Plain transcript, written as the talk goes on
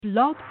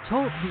Blog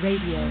Talk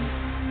Radio.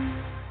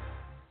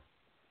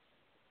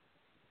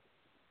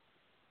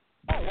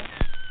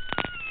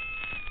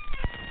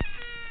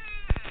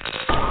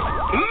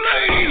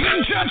 Ladies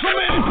and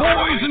gentlemen,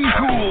 boys and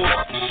ghouls,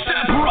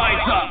 step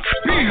right up.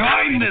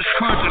 Behind this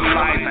curtain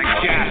lies a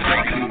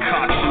ghastly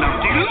concoction of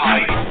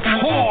delight,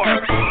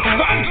 horror,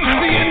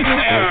 fantasy, and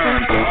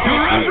terror.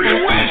 Your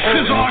every wish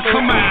is our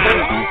command,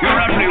 your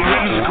every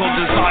whimsical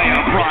desire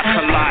brought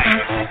to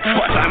life.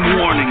 But I'm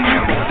warning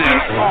you,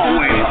 there's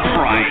always a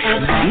price.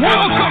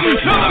 Welcome to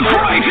the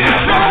greatest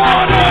show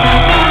on earth!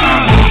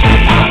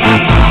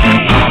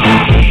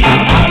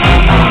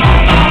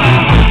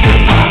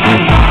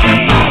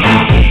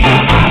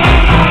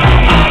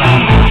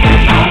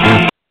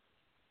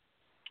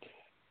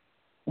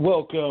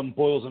 Welcome,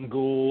 boils and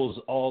ghouls,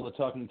 all the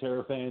Talking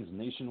Terror fans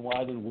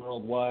nationwide and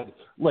worldwide,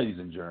 ladies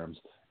and germs.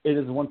 It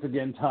is once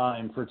again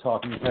time for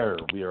Talking Terror.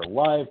 We are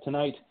live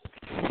tonight,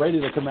 ready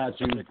to come at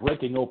you,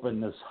 breaking open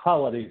this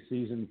holiday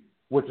season,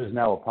 which is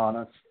now upon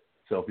us.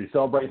 So if you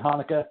celebrate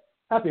Hanukkah,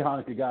 happy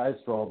Hanukkah, guys,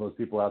 for all those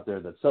people out there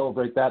that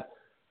celebrate that.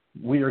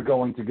 We are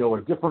going to go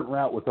a different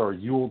route with our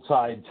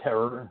Yuletide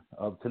terror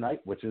of tonight,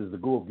 which is the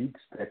Ghoul of Geek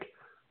pick,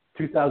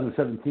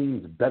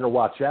 2017's Better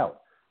Watch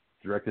Out,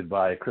 directed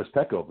by Chris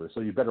Peckover. So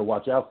you better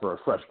watch out for a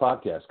fresh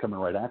podcast coming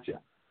right at you.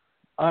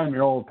 I'm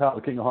your old pal,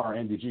 the King of Horror,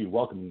 Andy G,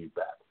 welcoming you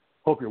back.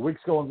 Hope your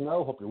week's going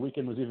well. Hope your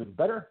weekend was even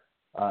better.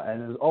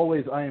 And as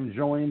always, I am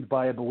joined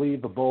by, I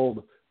believe, the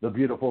bold, the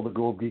beautiful, the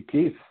Ghoul of Geek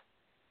Keith.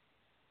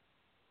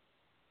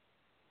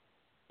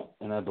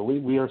 And I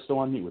believe we are still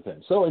on mute with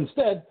him. So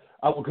instead,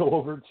 I will go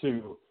over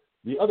to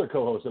the other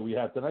co-host that we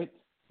have tonight,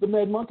 the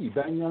Mad Monkey,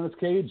 banging on his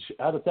cage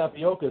out of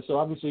tapioca. So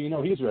obviously, you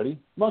know he's ready.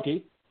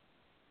 Monkey.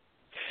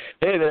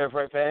 Hey there,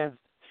 Fright fans.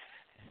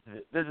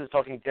 This is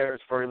Talking Terror's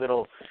furry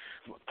little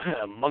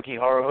monkey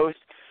horror host,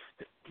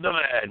 the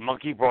Mad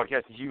Monkey,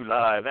 broadcasting to you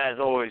live, as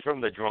always, from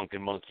the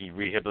Drunken Monkey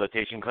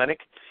Rehabilitation Clinic.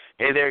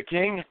 Hey there,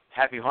 King.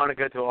 Happy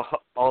Hanukkah to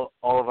all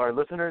of our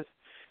listeners.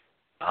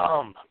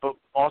 But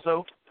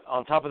also,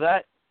 on top of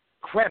that,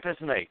 Krampus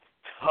night.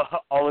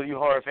 All of you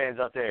horror fans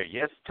out there,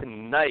 yes,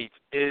 tonight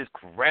is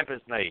Krampus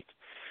night.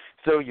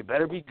 So you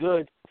better be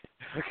good,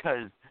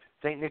 because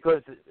St.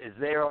 Nicholas is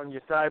there on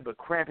your side, but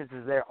Krampus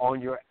is there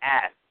on your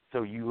ass.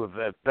 So you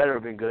have better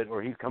been good,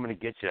 or he's coming to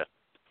get you.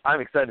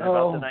 I'm excited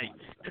about tonight.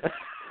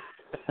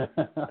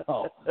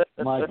 Oh,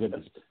 my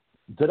goodness.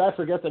 Did I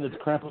forget that it's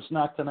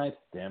Krampusnacht tonight?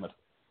 Damn it.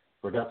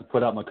 Forgot to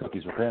put out my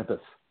cookies for Krampus.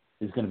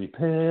 He's going to be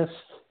pissed.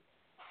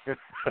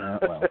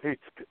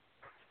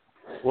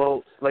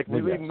 Well, like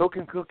we leave milk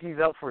and cookies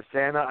out for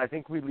Santa, I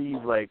think we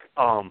leave, like,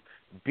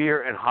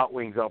 beer and hot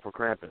wings out for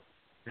Krampus.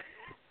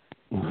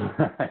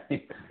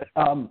 Right.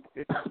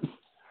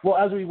 Well,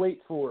 as we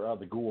wait for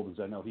the Ghoul,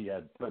 because I know he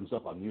had put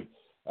himself on mute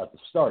at the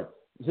start,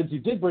 since you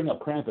did bring up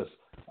Krampus,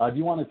 do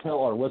you want to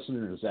tell our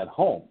listeners at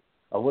home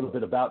a little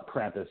bit about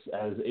Krampus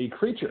as a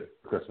creature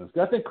for Christmas?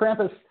 Because I think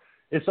Krampus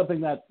is something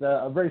that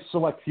a very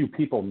select few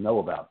people know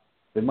about.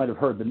 They might have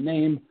heard the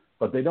name,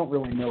 but they don't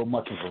really know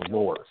much of the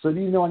lore. So do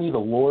you know any of the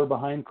lore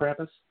behind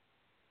Krampus?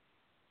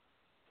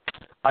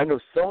 I know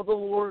some of the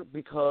lore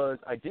because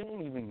I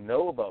didn't even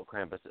know about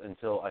Krampus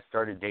until I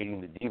started dating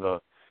the diva,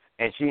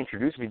 and she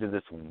introduced me to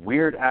this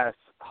weird-ass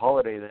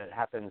holiday that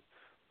happens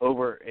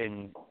over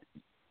in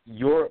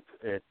Europe.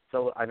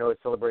 I know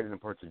it's celebrated in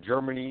parts of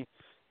Germany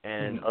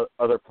and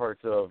other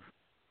parts of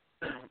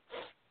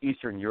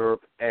Eastern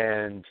Europe,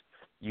 and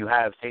you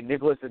have St.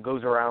 Nicholas that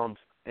goes around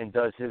and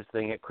does his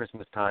thing at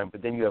Christmas time,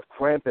 but then you have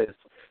Krampus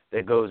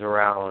that goes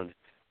around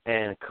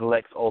and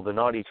collects all the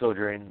naughty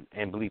children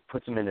and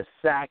puts them in a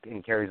sack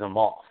and carries them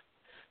off.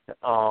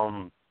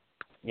 And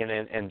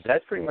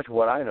that's pretty much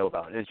what I know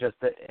about it. It's just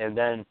that, and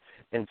then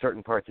in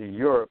certain parts of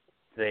Europe,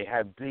 they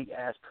have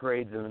big-ass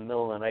parades in the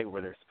middle of the night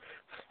where there's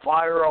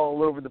fire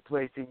all over the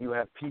place, and you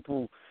have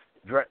people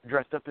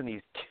dressed up in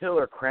these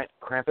killer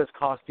Krampus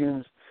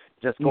costumes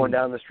just going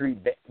down the street,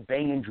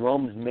 banging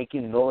drums,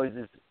 making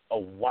noises. A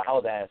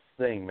wild-ass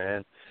thing,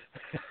 man.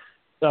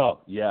 Oh,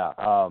 yeah.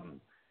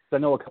 I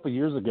know a couple of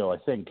years ago, I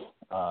think,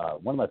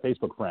 one of my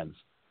Facebook friends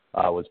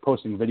was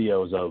posting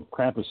videos of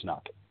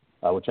Krampusnacht,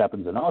 which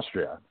happens in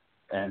Austria.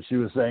 And she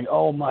was saying,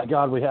 oh, my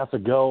God, we have to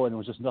go. And it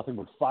was just nothing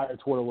but fire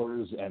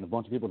twirlers and a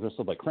bunch of people dressed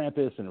up like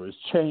Krampus, and it was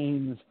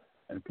chains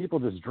and people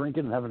just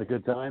drinking and having a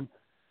good time.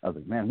 I was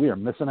like, man, we are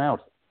missing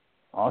out.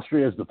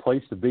 Austria is the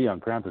place to be on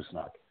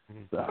Krampusnacht.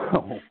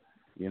 So,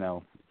 you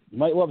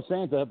might love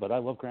Santa, but I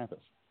love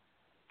Krampus.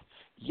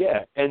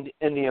 Yeah, and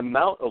the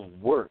amount of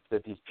work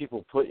that these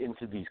people put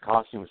into these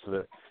costumes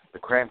for the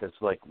Krampus,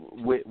 like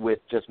with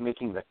just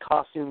making the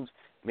costumes,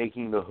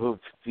 making the hooved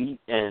feet,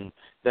 and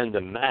then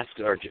the masks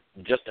are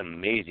just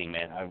amazing,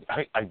 man.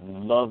 I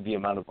love the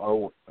amount of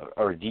art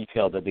or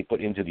detail that they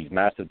put into these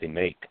masks that they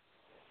make.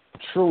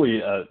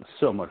 Truly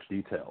so much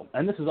detail.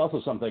 And this is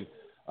also something,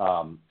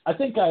 I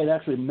think I had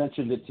actually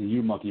mentioned it to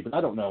you, Monkey, but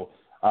I don't know.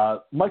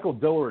 Michael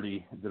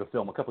Dougherty did a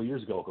film a couple of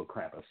years ago called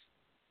Krampus.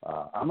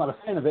 I'm not a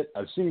fan of it.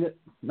 I've seen it.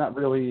 Not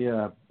really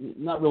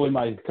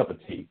my cup of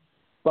tea.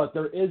 But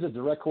there is a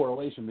direct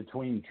correlation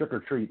between Trick or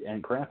Treat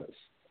and Krampus.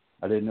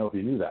 I didn't know if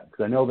you knew that,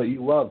 because I know that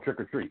you love Trick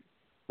or Treat,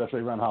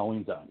 especially around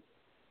Halloween time.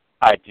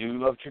 I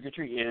do love Trick or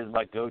Treat. It is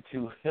my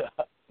go-to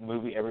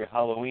movie every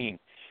Halloween.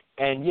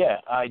 And, yeah,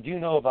 I do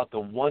know about the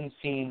one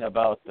scene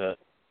about the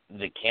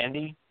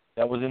candy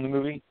that was in the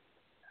movie.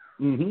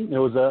 Mm-hmm. It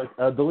was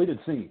a deleted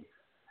scene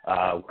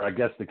where I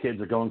guess the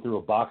kids are going through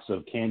a box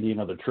of candy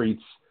and other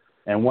treats,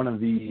 and one of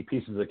the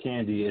pieces of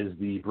candy is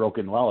the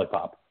broken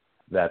lollipop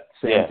that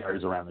Sam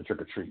carries around the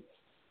Trick or Treat.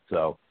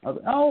 So, I was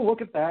like, oh,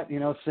 look at that.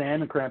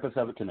 Sam and Krampus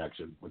have a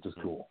connection, which is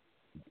cool.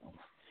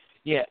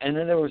 Yeah, and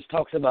then there was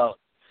talks about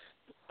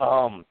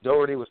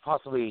Doherty was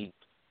possibly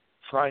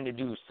trying to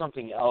do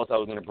something else that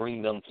was going to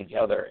bring them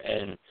together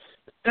and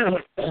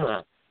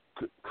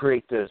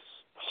create this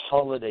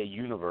holiday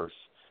universe.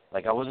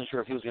 Like, I wasn't sure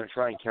if he was going to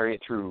try and carry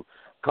it through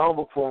comic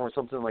book form or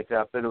something like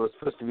that, but it was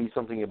supposed to be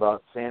something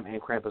about Sam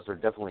and Krampus are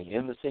definitely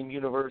in the same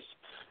universe,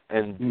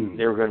 and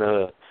they were going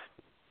to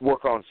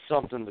work on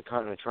something to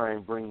kind of try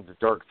and bring the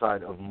dark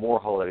side of more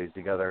holidays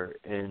together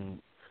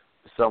in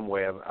some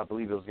way. I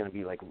believe it was going to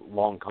be like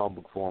long comic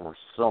book form or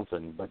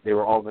something, but they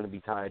were all going to be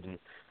tied in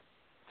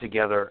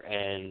together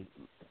and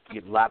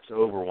get lapsed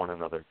over one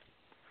another.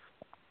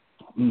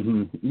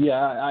 Mm-hmm.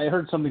 Yeah, I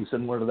heard something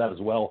similar to that as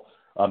well.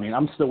 I mean,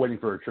 I'm still waiting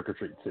for a Trick or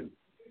Treat 2.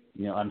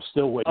 I'm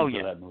still waiting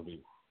for that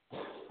movie.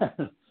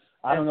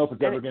 I don't know if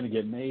it's ever going to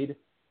get made,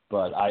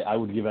 but I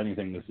would give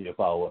anything to see a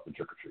follow-up to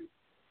Trick or Treat.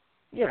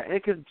 Yeah,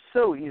 it could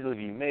so easily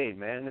be made,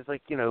 man. It's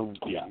like,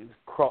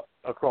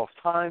 across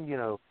time,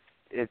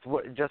 it's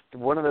just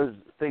one of those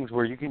things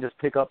where you can just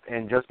pick up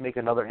and just make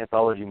another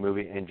anthology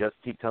movie and just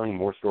keep telling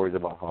more stories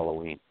about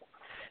Halloween.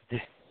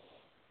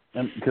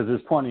 And because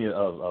there's plenty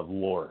of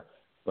lore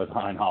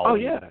behind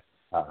Halloween. Oh, yeah.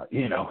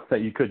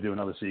 That you could do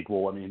another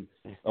sequel. I mean,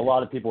 a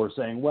lot of people are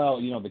saying, well,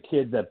 the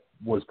kid that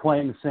was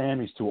playing Sam,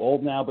 he's too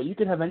old now, but you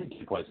could have any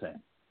kid play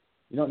Sam.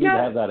 You don't need to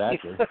have that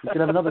actor. You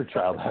could have another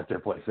child actor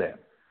play Sam.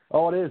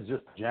 All it is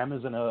just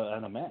pajamas and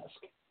a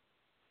mask.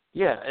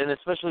 Yeah, and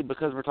especially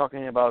because we're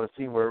talking about a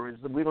scene where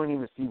we don't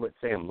even see what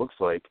Sam looks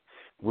like,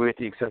 with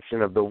the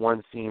exception of the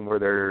one scene where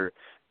they're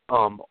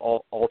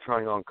all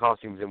trying on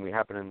costumes, and we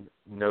happen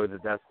to know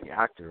that that's the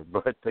actor.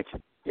 But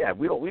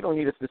we don't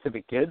need a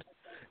specific kid.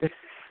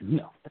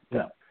 No,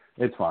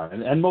 it's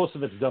fine, and most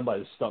of it's done by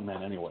the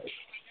stuntman anyway.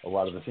 A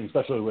lot of the things,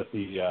 especially with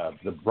the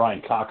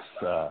Brian Cox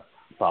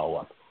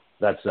follow-up.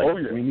 That's I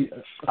mean,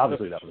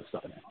 obviously that was a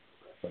stuntman.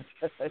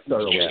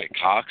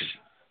 Cox?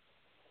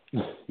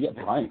 Yeah,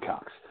 Brian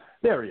Cox.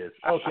 There he is.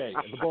 Okay,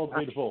 the bold,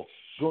 beautiful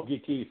Ghoul of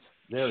Geek Keith.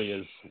 There he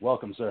is.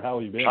 Welcome, sir. How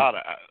have you been? God,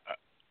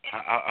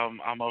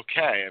 I'm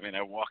okay. I mean,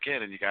 I walk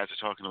in and you guys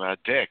are talking about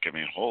Dick. I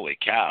mean, holy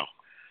cow.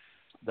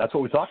 That's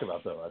what we talk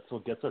about, though. That's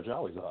what gets our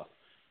jollies off.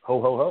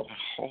 Ho, ho, ho.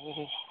 Ho,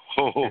 ho,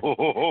 ho,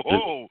 ho,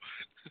 ho.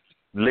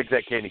 Lick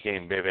that candy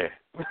cane, baby.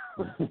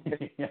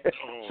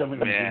 Show me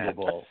the jingle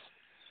balls.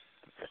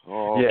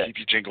 Keep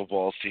your jingle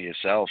balls to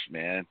yourself,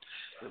 man.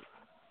 Good.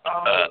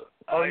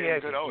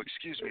 Oh,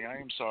 excuse me. I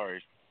am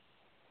sorry.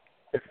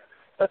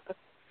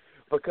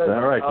 Because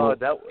all right, cool.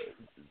 that was,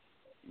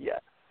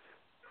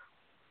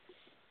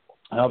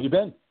 How have you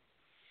been?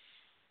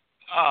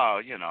 Oh,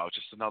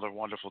 just another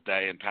wonderful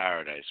day in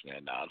paradise,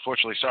 man.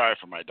 Unfortunately, sorry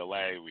for my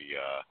delay.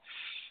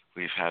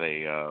 We've had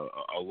a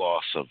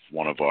loss of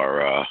one of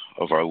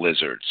our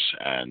lizards,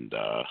 and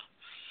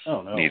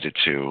needed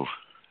to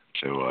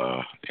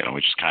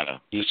we just kind of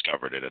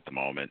discovered it at the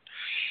moment.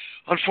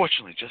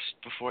 Unfortunately, just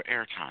before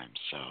airtime,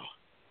 so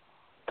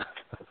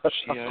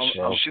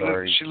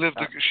she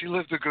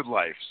lived a good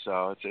life,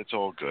 so it's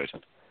all good.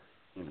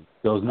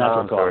 Those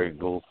natural sorry,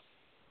 Ghoul.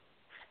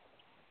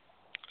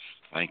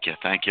 Thank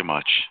you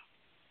much.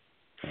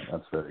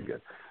 That's very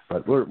good.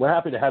 But we're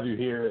happy to have you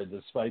here,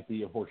 despite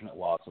the unfortunate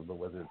loss of the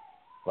lizard.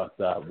 But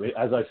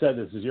as I said,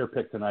 this is your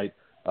pick tonight.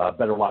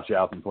 Better Watch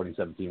Out from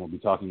 2017. We'll be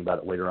talking about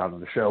it later on in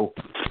the show.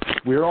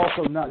 We're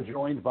also not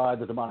joined by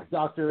the Demonic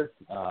Doctor.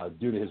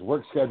 Due to his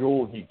work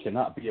schedule, he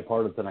cannot be a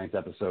part of tonight's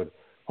episode.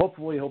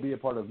 Hopefully he'll be a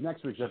part of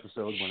next week's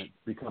episode when it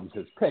becomes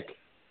his pick.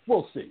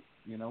 We'll see.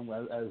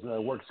 As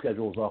work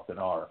schedules often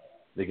are,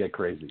 they get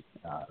crazy,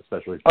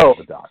 especially for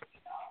the doc.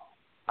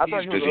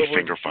 He's busy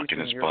finger fucking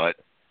his butt.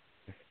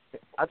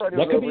 I thought he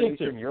was over in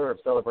Eastern Europe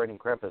celebrating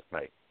Krampus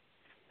night.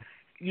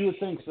 You would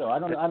think so. I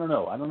don't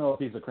know. I don't know if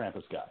he's a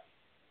Krampus guy.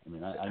 I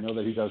mean, I know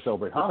that he does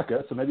celebrate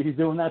Hanukkah, so maybe he's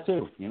doing that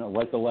too.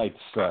 Light the lights.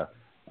 I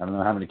don't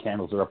know how many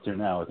candles are up to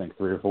now. I think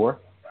 3 or 4.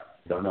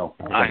 Don't know.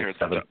 I heard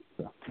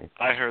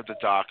the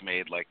doc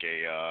made like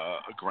a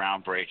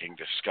groundbreaking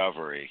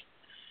discovery.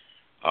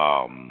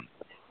 All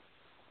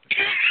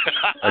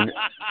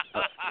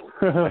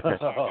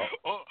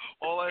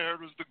I heard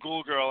was the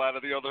Ghoul Girl out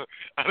of the other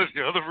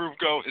room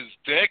go, his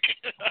dick.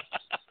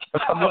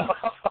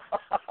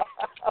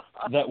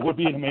 That would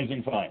be an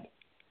amazing find.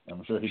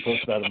 I'm sure he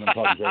posts that on the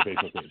Talking Terror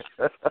Facebook page.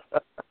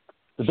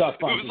 The doc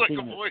it was like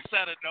a voice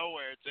out of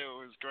nowhere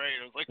too. It was great.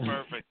 It was like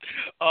perfect.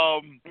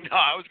 No,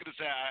 I was gonna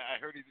say I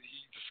heard he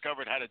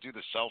discovered how to do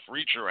the self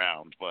reach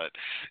around, but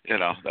his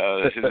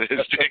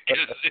dick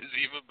is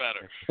even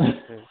better.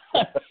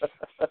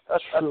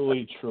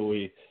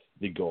 Truly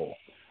the goal.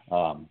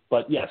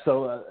 But yeah,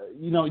 so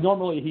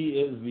normally he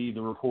is the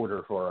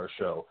reporter for our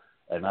show,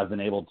 and I've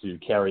been able to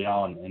carry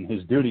on in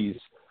his duties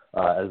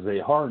as a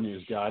horror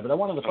news guy. But I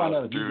wanted to find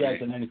out if you guys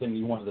had anything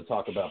you wanted to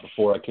talk about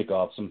before I kick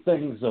off some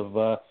things of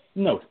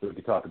note that we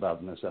could talk about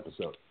in this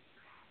episode.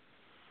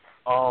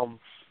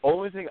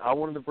 Only thing I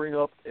wanted to bring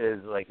up is,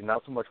 like,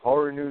 not so much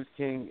horror news,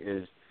 King,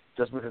 is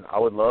just because I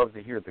would love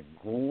to hear the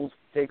Ghouls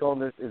take on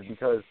this, is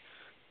because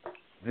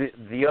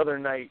the other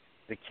night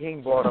the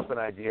King brought up an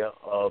idea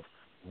of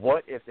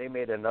what if they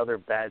made another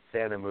Bad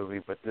Santa movie,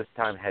 but this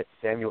time had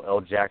Samuel L.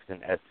 Jackson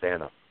as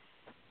Santa.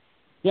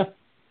 Yeah,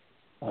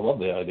 I love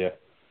the idea.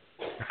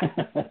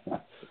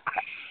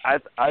 I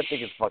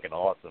think it's fucking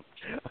awesome.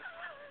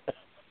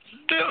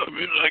 Yeah, I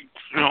mean,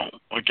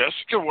 I guess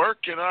it could work.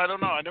 I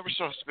don't know. I never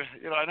saw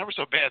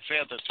Bad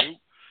Santa 2.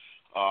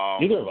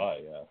 Neither have I.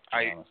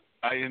 Yeah.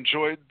 I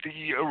enjoyed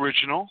the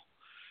original.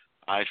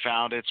 I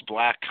found its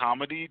black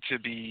comedy to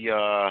be,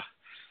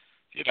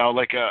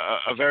 like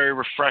a very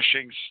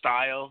refreshing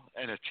style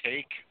and a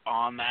take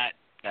on that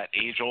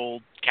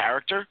age-old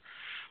character.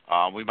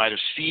 We might have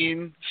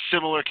seen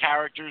similar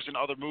characters in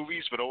other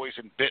movies, but always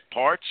in bit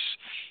parts.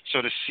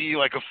 So to see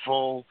like a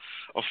full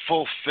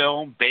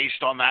film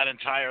based on that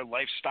entire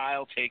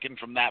lifestyle taken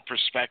from that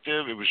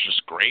perspective, it was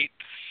just great.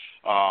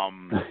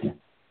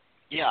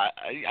 Yeah,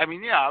 I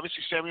mean,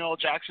 obviously Samuel L.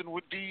 Jackson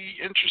would be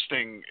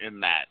interesting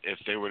in that if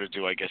they were to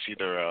do, I guess,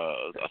 either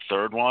a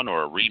third one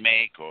or a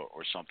remake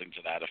or something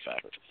to that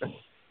effect.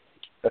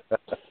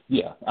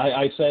 Yeah,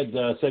 I said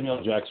Samuel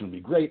L. Jackson would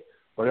be great.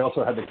 But I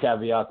also had the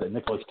caveat that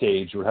Nicolas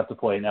Cage would have to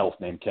play an elf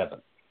named Kevin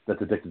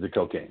that's addicted to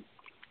cocaine.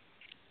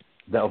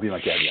 That would be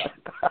my caveat.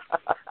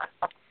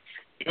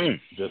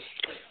 Just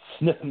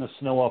sniffing the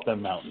snow off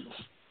them mountains.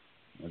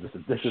 Just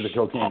addicted to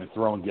cocaine and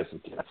throwing gifts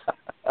at kids.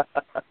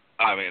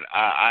 I mean,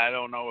 I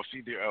don't know if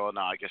either. Oh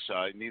no, I guess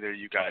neither of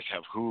you guys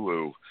have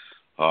Hulu.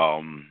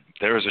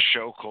 There is a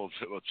show called.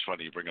 Well, it's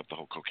funny you bring up the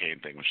whole cocaine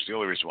thing, which is the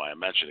only reason why I'm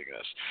mentioning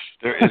this.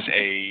 There is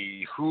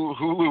a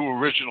Hulu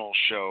original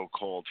show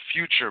called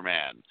Future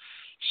Man,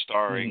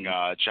 starring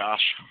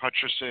Josh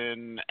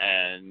Hutcherson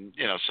and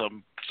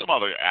some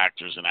other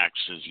actors and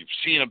actresses you've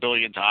seen a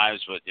billion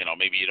times, but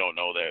maybe you don't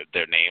know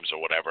their names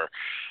or whatever.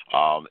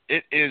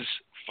 It is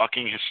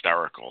fucking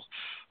hysterical.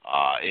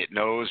 It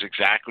knows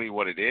exactly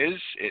what it is.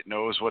 It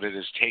knows what it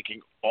is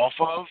taking off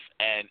of,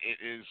 and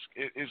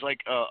it is like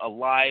a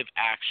live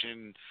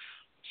action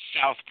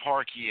South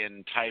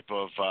Parkian type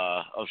of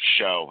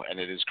show, and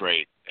it is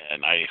great.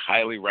 And I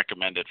highly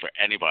recommend it for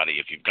anybody.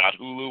 If you've got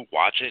Hulu,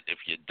 watch it. If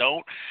you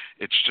don't,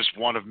 it's just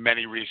one of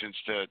many reasons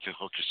to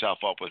hook yourself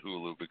up with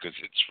Hulu because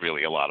it's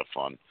really a lot of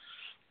fun.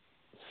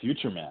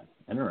 Future Man.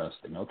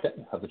 Interesting. Okay,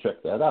 I'll have to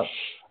check that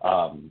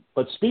out.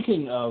 But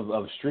speaking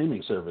of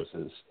streaming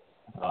services,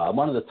 I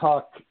wanted to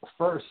talk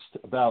first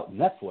about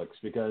Netflix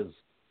because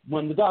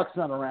when the doc's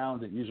not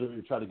around, usually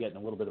we try to get in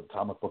a little bit of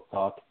comic book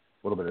talk,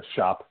 a little bit of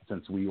shop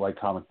since we like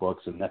comic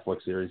books and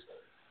Netflix series.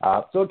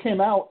 So it came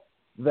out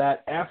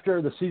that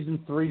after the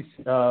season 3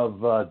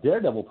 of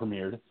Daredevil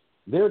premiered,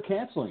 they're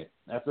canceling it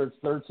after its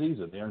 3rd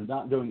season. They are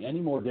not doing any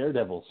more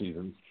Daredevil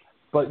seasons,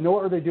 but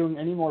nor are they doing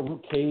any more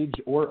Luke Cage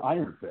or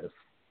Iron Fist.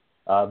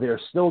 They are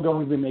still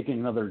going to be making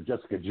another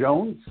Jessica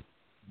Jones,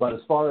 but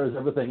as far as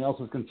everything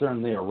else is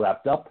concerned, they are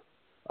wrapped up.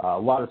 A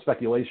lot of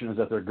speculation is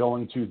that they're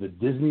going to the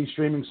Disney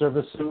streaming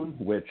service soon,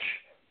 which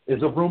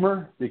is a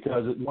rumor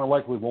because it more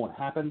likely won't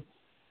happen.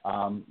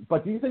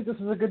 But do you think this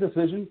is a good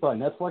decision by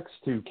Netflix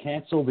to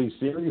cancel these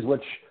series,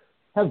 which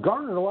have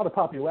garnered a lot of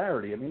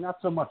popularity? I mean, not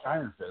so much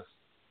Iron Fist.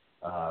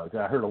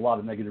 I heard a lot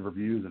of negative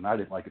reviews, and I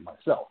didn't like it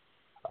myself.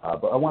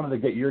 But I wanted to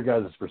get your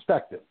guys'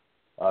 perspective.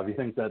 Do you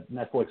think that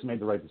Netflix made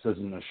the right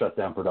decision to shut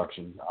down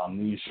production on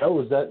these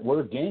shows that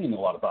were gaining a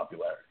lot of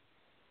popularity?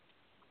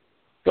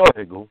 Go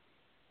ahead, Ghoul.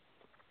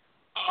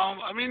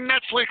 I mean,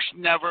 Netflix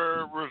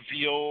never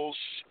reveals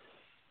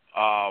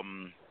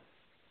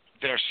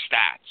their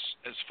stats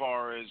as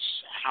far as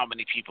how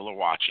many people are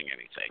watching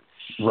anything.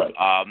 Right.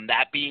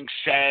 That being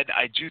said,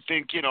 I do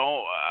think,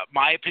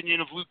 my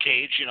opinion of Luke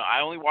Cage, I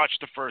only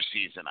watched the first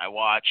season. I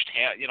watched,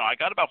 I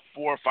got about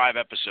 4 or 5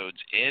 episodes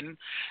in,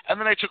 and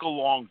then I took a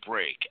long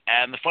break.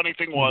 And the funny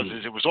thing was,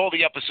 is it was all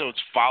the episodes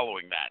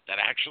following that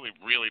actually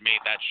really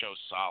made that show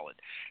solid.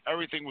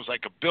 Everything was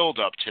like a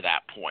build-up to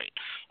that point.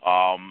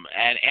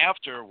 And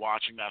after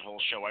watching that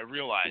whole show, I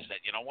realized that,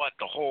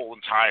 the whole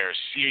entire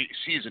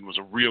season was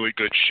a really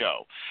good show.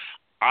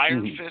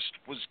 Iron Fist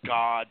was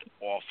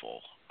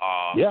god-awful.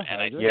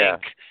 And I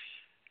think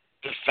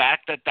the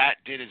fact that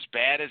did as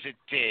bad as it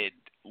did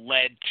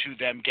led to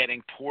them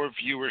getting poor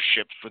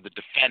viewership for the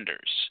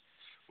Defenders,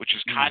 which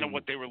is kind of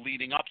what they were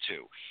leading up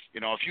to.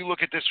 If you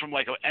look at this from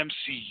like an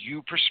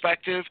MCU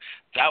perspective,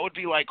 that would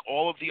be like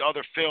all of the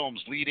other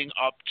films leading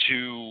up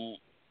to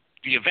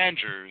the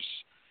Avengers,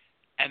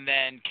 and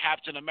then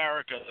Captain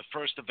America, the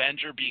first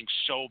Avenger, being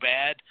so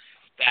bad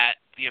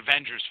that the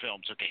Avengers film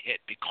took a hit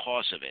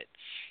because of it.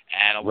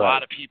 And a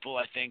lot of people,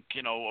 I think,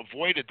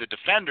 avoided the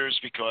Defenders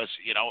because,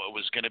 it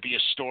was going to be a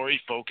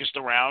story focused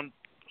around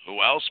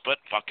Who else but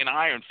fucking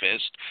Iron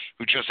Fist,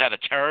 who just had a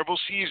terrible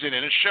season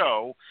in a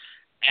show.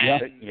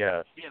 And,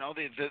 you know,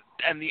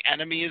 and the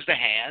enemy is the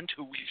Hand,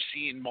 who we've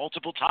seen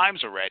multiple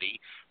times already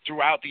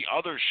throughout the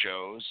other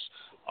shows.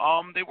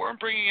 They weren't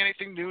bringing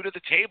anything new to the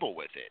table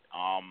with it.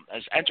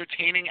 As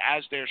entertaining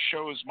as their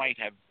shows might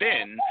have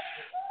been,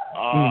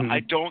 I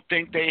don't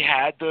think they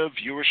had the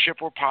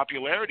viewership or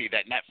popularity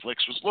that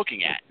Netflix was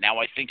looking at. Now,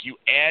 I think you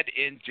add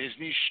in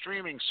Disney's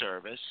streaming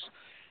service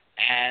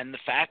and the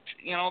fact,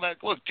 you know,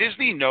 that, look,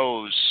 Disney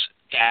knows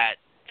that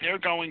they're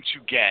going to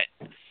get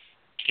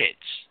kids.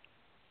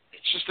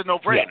 It's just a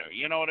no-brainer.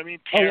 You know what I mean?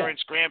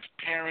 Parents,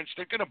 grandparents,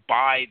 they're going to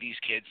buy these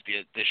kids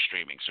this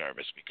streaming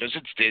service because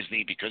it's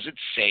Disney, because it's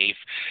safe.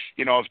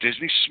 You know, if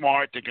Disney's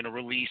smart, they're going to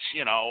release,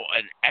 you know,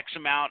 an X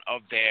amount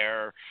of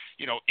their,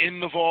 you know,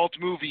 in-the-vault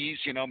movies.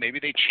 You know, maybe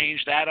they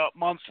change that up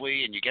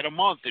monthly, and you get a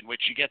month in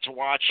which you get to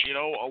watch, you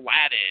know,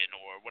 Aladdin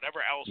or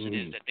whatever else it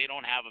is that they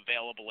don't have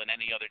available in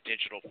any other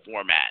digital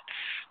format.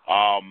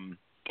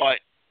 But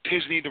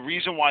Disney, the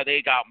reason why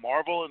they got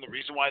Marvel and the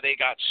reason why they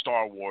got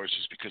Star Wars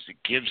is because it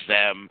gives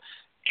them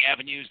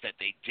avenues that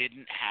they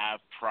didn't have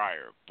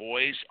prior.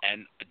 Boys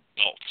and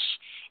adults.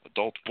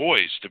 Adult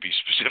boys, to be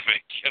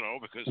specific, you know,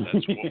 because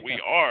that's what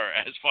we are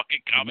as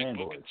fucking comic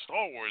book and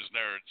Star Wars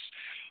nerds.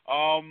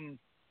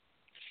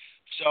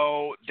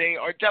 So they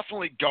are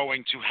definitely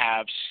going to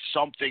have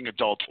something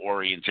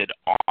adult-oriented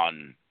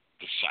on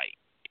the site.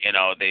 You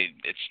know,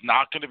 it's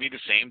not going to be the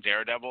same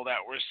Daredevil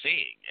that we're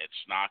seeing.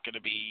 It's not going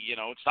to be, you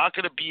know, it's not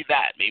going to be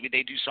that. Maybe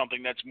they do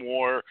something that's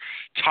more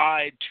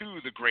tied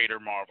to the greater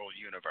Marvel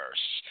universe.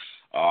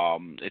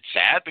 It's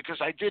sad because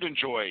I did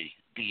enjoy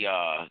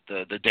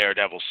the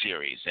Daredevil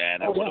series,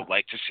 and I would have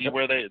liked to see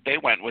where they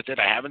went with it.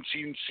 I haven't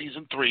seen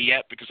season 3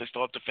 yet because I still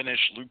have to finish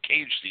Luke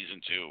Cage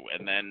season 2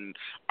 and then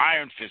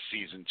Iron Fist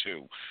season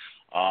 2.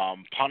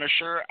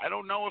 Punisher, I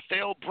don't know if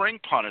they'll bring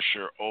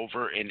Punisher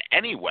over in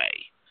any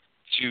way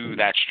to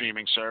that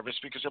streaming service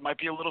because it might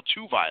be a little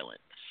too violent.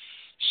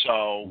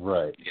 So,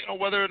 you know,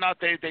 whether or not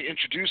they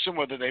introduce him,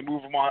 whether they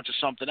move him on to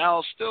something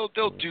else, they'll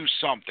do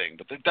something.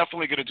 But they're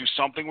definitely going to do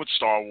something with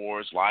Star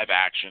Wars live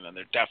action, and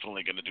they're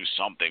definitely going to do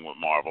something with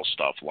Marvel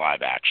stuff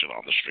live action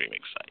on the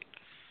streaming site.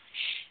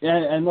 Yeah,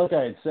 and like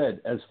I had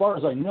said, as far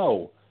as I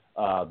know,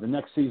 the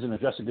next season of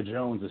Jessica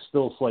Jones is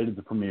still slated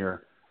to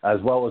premiere, as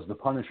well as the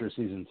Punisher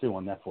season 2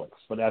 on Netflix.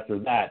 But after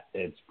that,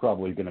 it's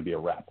probably going to be a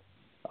wrap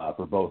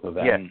for both of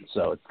them. Yeah.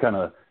 So it's kind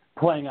of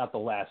playing out the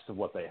last of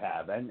what they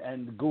have.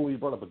 And Ghoul, you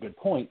brought up a good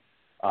point,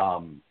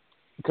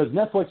 because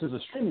Netflix is a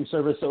streaming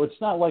service, so it's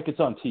not like it's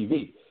on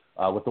TV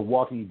with The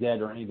Walking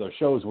Dead or any of those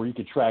shows where you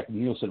could track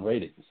Nielsen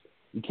ratings.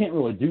 You can't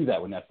really do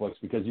that with Netflix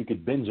because you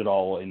could binge it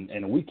all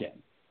in a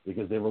weekend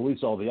because they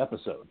release all the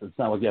episodes. It's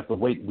not like you have to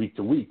wait week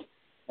to week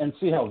and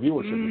see how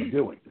viewership is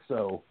doing.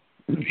 So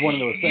it's one of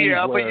those things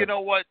where, but you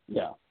know what?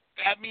 Yeah.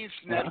 That means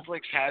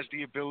Netflix has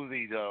the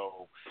ability,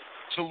 though,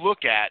 to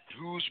look at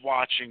who's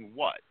watching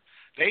what.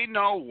 They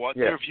know what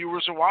their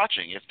viewers are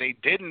watching. If they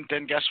didn't,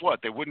 then guess what?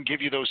 They wouldn't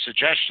give you those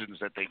suggestions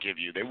that they give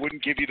you. They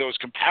wouldn't give you those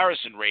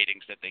comparison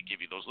ratings that they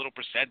give you, those little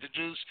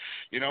percentages.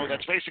 You know,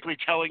 that's basically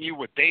telling you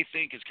what they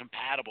think is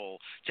compatible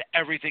to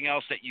everything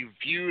else that you've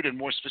viewed, and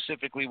more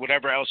specifically,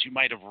 whatever else you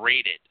might have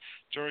rated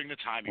during the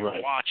time you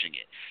were watching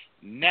it.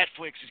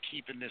 Netflix is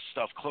keeping this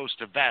stuff close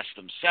to vest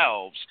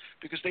themselves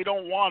because they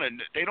don't want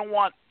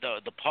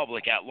the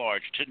public at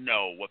large to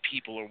know what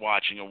people are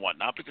watching and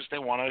whatnot, because they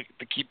want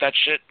to keep that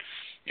shit,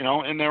 you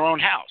know, in their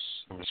own house.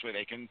 This way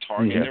they can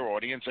target their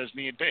audience as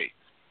need be.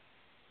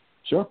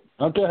 Sure.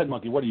 Go ahead,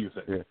 Monkey. What do you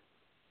think? Yeah.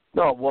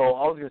 No, well,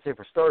 I was going to say,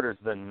 for starters,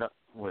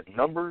 with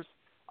numbers,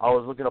 I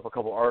was looking up a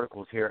couple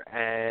articles here,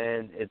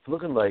 and it's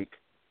looking like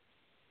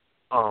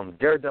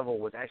Daredevil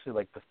was actually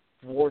like the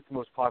 4th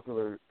most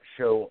popular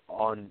show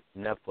on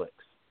Netflix.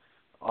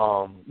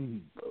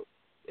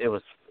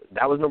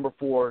 That was number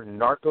 4.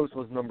 Narcos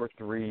was number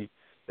 3.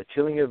 The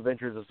Chilling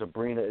Adventures of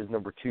Sabrina is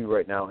number 2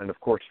 right now, and of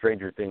course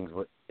Stranger Things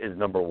is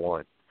number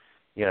 1.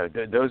 You know,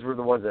 those were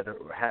the ones that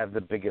have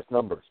the biggest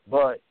numbers.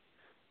 But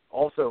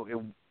also,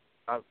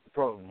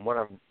 from what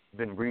I've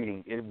been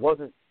reading, it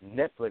wasn't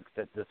Netflix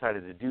that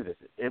decided to do this.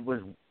 It was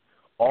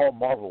all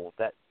Marvel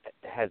that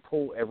had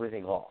pulled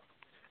everything off.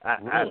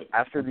 Really?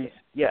 After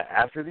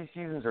these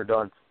seasons are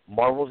done,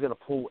 Marvel's going to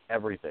pull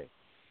everything.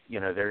 You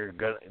know, they're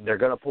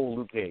gonna pull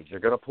Luke Cage. They're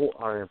going to pull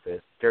Iron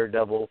Fist,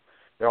 Daredevil.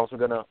 They're also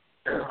going to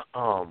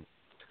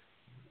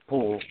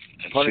pull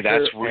Punisher. See,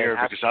 that's weird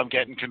because I'm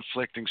getting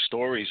conflicting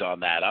stories on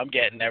that. I'm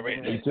getting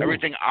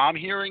everything I'm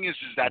hearing is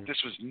that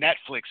this was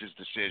Netflix's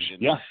decision.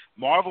 Yeah.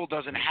 Marvel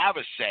doesn't have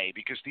a say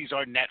because these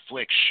are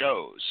Netflix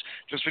shows.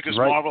 Just because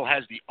Marvel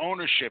has the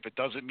ownership, it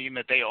doesn't mean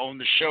that they own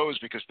the shows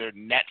because they're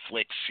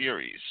Netflix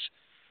series.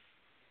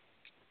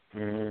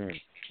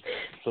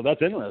 So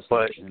that's interesting.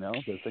 But, you know,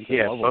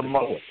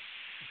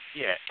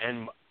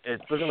 and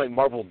it's looking like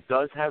Marvel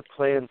does have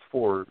plans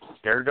for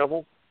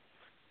Daredevil,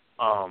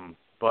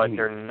 but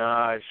they're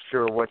not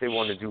sure what they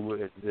want to do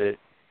with it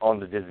on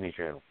the Disney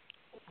Channel.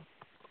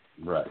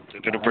 Right. They're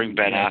going to bring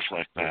Ben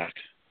Affleck back.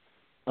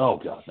 Oh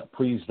God, no!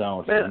 Please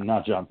don't. Man.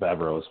 Not John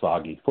Favreau as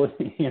Foggy.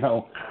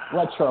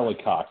 Let Charlie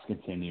Cox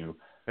continue.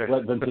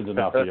 Let Vincent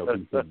D'Onofrio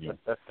continue.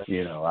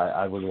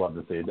 I would love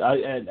to see it.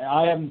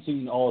 I haven't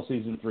seen all of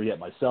season 3 yet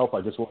myself.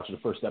 I just watched the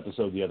first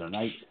episode the other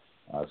night,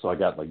 so I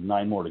got like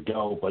 9 more to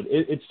go. But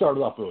it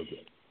started off really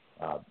good.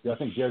 I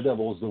think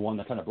Daredevil is the one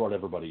that kind of brought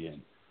everybody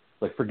in.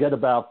 Like, forget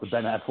about the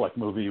Ben Affleck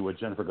movie with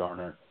Jennifer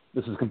Garner.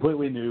 This is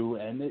completely new,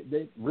 and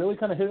they really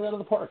kind of hit it out of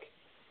the park.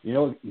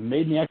 It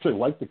made me actually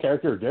like the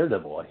character of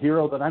Daredevil, a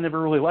hero that I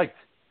never really liked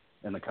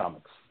in the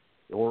comics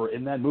or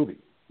in that movie.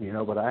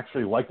 But I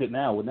actually liked it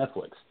now with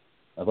Netflix.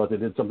 I thought they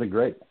did something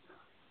great.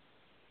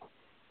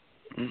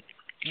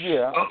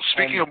 Yeah. Well,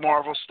 speaking of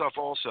Marvel stuff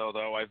also,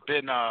 though, I've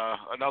been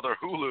another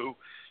Hulu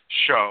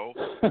show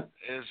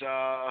is,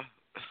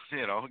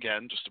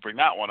 again, just to bring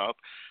that one up.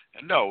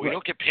 And no, we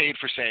don't get paid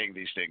for saying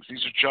these things. These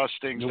are just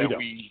things that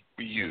we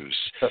use.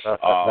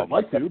 I'd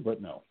like to,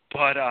 but no.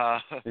 But,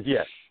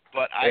 yes.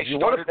 But I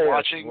started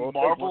watching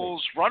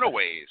Marvel's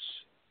Runaways,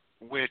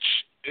 which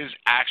is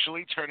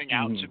actually turning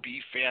out to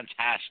be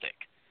fantastic.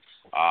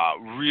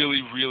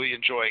 Really, really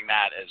enjoying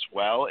that as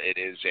well. It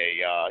is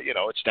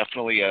it's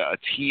definitely a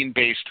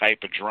teen-based type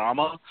of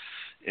drama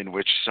in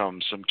which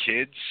some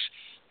kids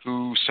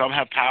who some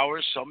have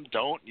powers, some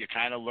don't. You're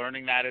kind of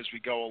learning that as we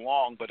go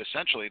along, but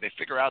essentially they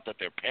figure out that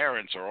their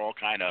parents are all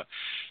kind of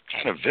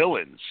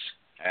villains,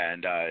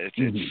 and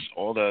it's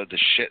all the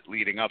shit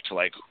leading up to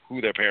like who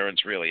their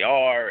parents really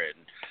are,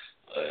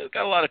 and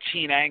got a lot of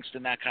teen angst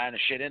and that kind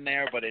of shit in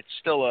there, but it's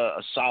still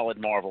a solid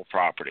Marvel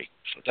property.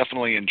 So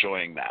definitely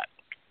enjoying that.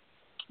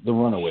 The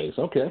Runaways.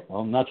 Okay.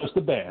 Well, not just the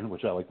band,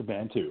 which I like the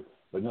band too,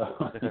 but no,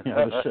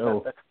 the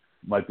show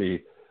might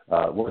be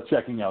worth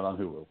checking out on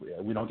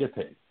Hulu. We don't get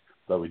paid,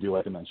 but we do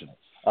like to mention it.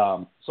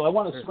 So I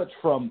want to switch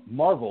from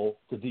Marvel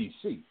to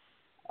DC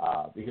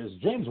because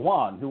James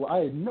Wan, who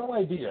I had no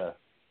idea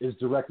is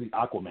directing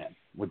Aquaman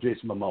with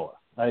Jason Momoa.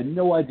 I had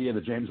no idea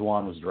that James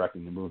Wan was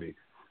directing the movie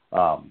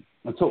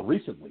until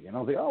recently. And I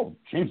was like, oh,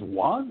 James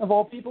Wan, of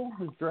all people,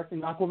 is directing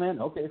Aquaman?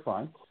 Okay,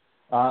 fine.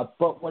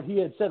 But what he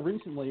had said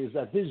recently is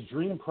that his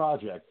dream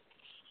project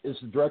is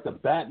to direct a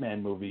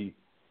Batman movie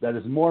that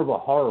is more of a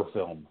horror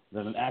film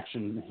than an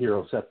action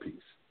hero set piece.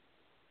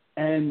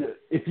 And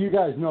if you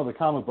guys know the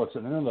comic books,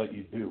 and I know that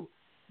you do,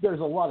 there's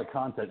a lot of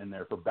content in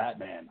there for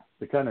Batman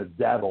to kind of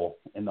dabble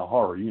in the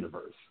horror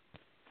universe.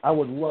 I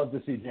would love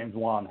to see James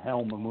Wan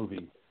helm a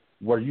movie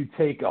where you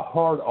take a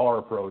hard R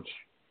approach,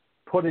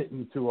 put it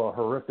into a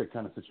horrific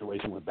kind of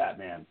situation with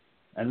Batman,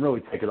 and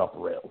really take it off the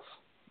rails.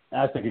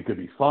 And I think it could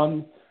be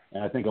fun.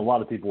 And I think a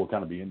lot of people will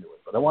kind of be into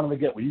it. But I wanted to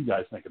get what you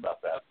guys think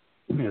about that,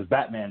 because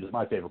Batman is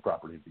my favorite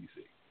property of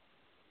DC.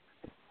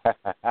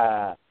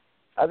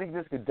 I think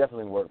this could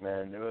definitely work,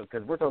 man,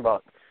 because we're talking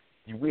about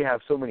we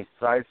have so many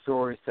side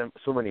stories,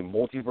 so many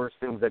multiverse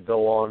things that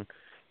go on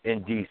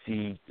in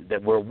DC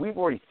that where we've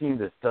already seen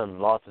this done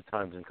lots of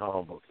times in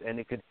comic books, and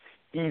it could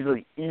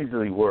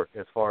easily work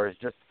as far as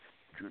just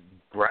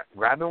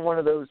grabbing one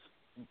of those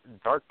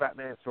dark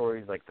Batman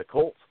stories like The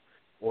Cult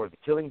or The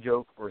Killing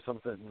Joke or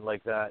something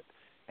like that,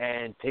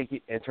 and take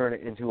it and turn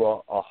it into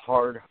a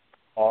hard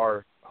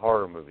R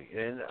horror movie.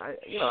 And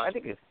I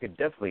think it could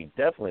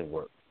definitely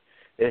work.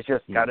 It's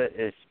just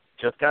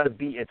gotta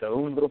be its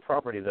own little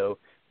property though,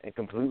 and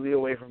completely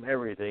away from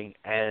everything.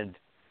 And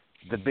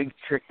the big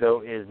trick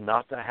though is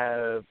not to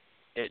have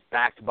it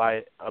backed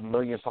by a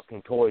million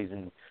fucking toys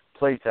and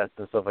play sets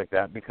and stuff like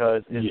that,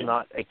 because it's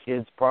not a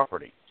kid's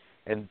property.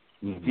 And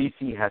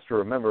DC has to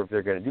remember, if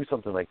they're going to do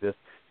something like this,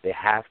 they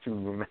have to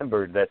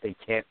remember that they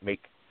can't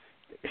make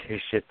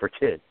shit for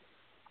kids.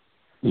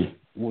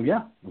 Well,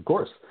 yeah, of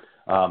course.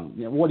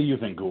 What do you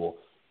think, Ghoul,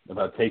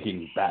 about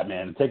taking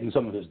Batman and taking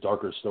some of his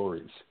darker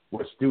stories,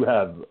 which do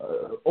have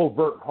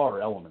overt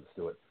horror elements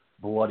to it,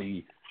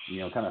 bloody,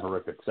 kind of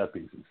horrific set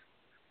pieces?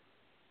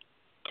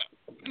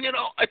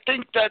 I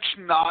think that's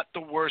not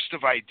the worst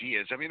of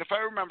ideas. I mean, if I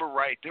remember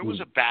right, there was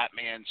a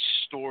Batman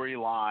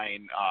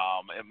storyline.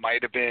 It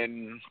might have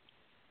been,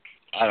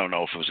 I don't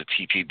know if it was a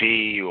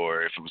TPB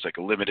or if it was like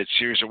a limited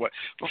series or what.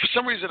 But for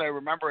some reason, I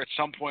remember at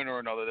some point or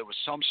another, there was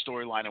some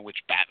storyline in which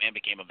Batman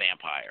became a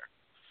vampire.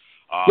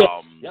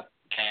 Yep.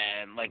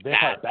 And like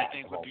Vampire that, I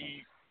think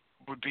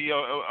would be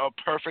a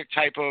perfect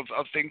type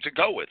of thing to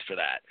go with for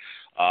that.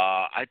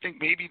 I think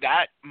maybe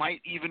that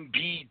might even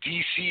be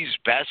DC's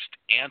best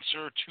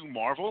answer to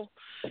Marvel,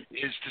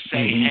 is to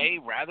say, hey,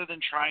 rather than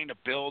trying to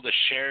build a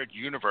shared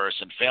universe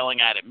and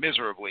failing at it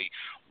miserably,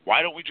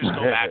 why don't we just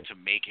go back to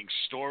making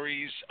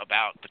stories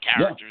about the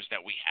characters that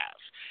we have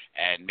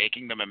and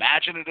making them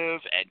imaginative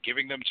and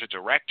giving them to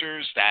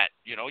directors that,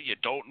 you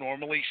don't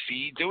normally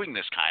see doing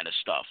this kind of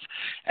stuff,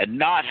 and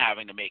not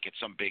having to make it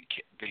some big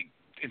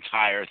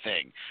entire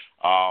thing.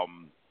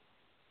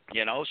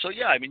 So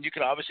yeah, I mean, you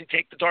could obviously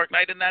take The Dark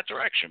Knight in that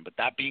direction, but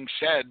that being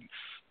said,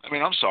 I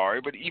mean, I'm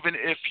sorry, but even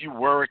if you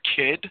were a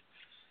kid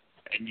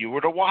and you were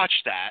to watch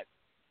that,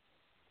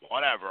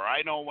 whatever,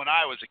 I know when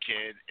I was a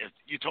kid, if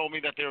you told me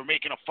that they were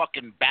making a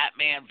fucking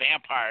Batman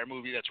vampire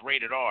movie that's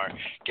rated R,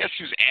 guess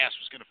whose ass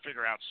was going to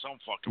figure out some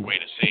fucking way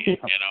to see it?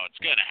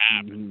 It's going to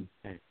happen.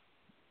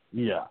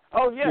 Yeah.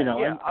 Oh yeah, you know,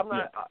 yeah.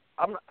 and,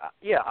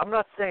 I'm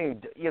not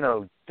saying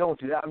don't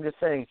do that. I'm just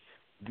saying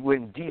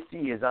when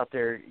DC is out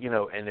there,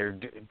 and they're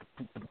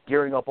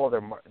gearing up all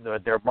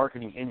their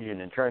marketing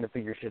engine and trying to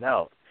figure shit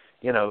out.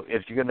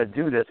 If you're gonna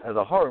do this as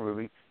a horror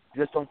movie,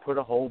 just don't put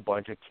a whole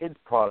bunch of kids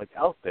product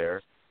out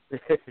there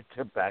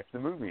to back the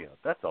movie up.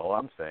 That's all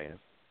I'm saying.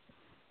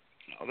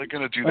 No, they're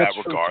going to do that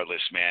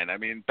regardless, man. I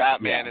mean,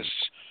 Batman is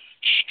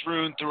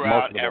strewn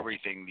throughout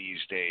everything these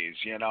days,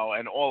 and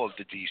all of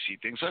the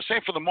DC things. Let's say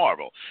for the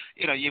Marvel,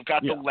 you've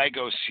got the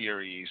Lego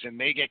series, and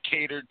they get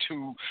catered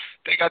to.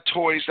 They got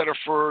toys that are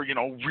for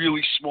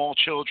really small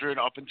children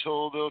up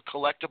until the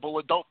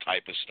collectible adult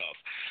type of stuff.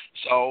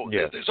 So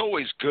there's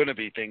always going to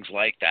be things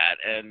like that,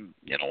 and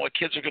what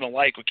kids are going to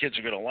like, what kids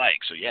are going to like.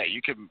 So yeah,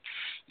 you can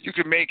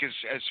make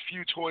as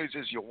few toys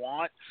as you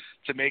want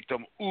to make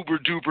them uber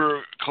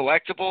duper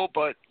collectible,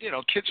 but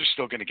kids are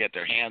still going to get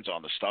their hands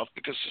on the stuff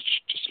because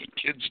it's just what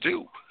kids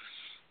do.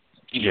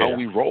 How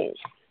we roll.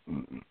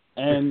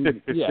 And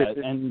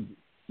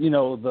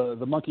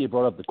the monkey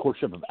brought up the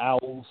Courtship of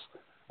Owls.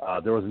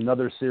 There was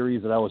another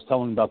series that I was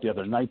telling about the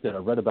other night that I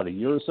read about a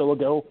year or so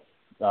ago,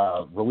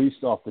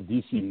 released off the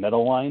DC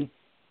Metal line,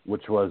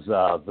 which was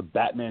the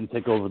Batman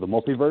Take Over the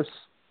Multiverse,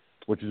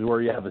 which is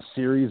where you have a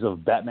series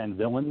of Batman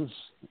villains,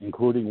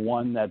 including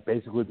one that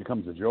basically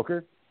becomes the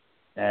Joker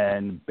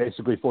and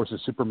basically forces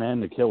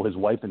Superman to kill his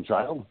wife and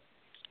child.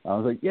 I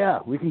was like, yeah,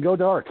 we can go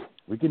dark.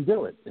 We can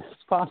do it. It's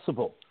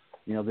possible.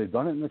 They've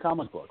done it in the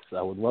comic books.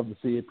 I would love to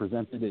see it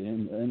presented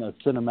in a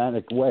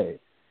cinematic way.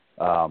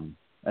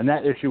 And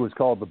that issue was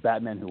called The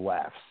Batman Who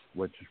Laughs,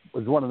 which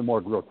was one of the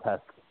more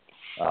grotesque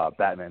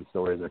Batman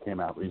stories that came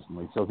out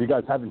recently. So if you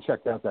guys haven't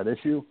checked out that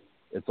issue,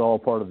 it's all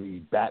part of the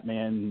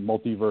Batman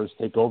Multiverse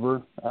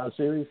Takeover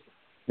series.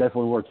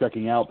 Definitely worth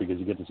checking out because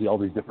you get to see all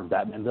these different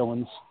Batman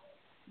villains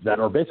that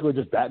are basically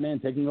just Batman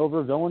taking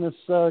over villainous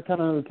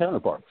kind of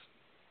counterparts.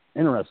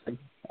 Interesting.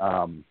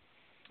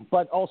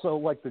 But also,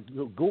 like the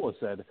Ghoul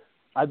said,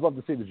 I'd love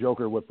to see the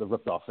Joker with the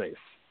ripped-off face.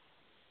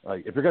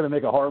 Like, if you're going to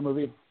make a horror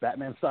movie,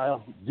 Batman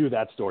style, do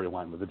that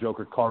storyline where the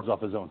Joker carves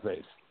off his own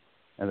face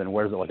and then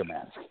wears it like a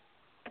mask.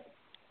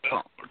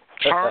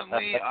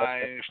 Currently,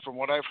 from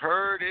what I've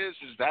heard, is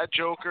that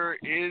Joker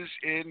is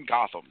in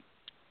Gotham,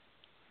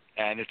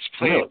 and it's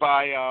played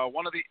by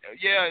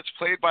it's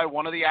played by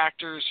one of the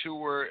actors who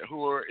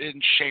were in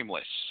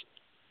Shameless.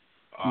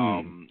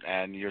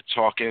 And you're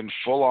talking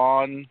full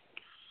on.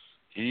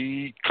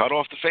 He cut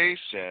off the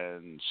face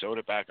and sewed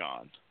it back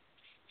on.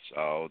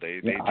 So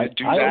they did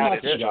do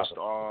that. It's just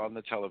on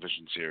the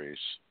television series.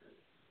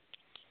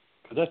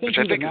 Because I think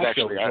that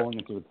show is going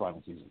into the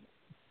final season.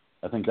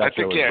 I think that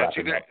show is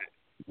wrapping up.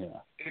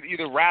 It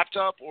either wrapped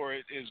up or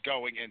it is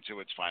going into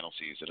its final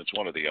season. It's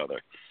one or the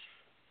other.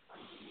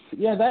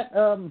 Yeah, that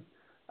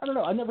I don't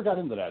know. I never got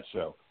into that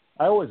show.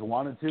 I always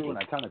wanted to, and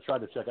I kind of tried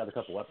to check out a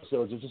couple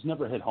episodes. It just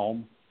never hit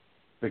home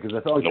because I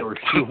felt like they were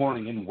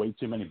shoehorning in way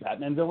too many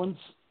Batman villains.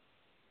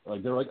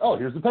 Like, they were like, oh,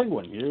 here's the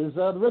Penguin, here's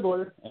the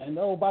Riddler, and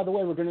oh, by the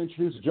way, we're going to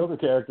introduce a Joker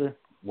character.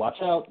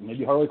 Watch out,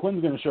 maybe Harley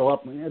Quinn's going to show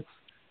up. I mean,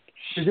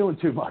 you're doing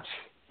too much.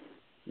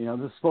 This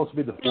is supposed to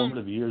be the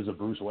formative years of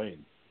Bruce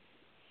Wayne.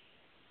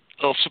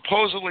 Well,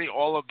 supposedly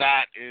all of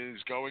that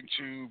is going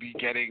to be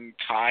getting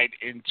tied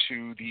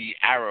into the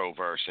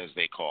Arrowverse, as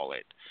they call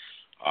it,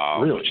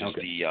 which is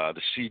the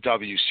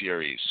CW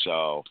series.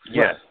 So,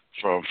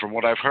 from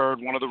what I've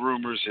heard, one of the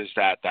rumors is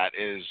that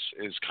is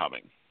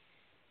coming.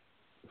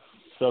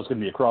 So it's going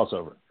to be a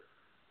crossover.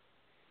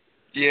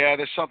 Yeah,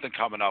 there's something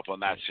coming up on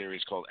that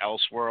series called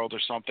Elseworld or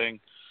something,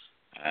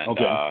 and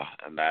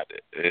and that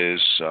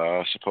is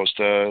supposed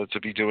to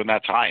be doing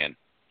that tie-in.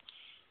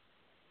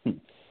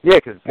 Yeah,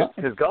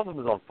 because Gotham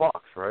is on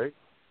Fox, right?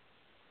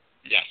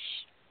 Yes.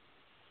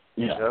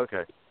 Yeah.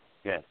 Okay.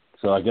 Yeah.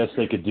 So I guess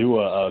they could do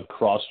a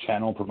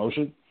cross-channel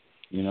promotion,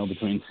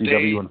 between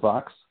CW and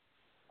Fox.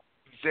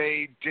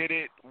 They did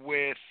it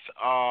with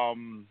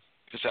I'm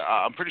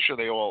pretty sure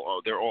they're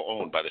all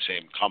owned by the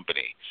same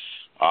company.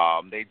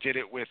 They did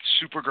it with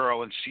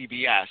Supergirl and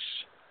CBS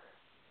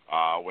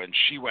when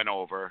she went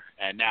over,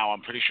 and now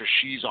I'm pretty sure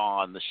she's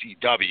on the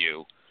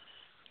CW.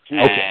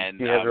 And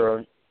she has her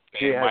own.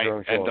 They might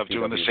end up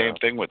doing the same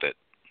thing with it.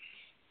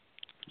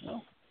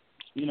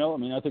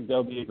 I think that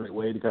would be a great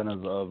way to kind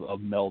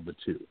of meld the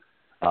two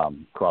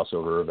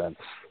crossover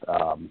events,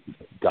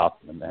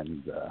 Gotham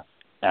and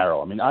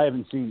Arrow. I mean, I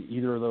haven't seen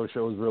either of those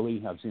shows,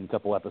 really. I've seen a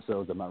couple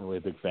episodes. I'm not really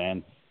a big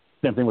fan.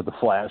 Same thing with The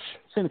Flash.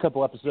 Seen a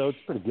couple episodes.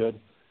 Pretty good.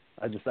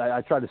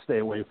 I try to stay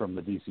away from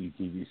the DC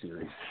TV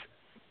series.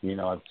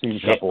 I've seen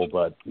a couple,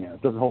 but,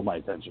 it doesn't hold my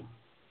attention.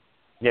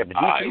 Yeah, but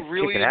I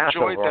really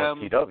enjoyed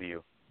them.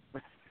 CW.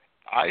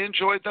 I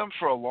enjoyed them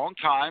for a long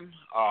time,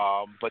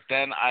 but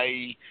then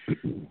I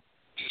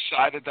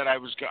decided that I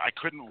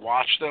couldn't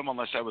watch them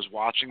unless I was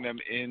watching them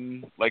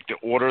in like the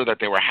order that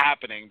they were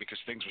happening because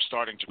things were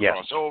starting to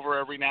cross over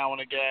every now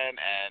and again,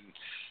 and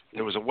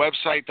there was a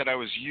website that I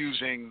was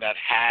using that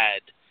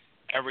had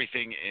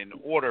everything in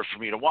order for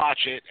me to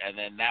watch it, and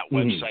then that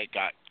website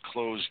got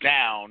closed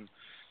down,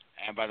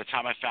 And by the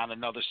time I found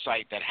another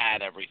site that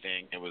had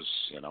everything, it was,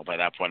 by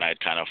that point I'd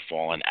kind of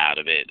fallen out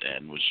of it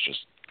and was just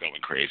going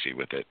crazy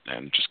with it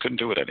and just couldn't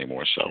do it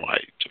anymore. So I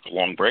took a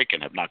long break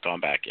and have not gone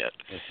back yet.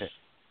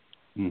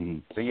 Mm-hmm.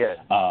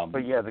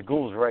 But yeah, the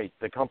Ghoul's right.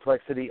 The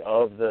complexity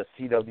of the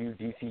CW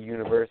DC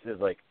universe is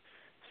like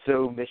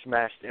so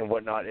mishmashed and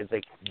whatnot. It's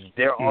like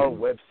there are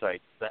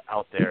websites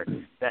out there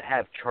that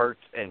have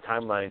charts and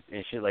timelines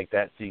and shit like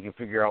that, so you can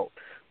figure out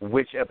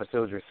which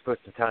episodes are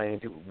supposed to tie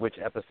into which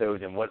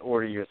episodes and what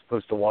order you're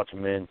supposed to watch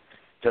them in.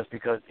 Just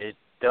because it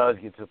does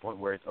get to the point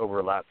where it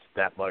overlaps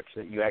that much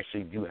that you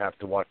actually do have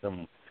to watch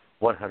them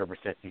 100%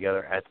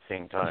 together at the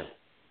same time.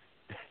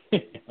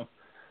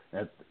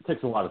 It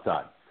takes a lot of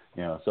time.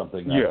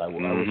 Something that I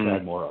wish I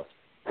had more of.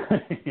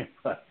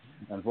 But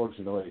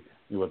unfortunately,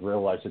 with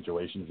real life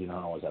situations, you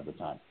don't always have the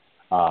time.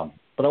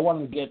 But I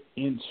wanted to get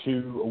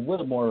into a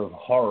little more of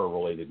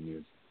horror-related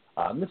news.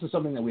 This is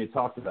something that we had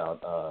talked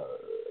about a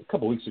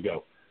couple weeks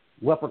ago.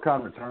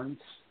 Leprechaun Returns,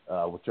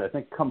 which I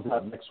think comes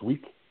out next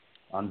week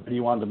on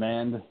video on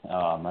demand.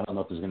 I don't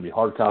know if there's going to be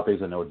hard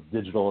copies. I know it's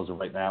digital as of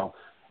right now.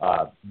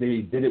 They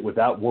did it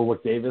without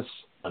Warwick Davis,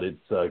 but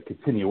it's a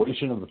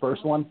continuation of the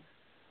first one.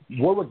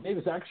 Warwick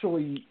Davis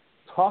actually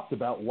talked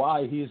about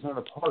why he is not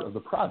a part of the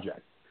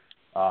project.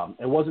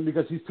 It wasn't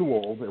because he's too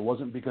old. It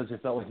wasn't because he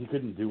felt like he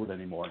couldn't do it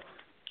anymore.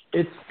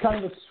 It's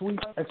kind of a sweet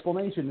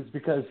explanation. It's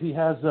because he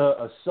has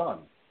a son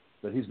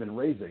that he's been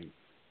raising,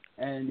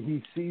 and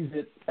he sees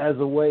it as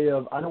a way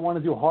of, I don't want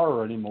to do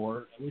horror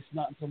anymore, at least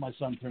not until my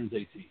son turns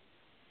 18.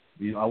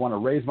 I want to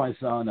raise my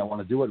son. I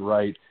want to do it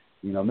right.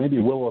 Maybe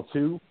Willow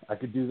 2, I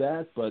could do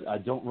that, but I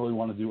don't really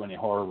want to do any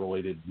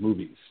horror-related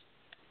movies,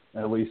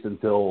 at least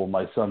until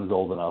my son is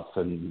old enough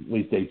and at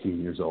least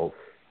 18 years old.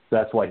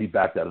 That's why he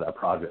backed out of that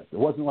project. It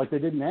wasn't like they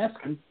didn't ask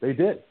him. They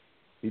did.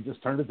 He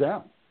just turned it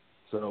down.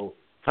 So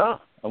I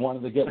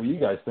wanted to get what you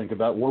guys think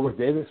about Warwick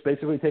Davis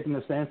basically taking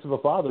the stance of a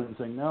father and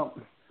saying, no,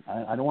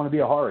 I don't want to be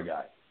a horror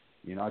guy.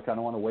 I kind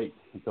of want to wait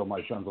until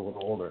my son's a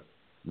little older.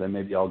 Then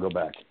maybe I'll go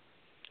back.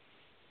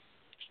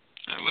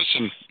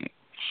 Listen,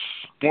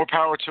 more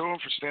power to him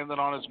for standing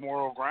on his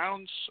moral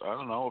grounds. I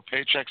don't know, a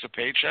paycheck's a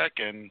paycheck,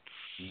 and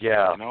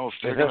if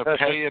they're gonna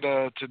pay you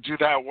to do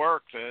that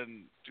work,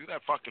 then do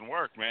that fucking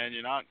work, man.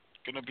 You're not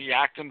gonna be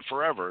acting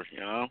forever,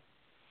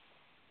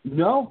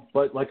 No,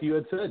 but like you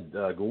had said,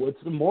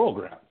 it's the moral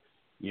ground.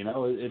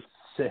 It's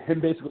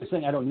him basically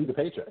saying, I don't need the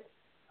paycheck.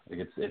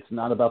 Like it's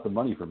not about the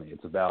money for me.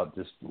 It's about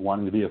just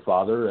wanting to be a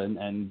father,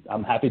 and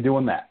I'm happy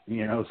doing that.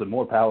 So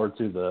more power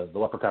to the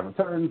Leprechaun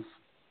Returns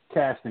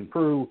cast and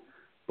crew,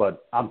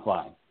 but I'm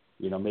fine.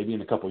 Maybe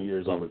in a couple of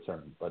years I'll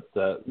return. But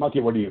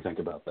Monkey, what do you think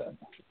about that?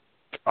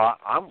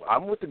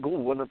 I'm with the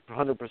Ghoul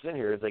 100%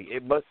 here. It's like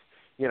it must,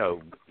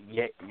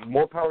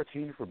 more power to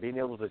you for being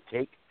able to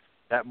take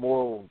that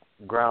moral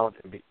ground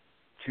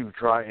to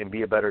try and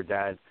be a better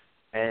dad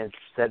and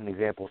set an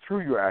example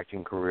through your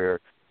acting career.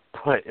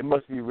 But it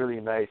must be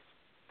really nice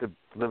to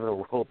live in a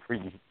world where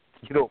you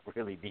don't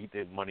really need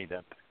the money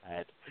that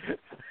bad.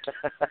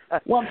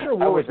 Well, I'm sure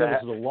Warwick Davis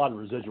has a lot of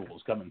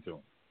residuals coming to him.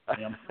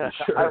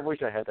 Sure. I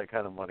wish I had that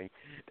kind of money.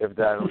 If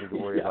that, I don't need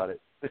to worry about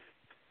it.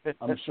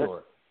 I'm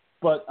sure.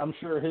 But I'm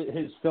sure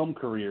his film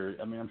career,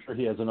 I'm sure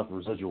he has enough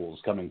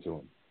residuals coming to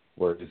him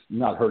where he's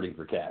not hurting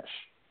for cash,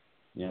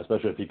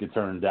 especially if he could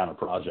turn down a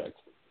project.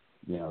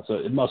 So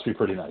it must be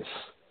pretty nice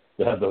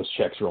to have those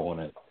checks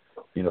rolling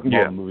in, from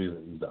all the movies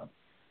that he's done.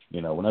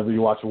 Whenever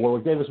you watch a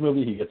Warwick Davis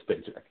movie, he gets a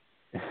paycheck.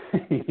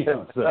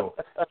 So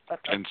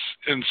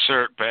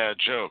insert bad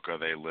joke. Are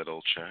they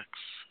little checks?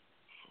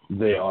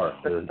 They are.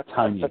 They're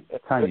tiny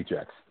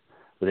checks.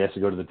 But he has to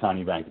go to the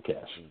tiny bank of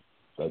cash.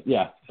 But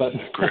Gringotts.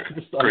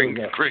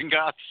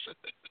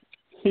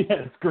 Yeah,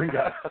 it's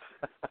Gringotts.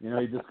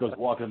 He just goes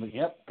walking.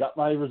 Yep, got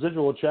my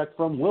residual check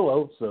from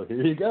Willow. So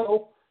here you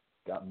go.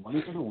 Got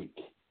money for the week.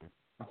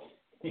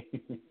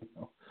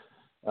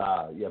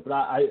 But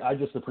I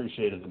just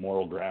appreciated the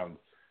moral ground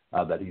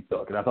that he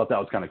took, and I thought that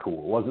was kind of cool.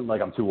 It wasn't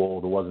like I'm too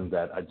old. It wasn't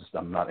that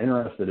I'm not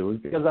interested. It was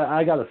because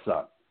I got a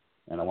son,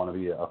 and I want to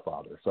be a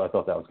father. So I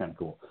thought that was kind of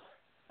cool.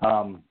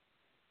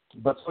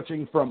 But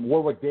switching from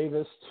Warwick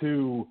Davis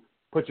to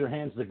put your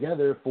hands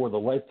together for the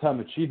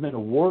Lifetime Achievement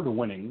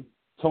Award-winning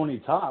Tony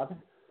Todd,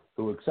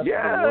 who accepted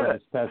the award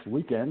this past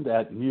weekend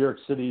at New York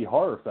City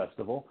Horror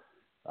Festival.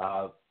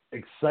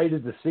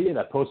 Excited to see it.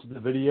 I posted the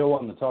video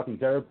on the Talking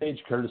Terror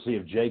page, courtesy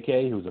of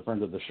JK, who's a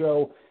friend of the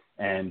show,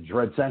 and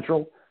Dread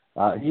Central.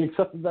 He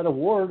accepted that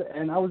award,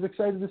 and I was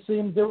excited to see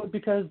him do it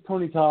because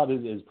Tony Todd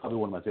is probably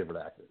one of my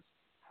favorite actors.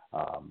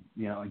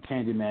 And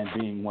Candyman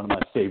being one of my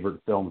favorite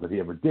films that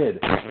he ever did.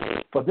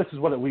 But this is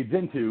what it leads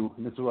into,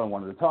 and this is what I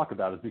wanted to talk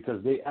about, is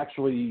because they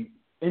actually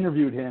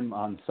interviewed him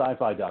on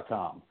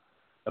sci-fi.com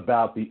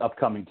about the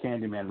upcoming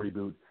Candyman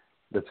reboot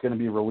that's going to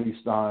be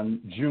released on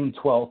June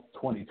 12th,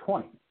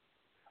 2020.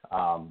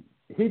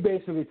 He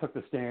basically took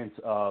the stance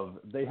of,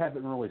 they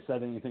haven't really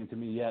said anything to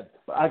me yet,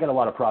 but I got a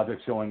lot of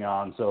projects going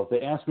on, so if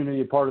they ask me to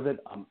be a part of it,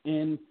 I'm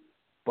in,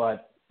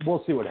 but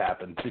we'll see what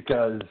happens,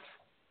 because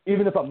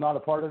even if I'm not a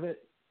part of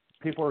it,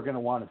 people are going to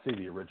want to see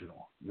the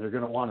original. They're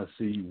going to want to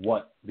see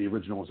what the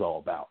original was all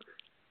about.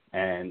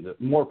 And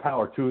more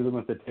power to them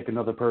if they take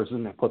another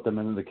person and put them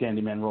into the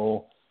Candyman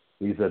role.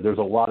 He said there's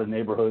a lot of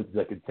neighborhoods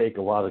that could take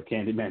a lot of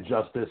Candyman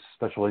justice,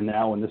 especially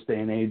now in this day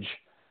and age.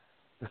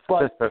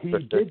 But he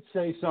did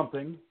say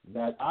something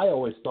that I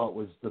always thought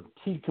was the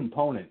key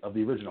component of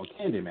the original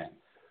Candyman,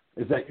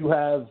 is that you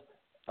have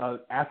an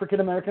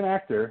African-American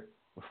actor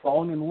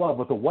falling in love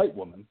with a white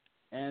woman,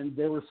 and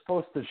they were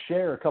supposed to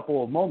share a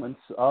couple of moments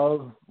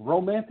of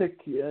romantic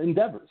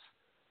endeavors,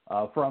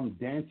 from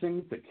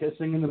dancing to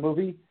kissing in the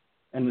movie.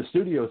 And the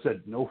studio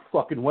said, no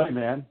fucking way,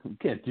 man. We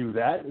can't do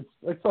that. It's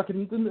like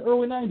fucking in the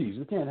early 90s.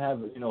 You can't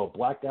have, a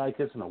black guy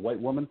kissing a white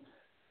woman.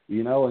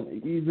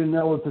 And even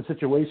though it's a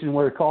situation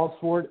where it calls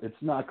for it,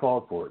 it's not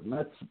called for it. And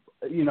that's,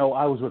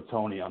 I was with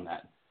Tony on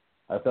that.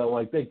 I felt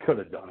like they could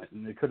have done it,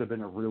 and it could have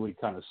been a really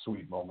kind of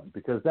sweet moment.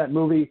 Because that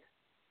movie,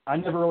 I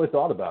never really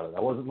thought about it.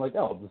 I wasn't like,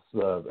 oh, this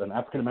is an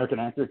African-American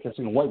actor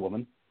kissing a white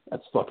woman.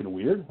 That's fucking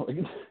weird. Like,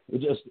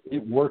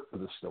 it worked for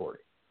the story.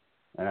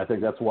 And I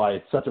think that's why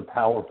it's such a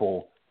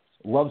powerful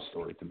love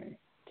story to me,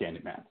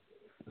 Candyman.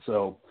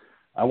 So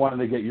I wanted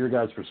to get your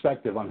guys'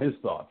 perspective on his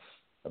thoughts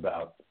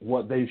about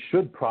what they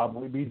should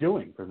probably be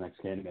doing for the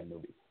next Candyman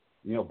movie.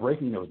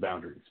 Breaking those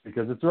boundaries,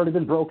 because it's already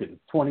been broken.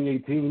 It's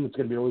 2018. It's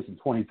going to be released in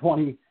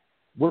 2020.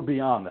 We're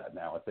beyond that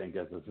now, I think,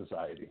 as a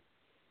society.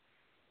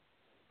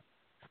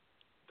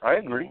 I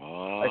agree.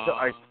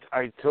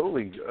 I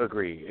totally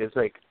agree. It's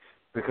like,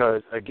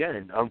 because,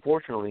 again,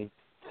 unfortunately,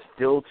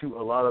 still to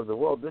a lot of the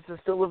world, this is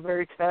still a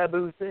very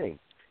taboo thing,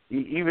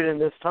 even in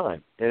this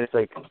time. And it's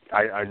like,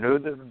 I know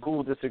that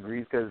Ghoul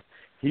disagrees because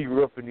he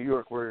grew up in New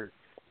York where,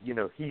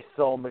 he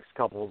saw mixed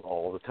couples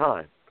all the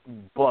time.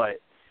 But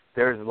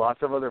there's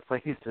lots of other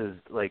places,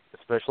 like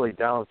especially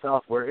down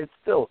south, where it's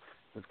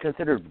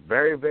considered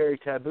very, very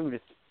taboo to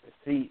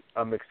see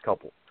a mixed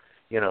couple.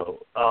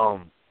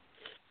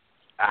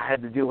 I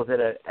had to deal with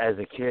it as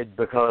a kid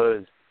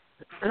because,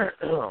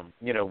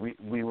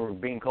 we were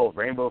being called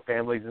rainbow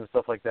families and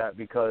stuff like that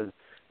because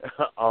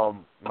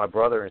my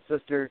brother and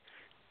sister,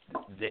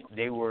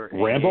 they were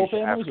Rambo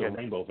families African, or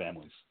rainbow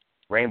families?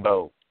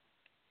 Rainbow.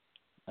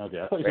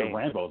 Okay, I thought you said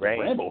Rambo. The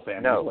Rambo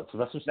family. No. What,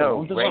 Sylvester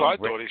No. That's what I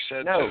thought he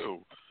said too.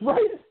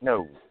 Right?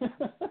 No.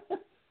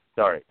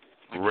 Sorry.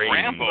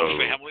 Rambo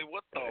family?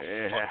 What the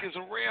fuck is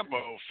a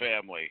Rambo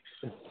family?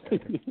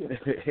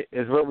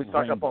 It's where we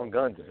stock up on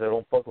guns, so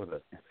don't fuck with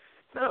us.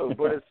 No,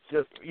 but it's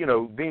just,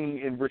 being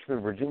in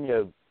Richmond,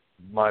 Virginia,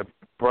 my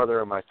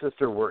brother and my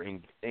sister were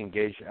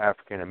engaged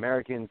African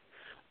Americans.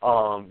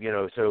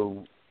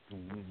 So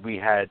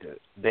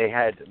they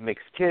had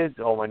mixed kids.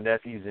 All my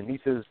nephews and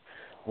nieces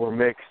were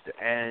mixed,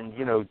 and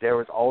there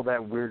was all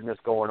that weirdness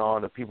going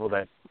on of people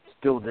that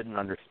still didn't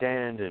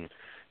understand, and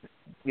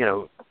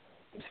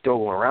still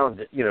going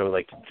around,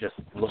 like just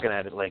looking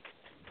at it like,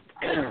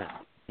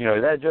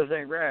 that just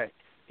ain't right,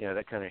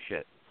 that kind of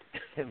shit.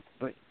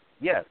 But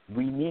yeah,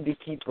 we need to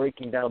keep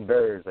breaking down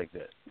barriers like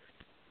this.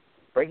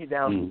 Break it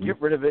down, get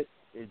rid of it.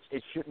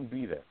 It shouldn't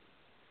be there.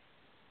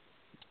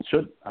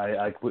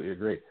 I completely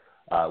agree.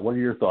 What are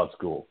your thoughts,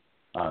 Ghoul,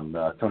 on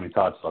Tony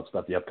Todd's thoughts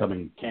about the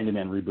upcoming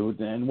Candyman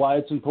reboot and why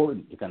it's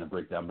important to kind of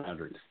break down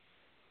boundaries?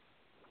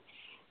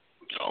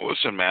 Oh,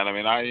 listen, man. I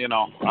mean, I even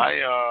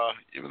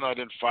though I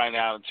didn't find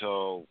out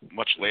until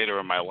much later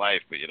in my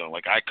life, but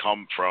I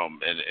come from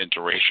an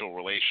interracial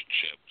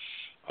relationship.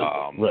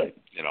 Right.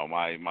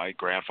 My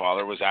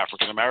grandfather was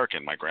African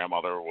American. My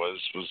grandmother was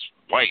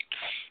white.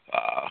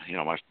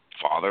 My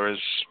father is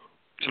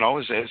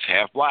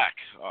half black,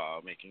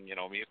 making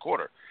me a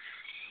quarter.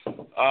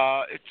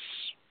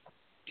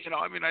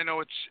 I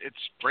know it's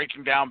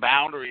breaking down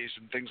boundaries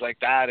and things like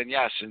that. And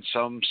yes, in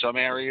some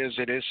areas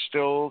it is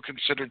still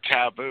considered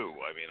taboo.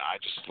 I mean, I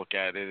just look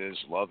at it as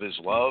love is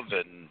love,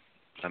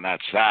 and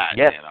that's that.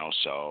 Yes.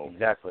 So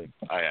exactly.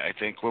 I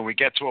think when we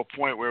get to a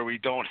point where we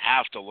don't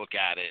have to look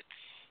at it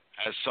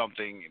as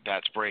something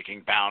that's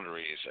breaking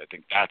boundaries, I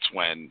think that's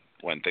when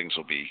things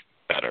will be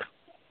better.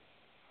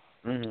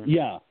 Mm-hmm.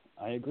 Yeah,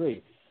 I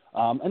agree.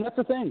 And that's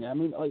the thing. I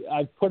mean,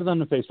 I've put it on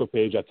the Facebook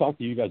page. I've talked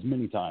to you guys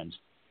many times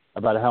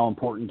about how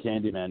important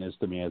Candyman is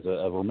to me as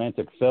a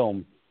romantic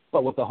film,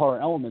 but with the horror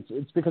elements.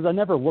 It's because I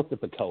never looked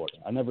at the color.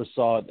 I never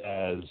saw it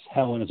as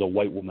Helen is a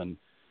white woman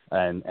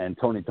and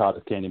Tony Todd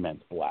as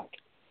Candyman's black.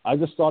 I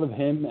just thought of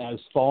him as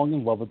falling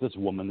in love with this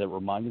woman that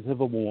reminded him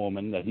of a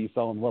woman that he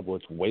fell in love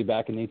with way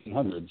back in the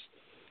 1800s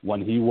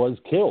when he was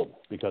killed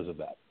because of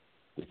that.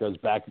 Because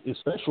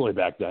especially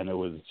back then, it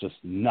was just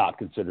not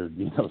considered,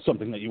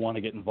 something that you want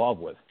to get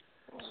involved with.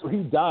 So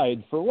he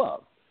died for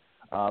love.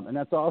 And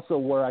that's also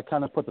where I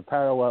kind of put the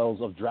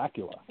parallels of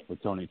Dracula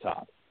with Tony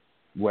Todd,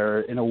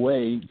 where in a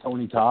way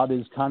Tony Todd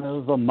is kind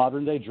of a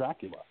modern-day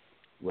Dracula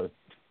with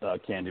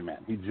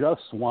Candyman. He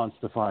just wants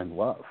to find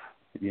love,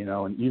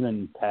 and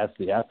even past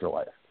the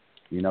afterlife.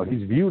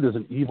 He's viewed as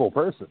an evil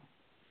person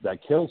that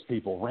kills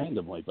people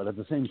randomly, but at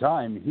the same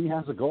time, he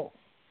has a goal.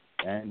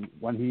 And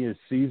when he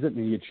sees it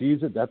and he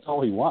achieves it, that's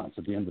all he wants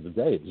at the end of the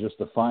day, is just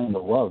to find the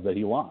love that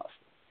he lost.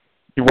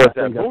 He wants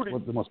that booty. That's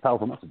what the most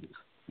powerful message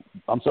is.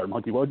 I'm sorry,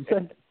 Monkey, what did you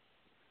say?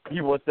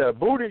 He wants that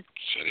booty.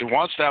 He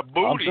wants that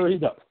booty. I'm sure he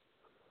does.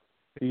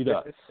 He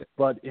does.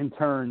 But in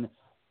turn,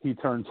 he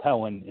turns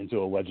Helen into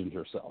a legend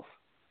herself,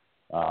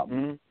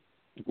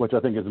 which I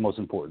think is the most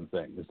important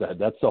thing, is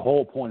that's the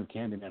whole point of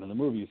Candyman in the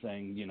movie,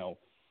 saying, you know,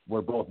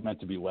 we're both meant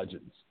to be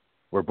legends.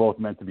 We're both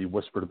meant to be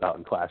whispered about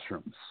in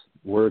classrooms.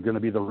 We're going to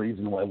be the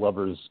reason why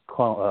lovers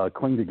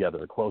cling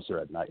together closer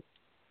at night.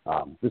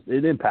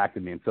 It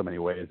impacted me in so many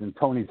ways. And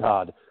Tony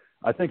Todd,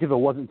 I think if it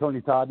wasn't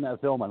Tony Todd in that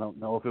film, I don't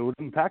know if it would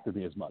have impacted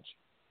me as much.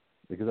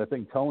 Because I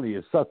think Tony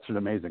is such an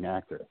amazing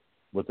actor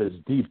with his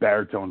deep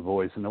baritone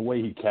voice and the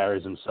way he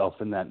carries himself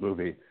in that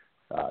movie.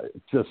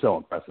 It's just so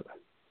impressive.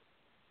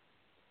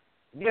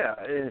 Yeah,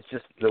 it's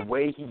just the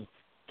way he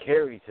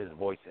carries his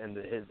voice and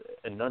his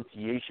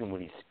enunciation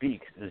when he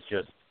speaks is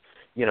just,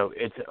 you know,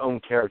 its own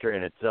character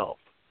in itself.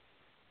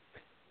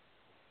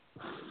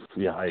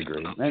 Yeah, I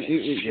agree. And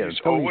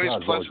He's always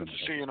pleasant to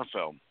see in a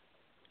film.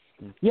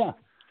 Yeah.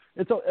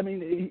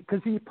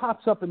 Because he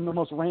pops up in the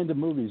most random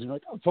movies. And you're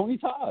like, oh, Tony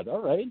Todd,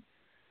 all right.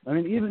 I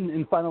mean, even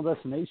in Final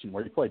Destination,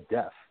 where he played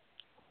Death,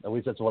 at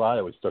least that's what I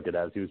always took it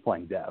as. He was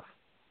playing Death.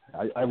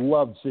 I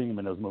loved seeing him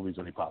in those movies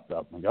when he popped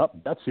up. I'm like, oh,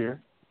 that's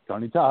here.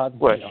 Tony Todd,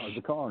 as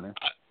the coroner.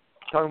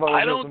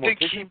 I don't think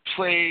he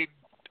played.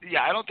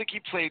 Yeah, I don't think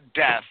he played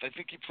Death. I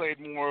think he played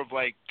more of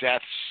like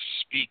Death's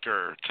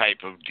speaker type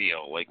of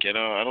deal. Like, you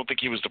know, I don't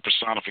think he was the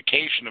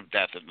personification of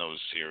Death in those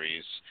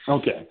series.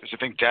 Okay. Because I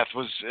think Death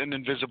was an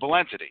invisible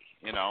entity,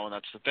 you know, and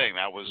that's the thing.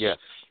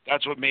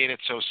 That's what made it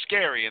so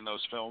scary in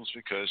those films,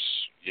 because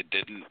you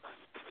didn't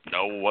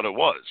know what it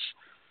was.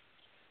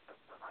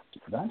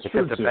 That's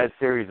true. It's a bad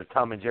series of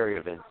Tom and Jerry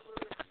events.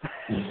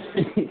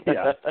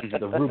 Yeah,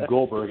 the Rube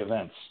Goldberg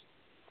events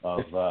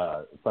of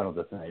Final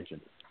Destination.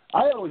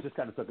 I always just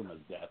kind of took him as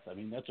Death. I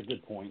mean, that's a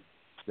good point,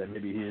 that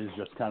maybe he is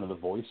just kind of the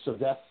voice of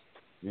Death.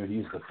 You know,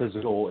 he's the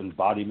physical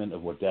embodiment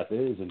of what Death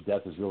is, and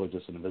Death is really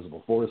just an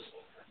invisible force.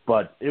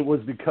 But it was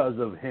because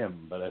of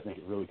him that I think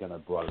it really kind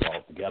of brought it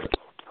all together.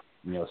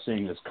 You know,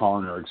 seeing this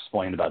coroner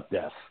explain about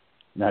Death.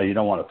 Now, you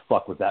don't want to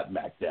fuck with that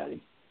Mac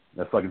Daddy.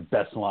 That fucking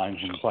best line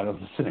from Final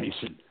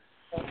Destination.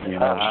 You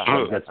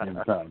know, that's me in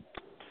time.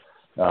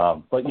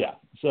 But yeah,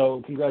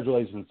 so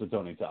congratulations to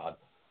Tony Todd.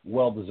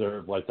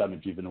 Well-deserved Lifetime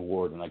Achievement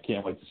Award, and I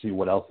can't wait to see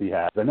what else he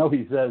has. I know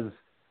he says,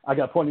 I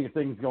got plenty of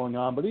things going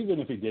on, but even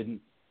if he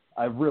didn't,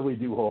 I really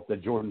do hope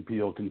that Jordan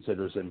Peele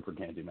considers him for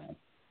Candyman.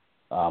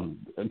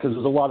 Because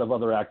there's a lot of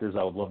other actors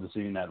I would love to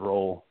see in that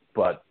role,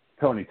 but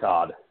Tony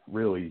Todd,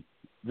 really,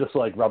 just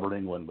like Robert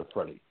Englund with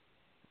Freddy.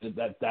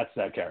 That's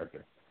that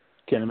character.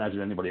 Can't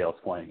imagine anybody else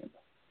playing it.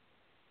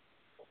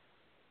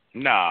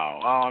 No,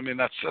 I mean,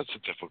 that's a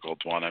difficult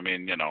one. I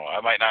mean, you know,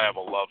 I might not have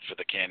a love for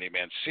the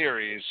Candyman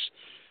series,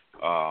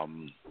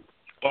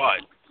 but,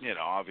 you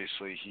know,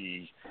 obviously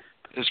he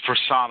has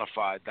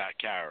personified that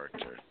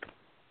character.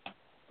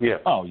 Yeah.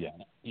 Oh, yeah.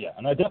 Yeah,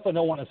 and I definitely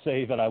don't want to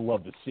say that I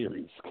love the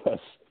series, because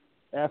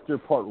after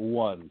part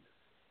 1,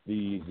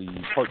 the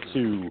part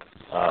 2,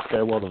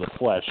 Farewell to the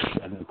Flesh,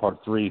 and then part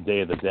 3,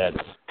 Day of the Dead,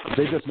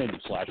 they just made them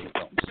slasher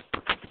films.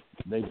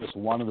 They just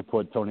wanted to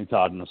put Tony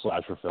Todd in a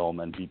slasher film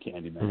and be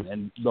Candyman.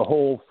 And the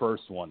whole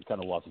first one kind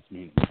of lost its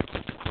meaning.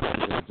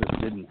 It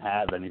just didn't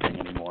have anything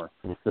anymore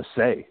to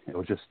say. It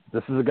was just,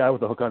 this is a guy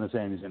with a hook on his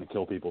hand. He's going to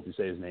kill people if you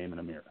say his name in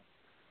a mirror.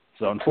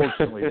 So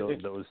unfortunately,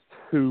 those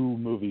two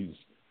movies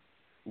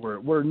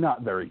were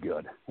not very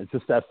good. It's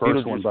just that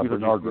first one by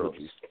Bernard Rose.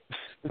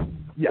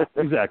 Yeah,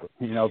 exactly.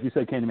 You know, if you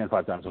say Candyman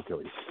 5 times, he'll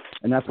kill you.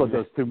 And that's what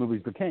those two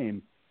movies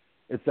became.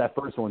 It's that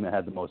first one that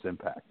had the most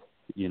impact.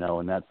 You know,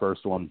 and that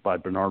first one by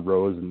Bernard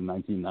Rose in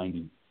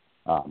 1990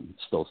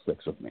 still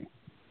sticks with me.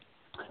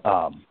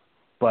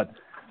 But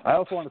I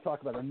also want to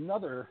talk about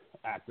another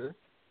actor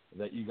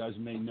that you guys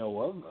may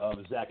know of,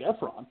 Zac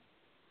Efron,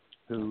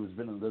 who's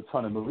been in a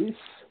ton of movies,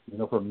 you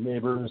know, from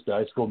Neighbors to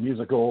High School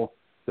Musical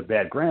to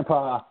Bad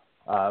Grandpa.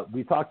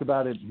 We talked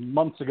about it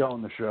months ago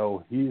on the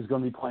show. He's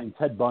going to be playing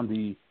Ted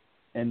Bundy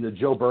in the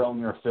Joe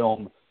Berlinger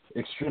film,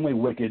 Extremely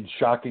Wicked,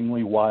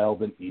 Shockingly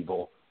Wild and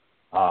Evil.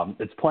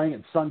 It's playing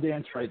at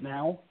Sundance right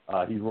now.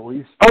 He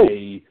released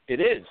a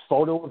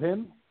photo of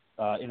him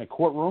in a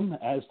courtroom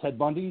as Ted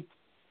Bundy.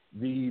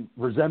 The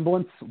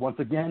resemblance, once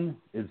again,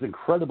 is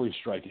incredibly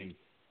striking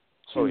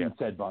to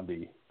Ted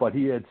Bundy. But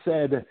he had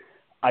said,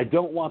 I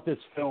don't want this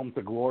film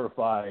to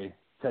glorify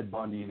Ted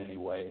Bundy in any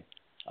way.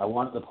 I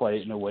want to play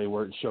it in a way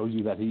where it shows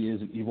you that he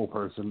is an evil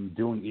person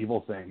doing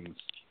evil things.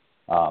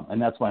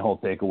 And that's my whole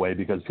takeaway,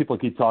 because people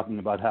keep talking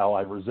about how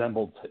I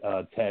resembled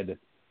Ted.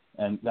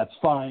 And that's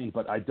fine,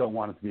 but I don't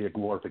want it to be a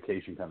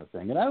glorification kind of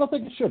thing. And I don't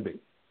think it should be.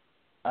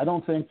 I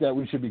don't think that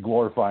we should be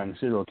glorifying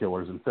serial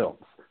killers in films.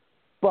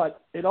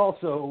 But it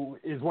also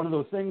is one of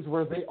those things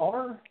where they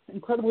are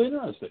incredibly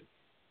interesting.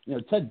 You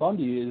know, Ted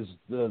Bundy is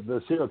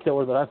the serial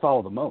killer that I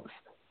follow the most.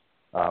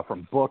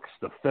 From books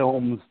to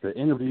films to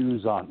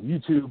interviews on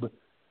YouTube.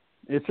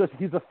 It's just,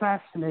 he's a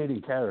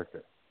fascinating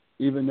character,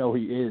 even though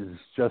he is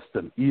just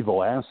an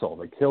evil asshole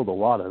that killed a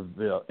lot of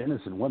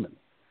innocent women.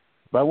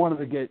 But I wanted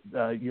to get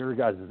your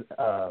guys'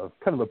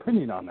 kind of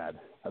opinion on that,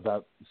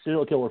 about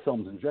serial killer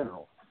films in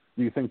general.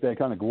 Do you think they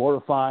kind of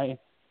glorify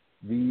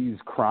these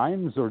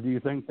crimes, or do you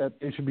think that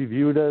it should be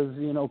viewed as,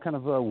 kind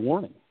of a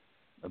warning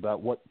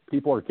about what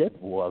people are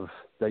capable of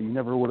that you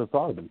never would have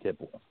thought of been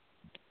capable of?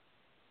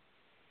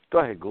 Go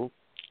ahead, Ghoul.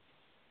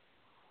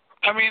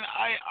 I mean,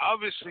 I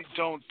obviously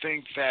don't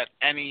think that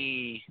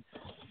any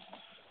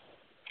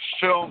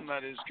film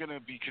that is going to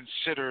be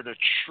considered a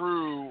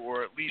true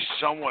or at least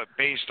somewhat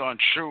based on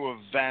true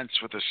events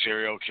with a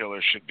serial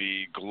killer should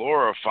be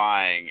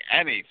glorifying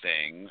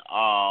anything.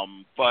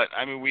 But,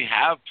 I mean, we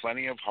have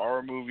plenty of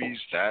horror movies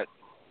that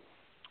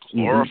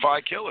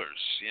glorify killers,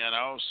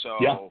 So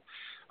yeah.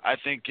 I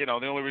think, the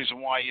only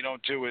reason why you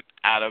don't do it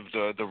out of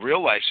the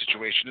real-life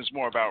situation is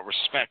more about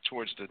respect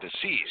towards the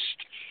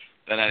deceased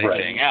than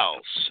anything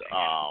else.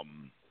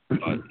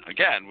 But,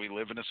 again, we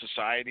live in a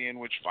society in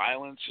which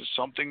violence is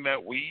something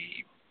that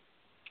we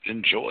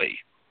enjoy.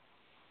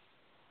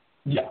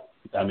 Yeah,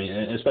 I mean,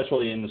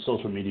 especially in the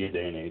social media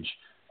day and age.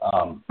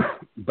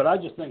 But I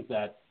just think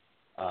that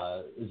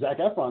Zac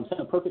Efron's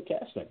kind of perfect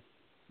casting.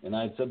 And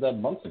I had said that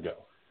months ago,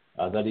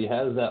 that he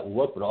has that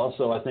look, but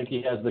also I think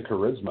he has the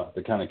charisma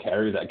to kind of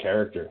carry that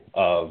character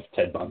of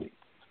Ted Bundy.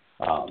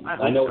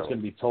 I know it's going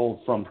to be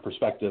told from the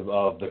perspective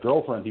of the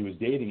girlfriend he was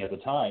dating at the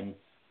time,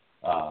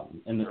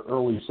 in the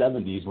early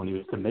 70s when he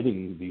was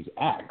committing these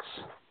acts.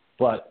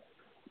 But,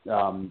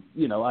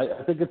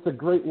 I think it's a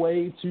great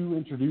way to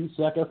introduce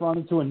Zac Efron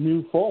into a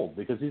new fold,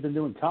 because he's been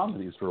doing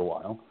comedies for a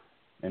while,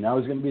 and now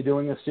he's going to be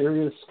doing a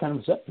serious kind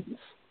of set piece.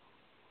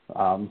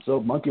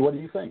 So, Monkey, what do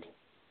you think?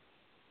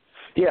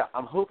 Yeah,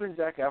 I'm hoping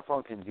Zac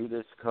Efron can do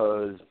this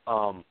because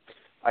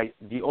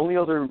the only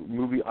other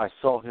movie I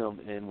saw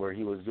him in where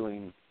he was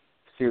doing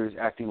serious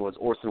acting was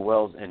Orson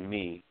Welles and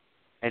Me.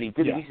 And he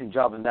did a decent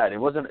job in that. It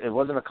wasn't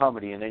a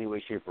comedy in any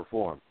way, shape, or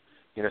form.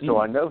 So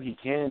I know he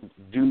can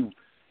do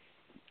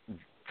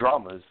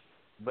dramas,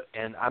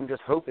 and I'm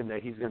just hoping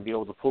that he's going to be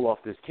able to pull off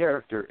this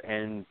character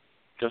and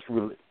just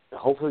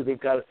hopefully they've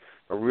got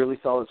a really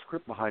solid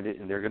script behind it,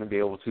 and they're going to be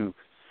able to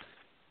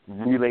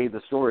relay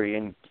the story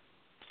and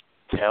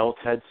tell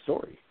Ted's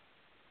story.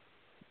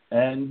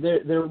 And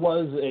there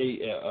was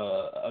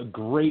a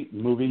great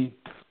movie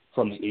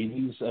from the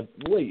 80s,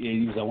 late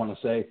 80s, I want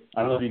to say.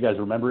 I don't know if you guys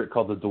remember it,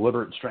 called The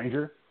Deliberate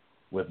Stranger,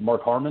 with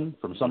Mark Harmon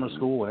from Summer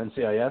School and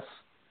NCIS,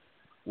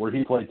 where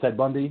he played Ted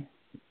Bundy.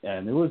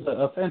 And it was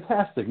a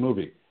fantastic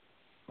movie,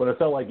 but I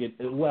felt like it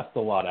left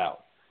a lot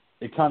out.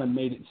 It kind of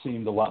made it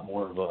seem a lot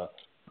more of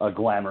a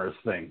glamorous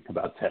thing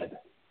about Ted,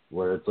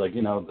 where it's like,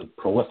 the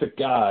prolific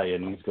guy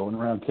and he's going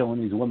around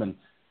killing these women,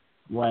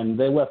 when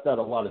they left out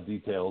a lot of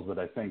details that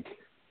I think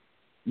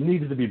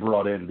needed to be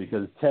brought in,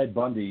 because Ted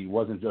Bundy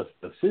wasn't just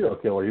a serial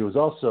killer, he was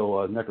also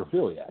a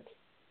necrophiliac,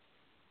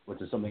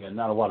 which is something that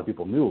not a lot of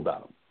people knew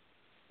about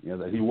him.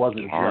 That he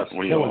wasn't just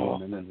killing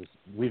women and just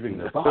leaving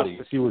their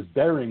bodies. He was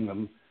burying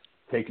them,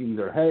 taking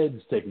their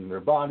heads, taking their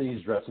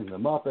bodies, dressing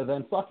them up, and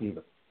then fucking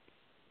them.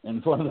 And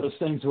it's one of those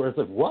things where it's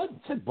like, what?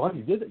 Ted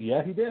Bundy did it?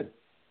 Yeah, he did.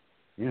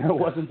 It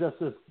wasn't just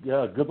this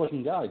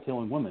good-looking guy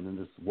killing women and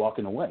just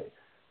walking away.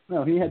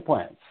 No, he had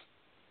plans.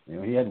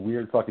 He had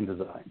weird fucking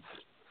designs.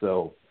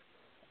 So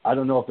I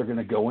don't know if they're going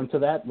to go into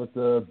that with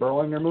the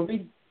Berlinger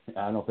movie.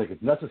 I don't think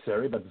it's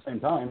necessary, but at the same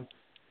time,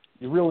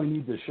 you really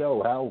need to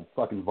show how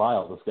fucking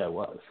vile this guy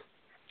was.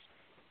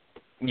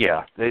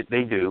 Yeah,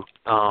 they do.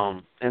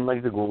 And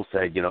like the Ghoul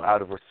said,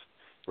 out of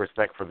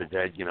respect for the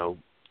dead,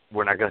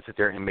 we're not going to sit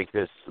there and make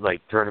this,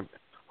 turn him,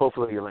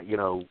 hopefully,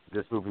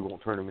 this movie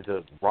won't turn him into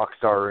a rock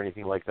star or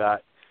anything like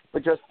that,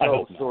 but just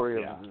tell the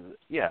story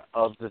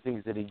of the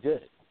things that he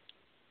did.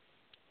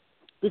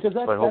 Because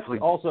that's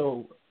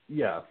also,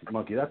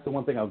 Monkey, that's the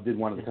one thing I did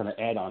want to kind of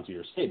add on to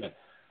your statement,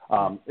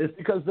 is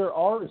because there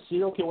are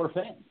serial killer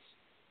fans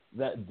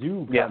that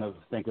do kind of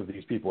think of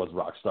these people as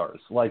rock stars,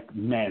 like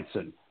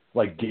Manson,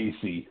 like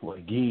Gacy,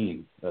 like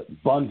Gein,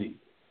 Bundy,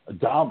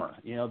 Dahmer.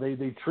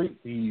 They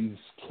treat these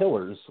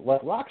killers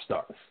like rock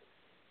stars.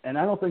 And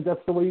I don't think that's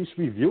the way you should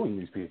be viewing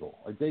these people.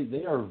 Like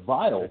they are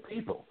vile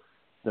people.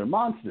 They're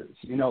monsters.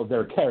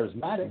 They're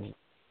charismatic.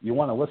 You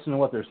want to listen to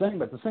what they're saying,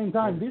 but at the same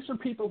time, these are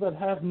people that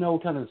have no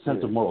kind of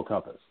sense of moral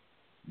compass.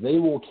 They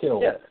will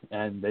kill,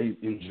 and they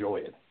enjoy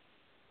it.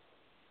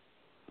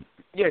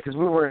 Yeah, because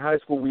when we were in high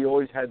school, we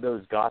always had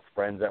those goth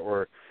friends that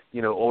were,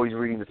 always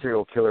reading the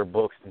serial killer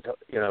books and,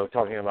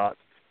 talking about,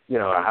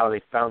 how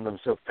they found them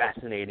so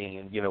fascinating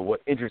and,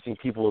 what interesting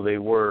people they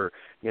were,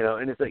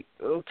 and it's like,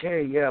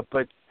 okay, yeah,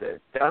 but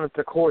down at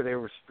the core, they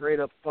were straight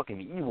up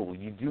fucking evil.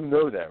 You do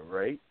know that,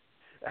 right?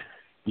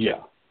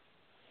 Yeah.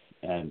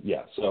 And,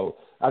 so,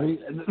 I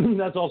mean,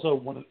 that's also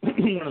one of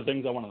the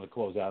things I wanted to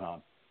close out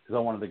on, because I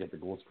wanted to get the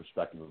Ghoul's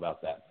perspective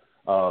about that,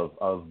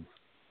 of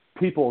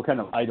people kind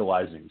of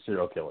idolizing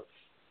serial killers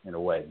in a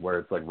way, where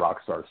it's like rock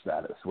star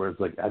status, where it's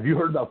like, have you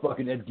heard about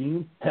fucking Ed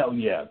Gein? Hell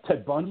yeah.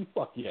 Ted Bundy?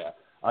 Fuck yeah.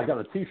 I got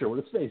a T-shirt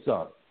with his face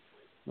on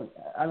it.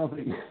 I don't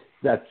think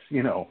that's,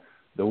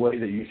 the way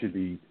that you should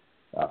be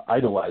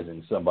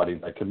idolizing somebody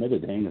that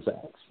committed heinous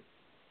acts.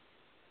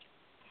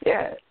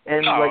 Yeah,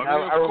 and I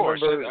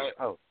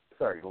remember.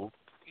 Sorry, Ghoul.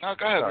 No,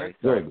 go ahead.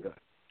 Sorry.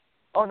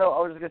 Oh no,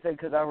 I was just gonna say,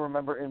 because I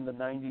remember in the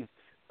 '90s,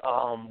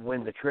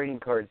 when the trading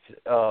cards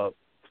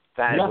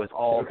fad was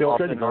all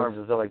up in arms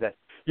and stuff like that.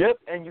 Yep,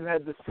 and you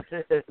had the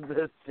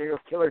the serial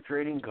killer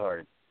trading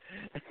cards.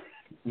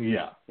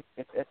 Yeah.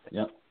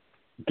 Yep.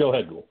 Go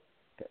ahead, Ghoul.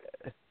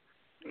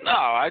 No,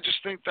 I just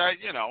think that,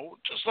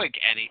 just like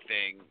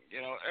anything,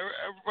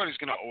 everybody's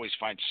going to always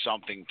find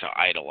something to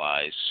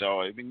idolize.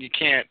 So, I mean, you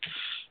can't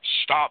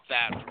stop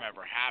that from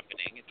ever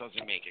happening. It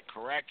doesn't make it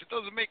correct. It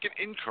doesn't make it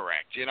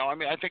incorrect. I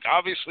mean, I think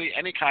obviously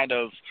any kind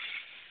of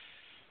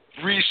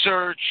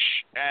research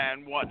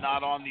and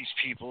whatnot on these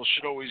people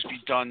should always be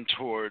done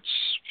towards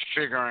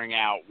figuring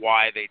out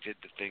why they did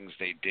the things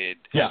they did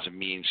as a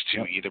means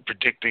to either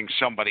predicting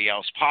somebody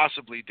else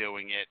possibly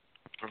doing it,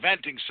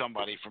 preventing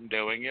somebody from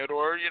doing it,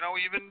 or,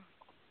 even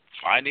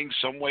finding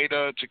some way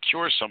to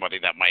cure somebody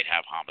that might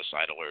have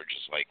homicidal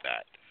urges like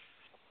that.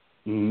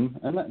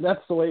 Mm-hmm. And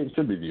that's the way it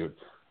should be viewed.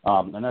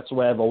 And that's the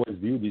way I've always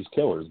viewed these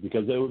killers,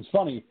 because it was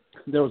funny.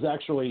 There was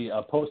actually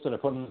a post that I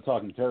put on the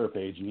Talking Terror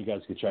page, and you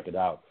guys could check it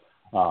out.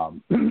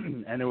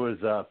 And it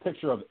was a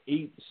picture of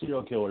 8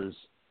 serial killers'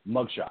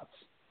 mugshots.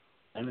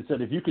 And it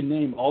said, if you can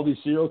name all these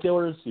serial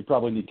killers, you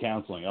probably need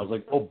counseling. I was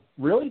like, oh,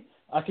 really?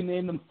 I can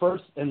name them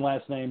first and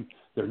last name,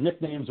 their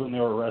nicknames when they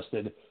were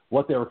arrested,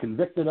 what they were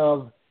convicted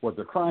of, what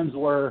their crimes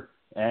were,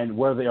 and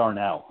where they are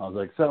now. I was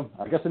like, so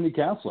I guess I need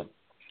counseling.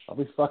 I'll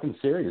be fucking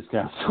serious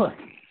counseling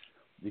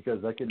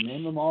because I can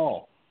name them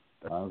all.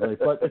 I was like,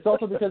 but it's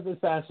also because it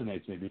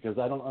fascinates me, because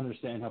I don't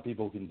understand how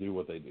people can do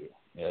what they do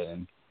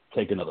and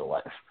take another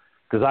life.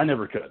 Because I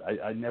never could.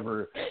 I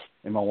never,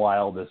 in my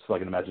wildest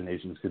fucking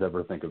imaginations, could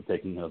ever think of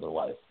taking another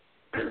life.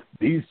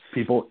 These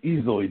people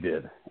easily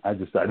did. I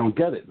don't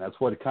get it. And that's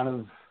what kind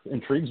of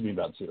intrigues me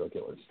about serial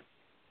killers.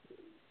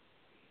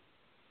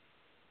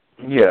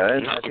 Yeah,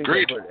 and I think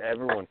that's what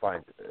everyone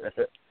finds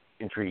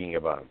intriguing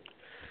about them.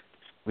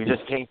 We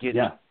just can't get,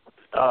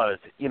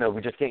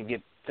 we just can't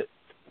get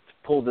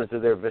pulled into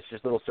their vicious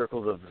little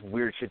circles of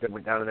weird shit that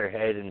went down in their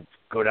head and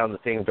go down the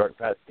same dark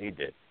path they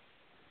did.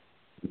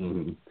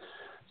 Mm-hmm.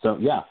 So,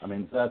 yeah, I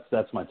mean,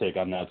 that's my take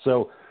on that.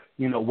 So,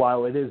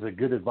 while it is a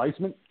good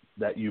advisement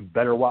that you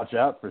better watch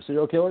out for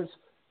serial killers,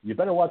 you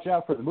better watch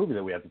out for the movie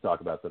that we have to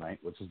talk about tonight,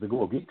 which is the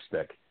Ghoul of Geek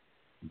pick.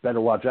 You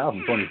better watch out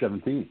from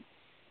 2017.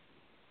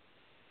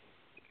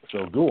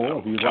 So, Ghoul,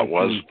 if you'd like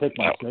to pick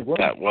my segue.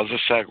 That was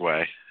a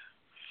segue.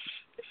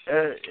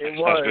 It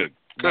was. That's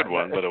a good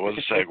one, but it was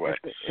a segue.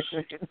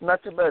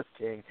 Not the best,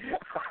 King.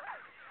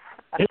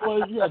 It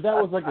was, that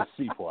was like a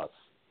C+.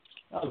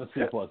 That was a C+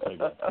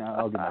 segue.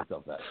 I'll give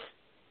myself that.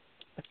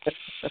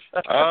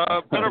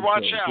 Better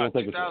watch out,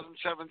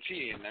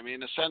 2017. I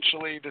mean,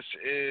 essentially, this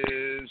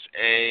is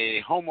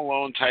a Home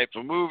Alone type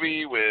of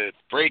movie with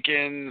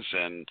break-ins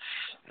and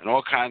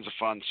all kinds of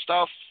fun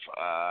stuff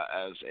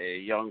as a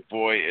young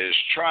boy is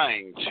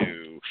trying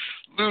to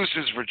lose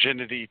his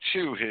virginity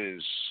to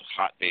his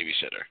hot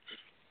babysitter.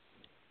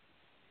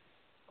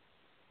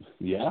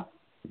 Yeah.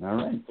 All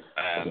right.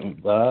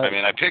 And,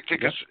 I picked it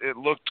because it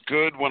looked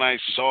good when I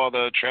saw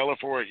the trailer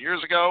for it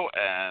years ago,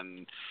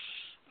 and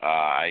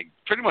I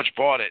pretty much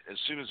bought it as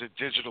soon as it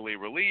digitally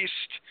released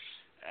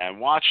and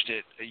watched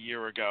it a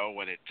year ago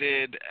when it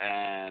did,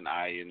 and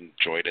I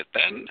enjoyed it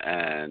then,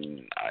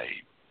 and I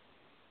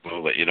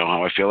will let you know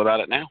how I feel about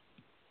it now.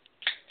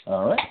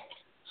 All right.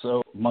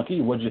 So,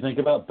 Monkey, what did you think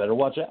about Better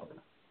Watch Out?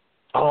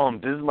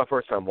 This is my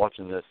first time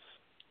watching this,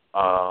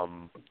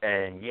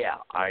 and yeah,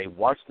 I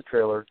watched the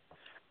trailer,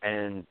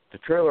 and the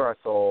trailer I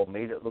saw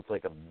made it look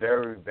like a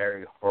very,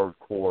 very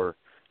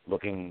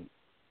hardcore-looking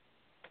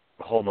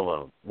Home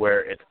Alone,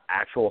 where it's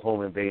actual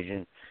home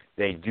invasion.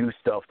 They do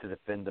stuff to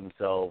defend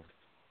themselves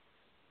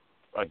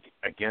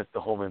against the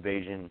home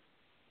invasion,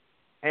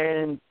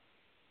 and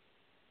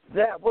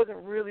that wasn't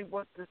really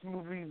what this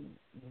movie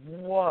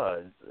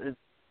was. It's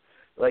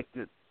like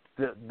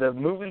the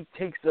movie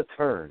takes a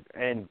turn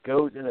and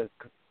goes in a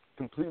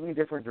completely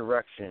different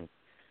direction,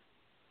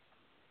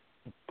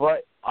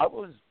 but I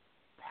was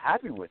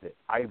happy with it.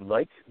 I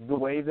liked the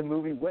way the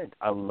movie went.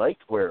 I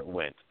liked where it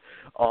went.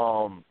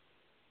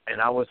 And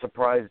I was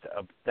surprised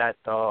that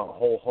the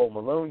whole Home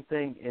Alone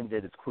thing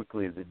ended as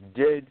quickly as it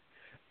did,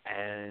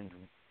 and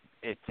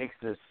it takes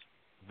this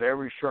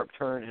very sharp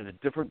turn in a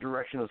different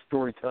direction of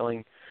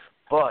storytelling.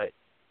 But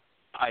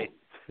I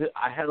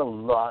had a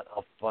lot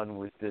of fun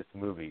with this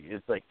movie.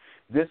 It's like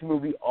this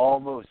movie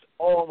almost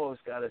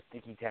got a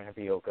sticky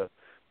tapioca,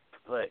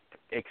 like,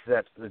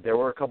 except there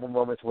were a couple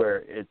moments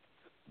where it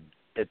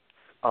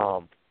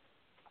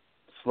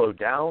slowed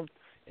down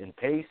in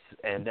pace,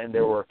 and then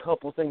there were a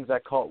couple things I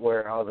caught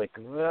where I was like,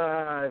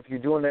 if you're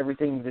doing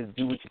everything to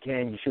do what you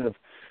can, you should have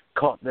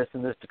caught this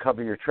and this to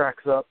cover your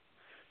tracks up.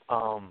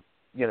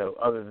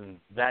 Other than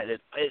that,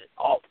 it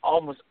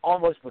almost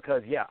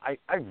because, I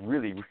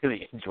really,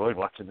 really enjoyed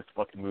watching this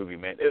fucking movie,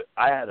 man.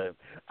 I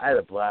had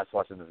a blast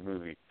watching this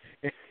movie.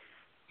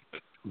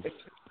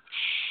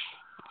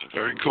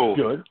 Very cool.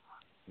 Good.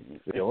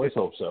 I always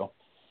hope so.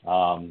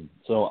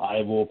 So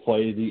I will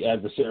play the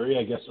adversary,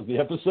 I guess, of the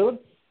episode.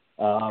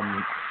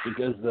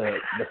 Because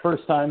the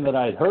first time that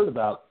I had heard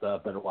about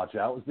Better Watch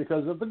Out was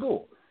because of the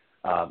Ghoul.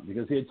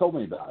 because he had told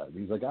me about it.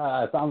 He's like,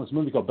 I found this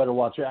movie called Better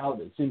Watch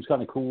Out. It seems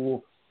kind of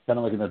cool, kind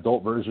of like an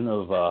adult version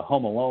of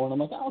Home Alone. I'm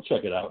like, I'll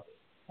check it out.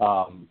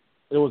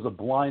 It was a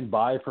blind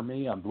buy for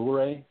me on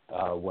Blu-ray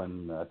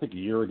when, I think a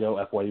year ago,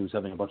 FYE was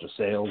having a bunch of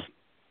sales,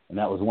 and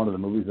that was one of the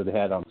movies that they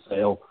had on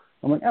sale.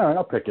 I'm like, all right,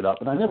 I'll pick it up.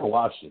 And I never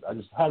watched it. I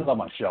just had it on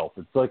my shelf.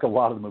 It's like a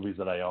lot of the movies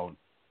that I own,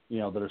 you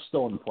know, that are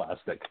still in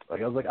plastic.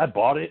 Like, I was like, I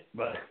bought it,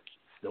 but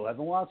still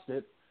haven't watched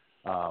it.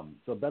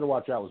 So Better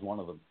Watch Out was one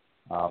of them.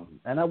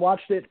 And I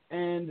watched it,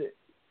 and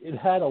it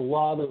had a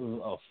lot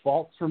of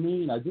faults for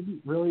me, and I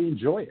didn't really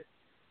enjoy it.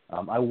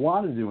 I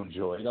wanted to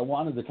enjoy it. I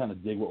wanted to kind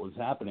of dig what was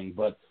happening,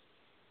 but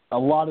a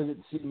lot of it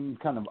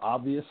seemed kind of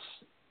obvious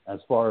as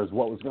far as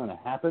what was going to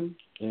happen,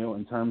 you know,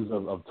 in terms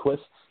of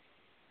twists.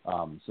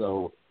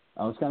 So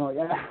I was kind of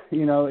like,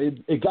 you know,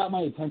 it got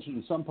my attention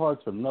in some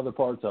parts, but in other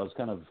parts I was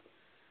kind of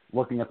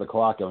looking at the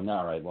clock going,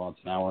 all right, well, it's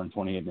an hour and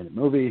 28-minute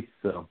movie,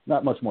 so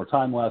not much more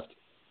time left.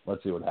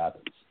 Let's see what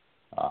happens.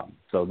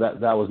 So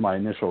that was my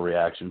initial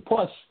reaction.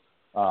 Plus,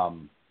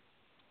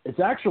 it's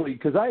actually,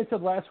 because I had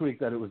said last week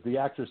that it was the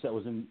actress that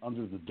was in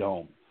Under the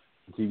Dome,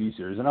 the TV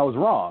series, and I was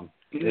wrong.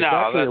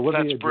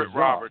 That's Britt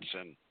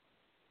Robertson.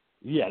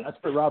 Yeah, that's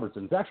Britt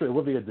Robertson. It's actually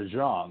Olivia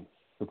DeJonge,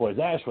 who plays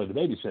Ashley, the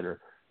babysitter,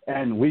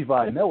 and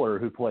Levi Miller,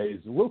 who plays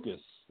Lucas,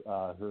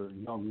 her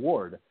young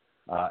ward.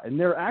 And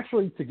they're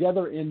actually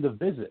together in The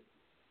Visit,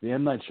 the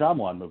M. Night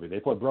Shyamalan movie. They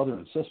play brother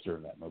and sister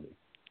in that movie.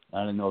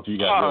 I don't know if you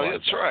guys realize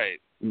that's that. right.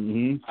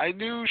 Mm-hmm. I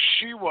knew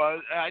she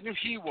was. I knew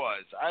he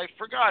was. I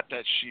forgot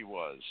that she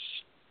was.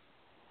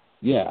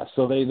 Yeah,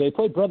 so they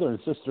played brother and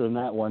sister in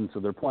that one, so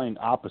they're playing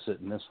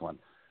opposite in this one.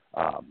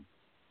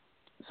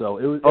 So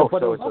it was,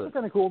 but it was also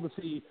kind of cool to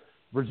see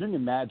Virginia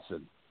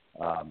Madsen.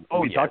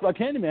 We talked about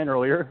Candyman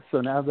earlier, so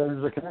now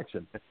there's a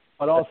connection.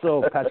 But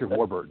also Patrick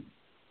Warburton,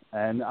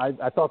 and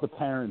I thought the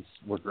parents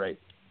were great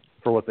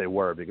for what they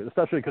were,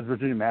 especially because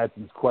Virginia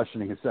Madsen's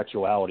questioning his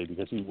sexuality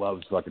because he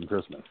loves fucking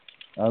Christmas.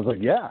 I was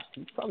like, yeah,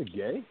 he's probably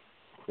gay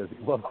because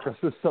he loves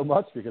Christmas so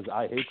much because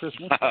I hate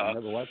Christmas. I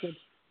never liked it.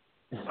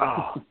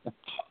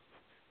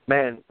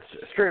 Man,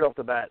 straight off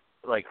the bat,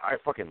 like, I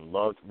fucking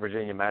loved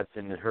Virginia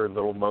Madsen and her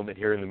little moment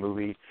here in the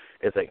movie.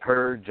 It's like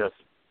her just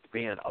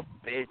being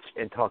a bitch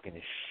and talking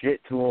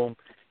shit to him.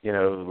 You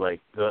know,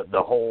 like the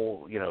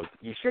whole, you know,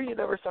 you sure you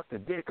never sucked a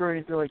dick or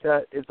anything like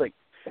that? It's like,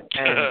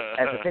 and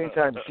at the same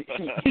time,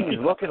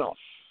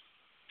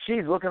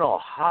 she's looking all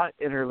hot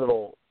in her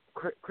little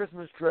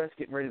Christmas dress,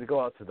 getting ready to go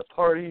out to the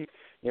party,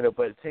 you know,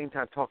 but at the same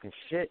time talking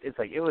shit. It's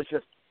like, it was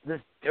just this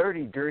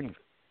dirty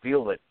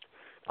feel that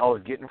I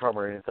was getting from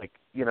her, and it's like,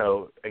 you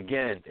know,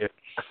 again, if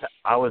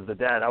I was the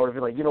dad, I would have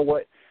been like, you know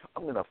what,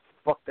 I'm going to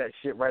fuck that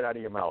shit right out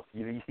of your mouth.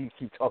 You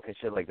keep talking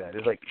shit like that.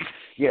 It's like,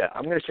 yeah,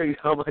 I'm going to show you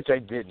how much I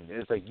didn't.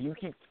 It's like, you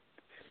keep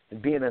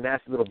being a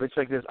nasty little bitch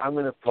like this, I'm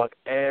going to fuck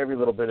every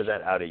little bit of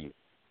that out of you.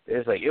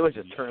 It's like, it was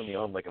just turning me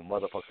on like a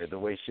motherfucker, the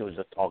way she was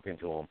just talking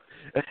to him.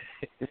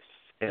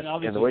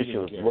 and the way she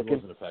was looking.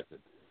 Wasn't affected.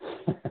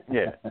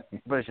 Yeah,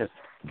 but it's just,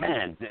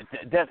 man,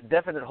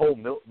 definite whole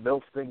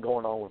MILF thing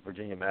going on with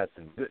Virginia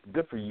Madsen.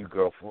 Good for you,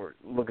 girl, for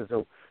looking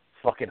so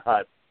fucking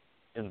hot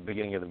in the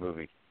beginning of the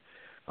movie.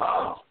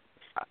 Oh,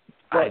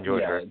 I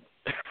enjoyed her.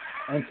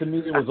 And to me,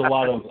 it was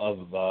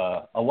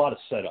a lot of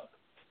setup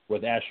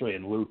with Ashley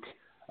and Luke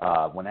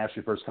when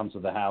Ashley first comes to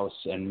the house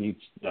and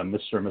meets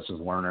Mr. and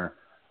Mrs. Lerner.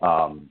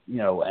 You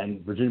know,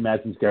 and Virginia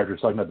Madsen's character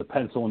is talking about the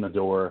pencil in the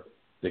door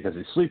because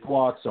he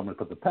sleepwalks, so I'm going to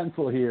put the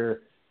pencil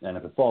here. And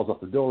if it falls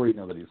off the door, you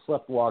know that he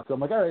sleptwalked. So I'm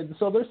like, all right,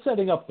 so they're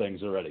setting up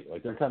things already.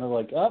 Like, they're kind of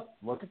like,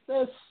 look at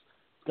this.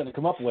 It's going to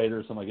come up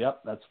later. So I'm like, yep,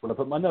 that's where I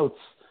put my notes.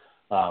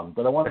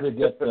 But I wanted to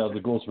get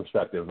the Ghouls'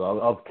 perspective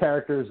of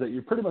characters that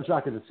you're pretty much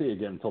not going to see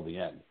again until the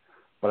end.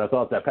 But I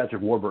thought that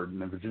Patrick Warburton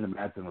and Virginia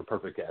Madsen were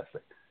perfect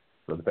casting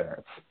for the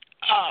parents.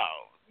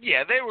 Oh,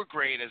 yeah, they were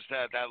great as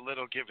that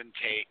little give and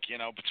take, you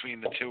know,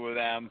 between the two of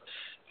them.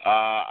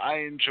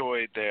 I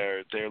enjoyed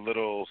their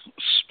little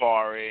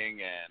sparring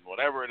and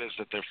whatever it is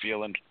that they're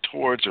feeling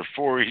towards or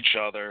for each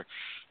other.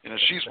 You know,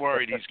 she's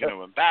worried he's going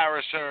to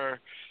embarrass her.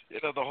 You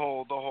know, the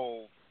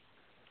whole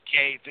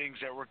gay things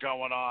that were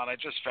going on. I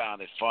just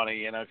found it funny,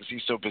 you know, because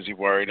he's so busy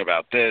worrying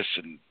about this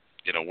and,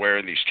 you know,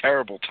 wearing these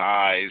terrible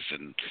ties,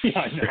 and you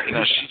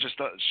know,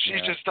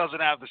 she just doesn't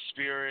have the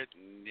spirit,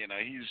 and you know,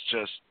 he's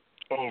just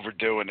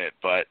overdoing it.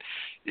 But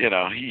you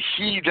know,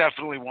 he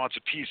definitely wants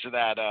a piece of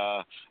that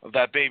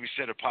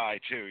babysitter pie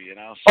too, you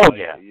know. So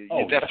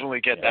you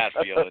definitely get that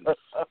feeling.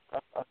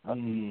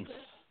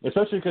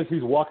 Especially because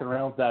he's walking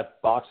around with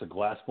that box of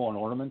glass-blown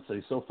ornaments that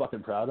he's so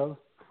fucking proud of.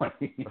 I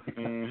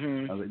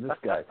mean, this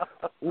guy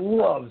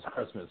loves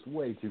Christmas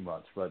way too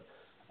much, but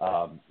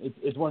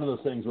it's one of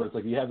those things where it's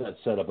like you have that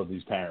setup of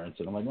these parents,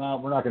 and I'm like,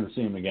 well, we're not going to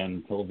see him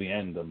again until the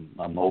end.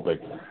 I'm hoping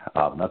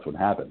that's what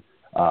happened.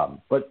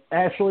 But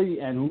Ashley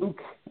and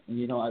Luke,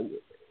 you know,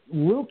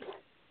 Luke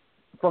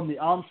from the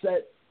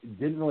onset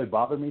didn't really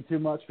bother me too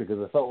much because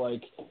I felt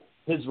like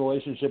his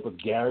relationship with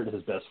Garrett,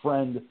 his best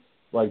friend,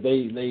 like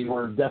they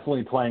were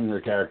definitely playing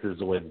their characters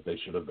the way that they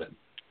should have been.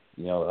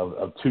 You know,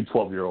 of two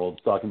 12-year-olds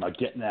talking about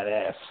getting that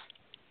ass,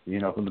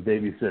 from the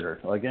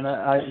babysitter. Like, and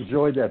I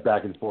enjoyed that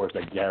back and forth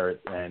that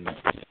Garrett and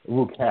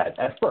Luke had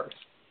at first.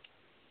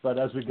 But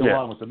as we go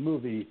on with the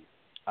movie,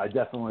 I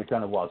definitely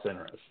kind of lost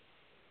interest.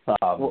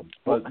 But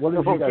what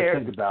did you guys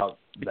think about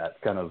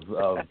that kind of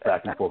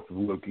back and forth with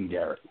Luke and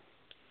Garrett?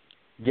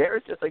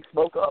 Garrett's just like,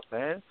 smoke up,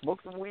 man. Smoke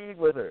some weed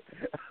with her.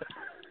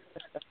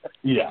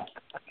 Yeah.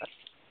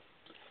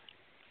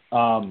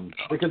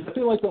 Because I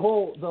feel like the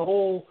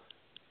whole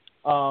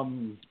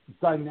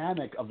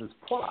dynamic of this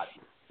plot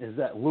is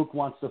that Luke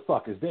wants to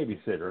fuck his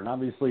babysitter, and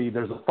obviously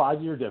there's a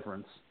 5-year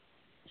difference.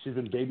 She's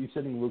been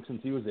babysitting Luke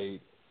since he was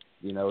 8.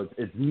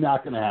 It's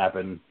not going to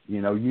happen.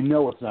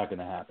 It's not going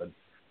to happen.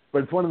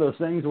 But it's one of those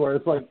things where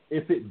it's like,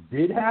 if it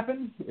did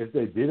happen, if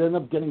they did end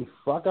up getting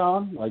fuck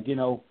on, like,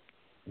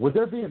 would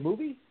there be a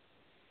movie?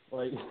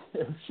 Like,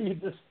 if she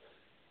just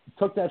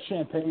took that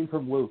champagne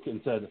from Luke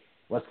and said,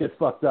 let's get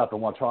fucked up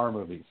and watch horror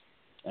movies.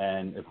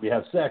 And if we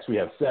have sex, we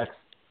have sex.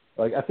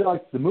 Like, I feel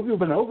like the movie would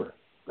have been over.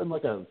 It's been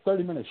like a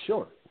 30-minute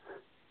short.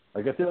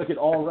 Like, I feel like it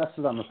all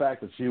rested on the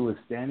fact that she was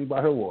standing by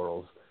her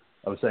laurels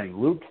of saying,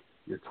 Luke,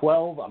 you're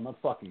 12, I'm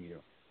not fucking you.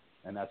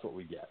 And that's what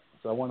we get.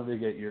 So I wanted to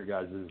get your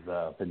guys'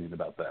 opinion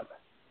about that.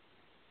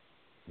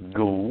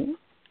 Ghoul?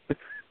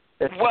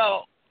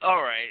 Well,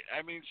 all right.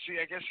 I mean, see,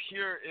 I guess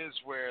here is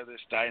where this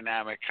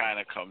dynamic kind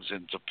of comes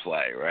into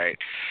play, right?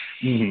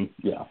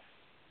 Mm-hmm. Yeah.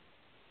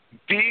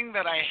 Being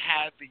that I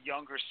had the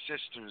younger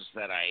sisters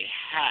that I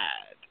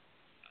had,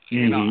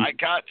 mm-hmm. I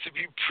got to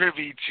be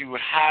privy to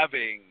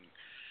having,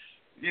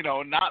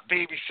 not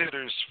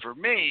babysitters for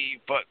me,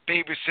 but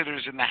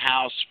babysitters in the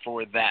house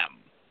for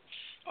them.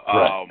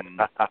 Right.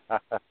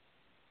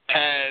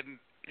 And,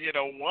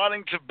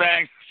 wanting to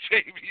bang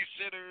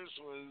babysitters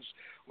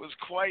was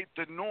quite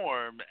the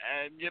norm.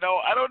 And,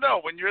 I don't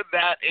know, when you're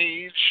that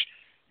age,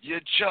 you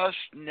just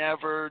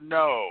never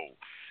know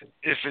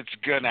if it's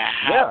going to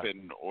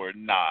happen or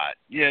not,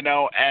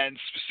 And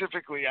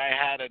specifically, I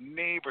had a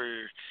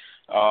neighbor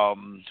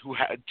who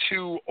had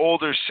 2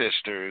 older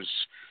sisters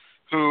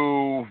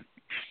who,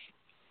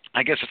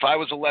 I guess if I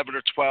was 11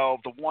 or 12,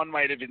 the one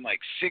might have been like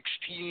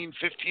 15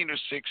 or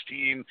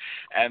 16,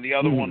 and the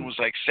other one was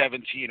like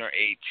 17 or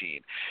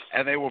 18.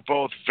 And they were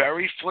both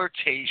very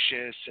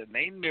flirtatious, and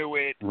they knew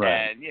it.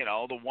 Right. And,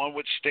 the one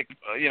would stick,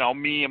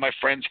 me and my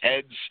friend's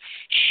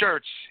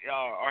shirts,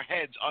 our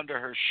heads under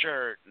her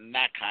shirt and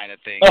that kind of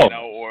thing,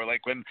 or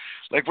like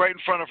right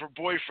in front of her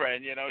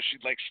boyfriend,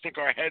 she'd like stick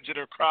our heads in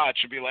her crotch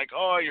and be like,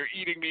 oh, you're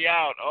eating me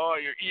out. Oh,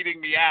 you're eating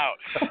me out.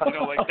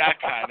 Like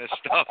that kind of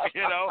stuff,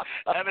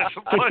 And it's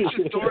a bunch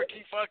of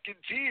dorky fucking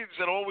teens,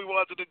 and all we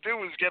wanted to do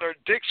was get our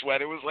dicks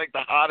wet. It was like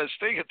the hottest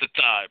thing at the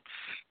time.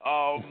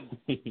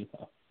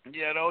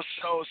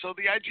 So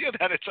the idea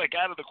that it's like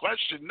out of the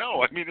question,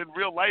 no. I mean, in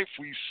real life,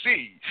 we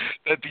see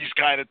that these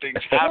kind of things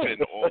happen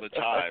all the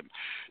time,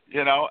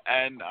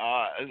 and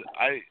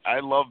I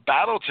love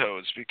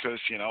Battletoads because,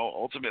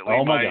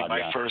 ultimately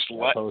my first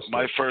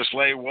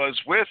lay was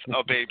with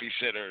a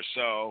babysitter.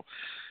 So,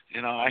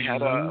 I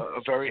had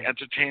a very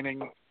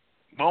entertaining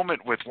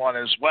moment with one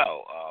as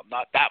well.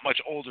 Not that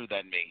much older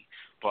than me,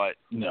 but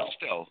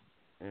still.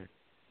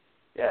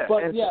 Yeah,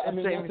 but I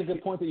mean, that's a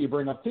good point that you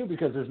bring up too,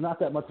 because there's not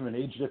that much of an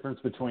age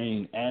difference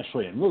between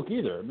Ashley and Luke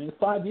either. I mean, it's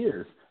 5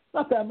 years,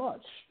 not that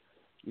much.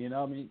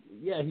 I mean,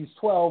 he's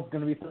 12,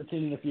 going to be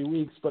 13 in a few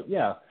weeks, but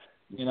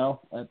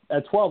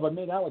at 12, I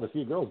made out with a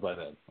few girls by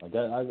then. Like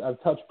I've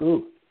touched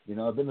boob.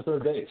 I've been to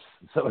third base,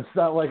 so it's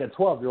not like at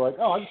 12 you're like,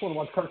 oh, I just want to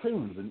watch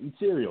cartoons and eat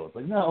cereal. It's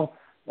like, no,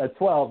 at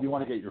 12 you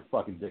want to get your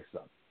fucking dick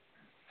sucked.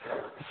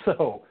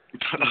 So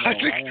I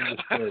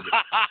understood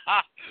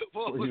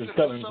well, where he was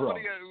coming from.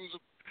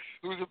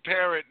 Who's a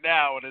parent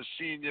now and has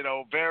seen,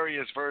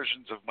 various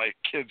versions of my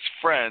kids'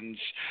 friends,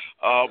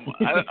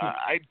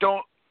 I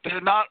don't,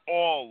 they're not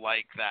all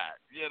like that,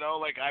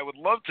 Like, I would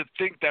love to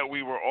think that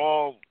we were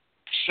all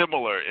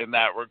similar in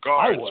that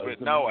regard,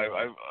 but no,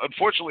 I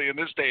unfortunately, in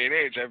this day and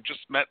age, I've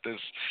just met this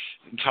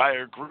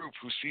entire group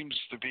who seems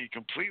to be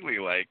completely,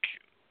 like,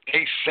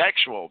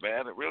 asexual,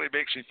 man. It really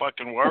makes me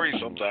fucking worry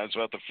sometimes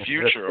about the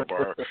future of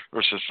our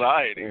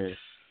society.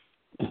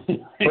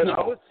 But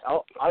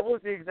I was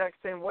the exact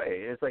same way.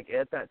 It's like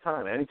at that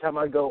time, anytime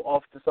I go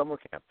off to summer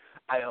camp,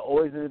 I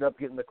always ended up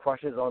getting the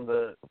crushes on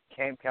the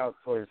camp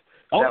counselors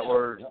that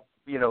were,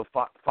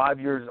 5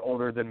 years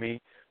older than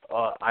me.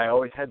 I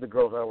always had the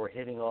girls that were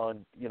hitting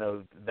on,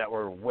 that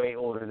were way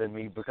older than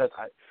me because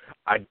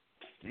I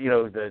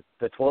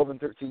the 12 and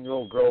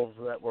 13-year-old girls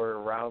that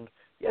were around,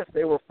 yes,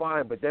 they were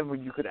fine, but then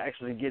when you could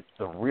actually get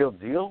the real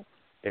deal,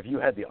 if you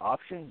had the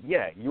option,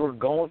 you were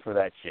going for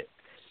that shit.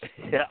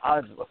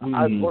 Odds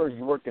were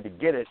you weren't going to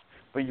get it,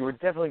 but you were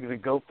definitely going to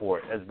go for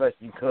it as best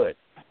you could.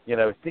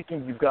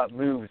 Thinking you've got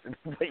moves,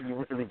 but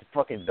you really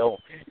fucking don't.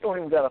 You don't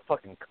even got a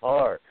fucking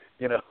car,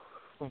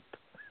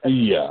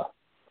 Yeah.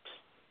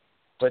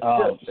 But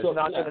still, it's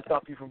not going to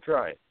stop you from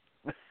trying.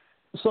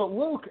 So,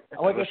 Luke,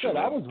 like I said,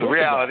 I was... The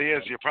reality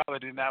is you probably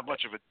didn't have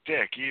much of a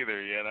dick either,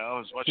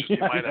 as much as you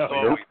might have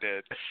thought we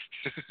did.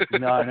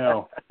 No, I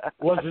know. It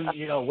wasn't,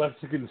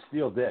 Mexican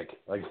steel dick.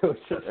 Like, it was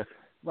just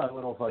my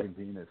little fucking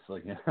penis.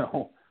 Like,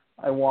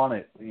 I want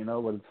it,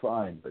 but it's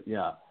fine. But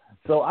yeah.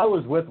 So I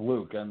was with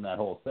Luke on that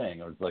whole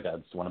thing. I was like, I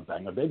just want to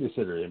bang my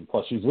babysitter, and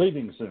plus she's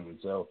leaving soon,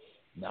 so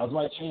now's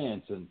my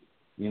chance. And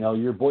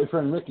your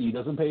boyfriend Ricky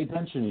doesn't pay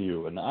attention to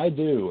you, and I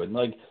do. And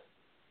like,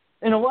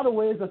 in a lot of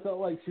ways, I felt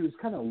like she was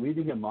kind of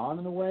leading him on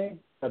in a way,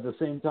 at the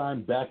same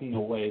time backing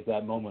away at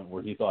that moment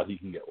where he thought he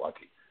can get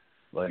lucky.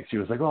 Like, she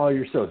was like, oh,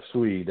 you're so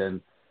sweet, and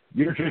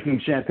you're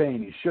drinking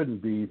champagne. You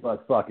shouldn't be,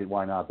 but fuck it,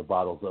 why not? The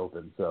bottle's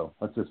open, so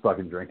let's just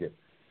fucking drink it.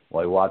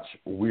 Well, I watch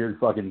weird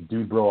fucking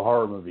dude bro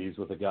horror movies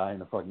with a guy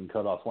in a fucking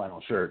cut-off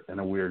flannel shirt and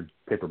a weird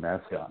paper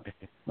mask on.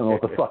 I don't know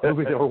what the fuck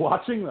movie they were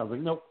watching. I was like,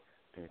 nope,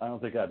 I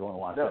don't think I'd want to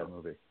watch that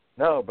movie.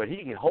 No, but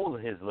he can hold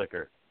his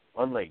liquor,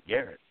 unlike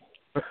Garrett.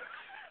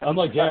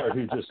 Unlike Garrett,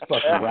 who just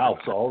fucking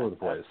ralphs all over the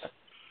place.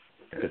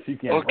 He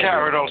can't. Well,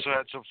 Garrett also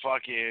had some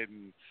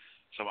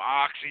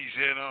oxys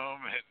in him,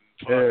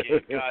 and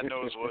fucking God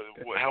knows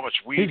how much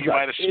weed he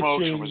might have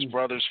smoked from his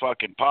brother's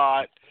fucking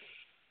pot.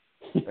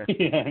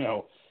 Yeah, I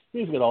know.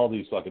 He's got all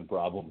these fucking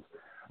problems.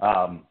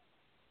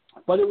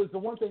 But it was the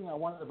one thing I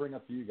wanted to bring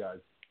up to you guys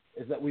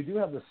is that we do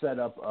have the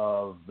setup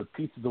of the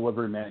pizza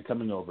delivery man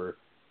coming over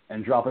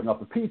and dropping off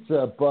the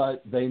pizza,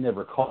 but they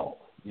never called.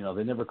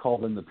 They never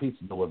called in the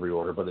pizza delivery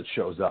order, but it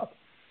shows up.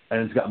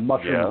 And it's got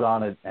mushrooms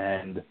on it,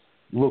 and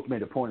Luke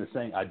made a point of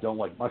saying, I don't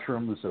like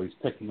mushrooms, so he's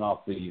picking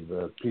off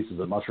the pieces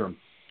of mushroom.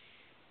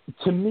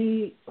 To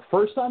me,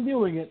 first time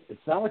viewing it,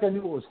 it's not like I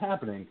knew what was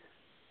happening.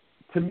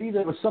 To me,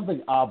 there was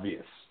something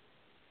obvious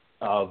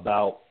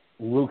about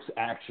Luke's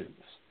actions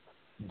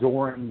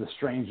during the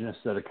strangeness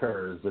that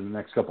occurs in the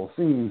next couple of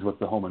scenes with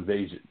the home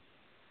invasion.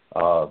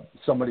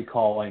 Somebody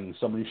calling,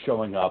 somebody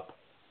showing up.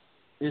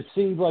 It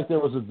seemed like there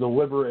was a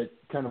deliberate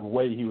kind of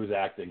way he was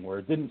acting where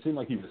it didn't seem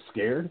like he was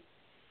scared.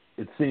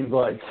 It seemed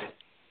like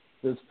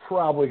there's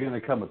probably going to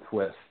come a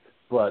twist,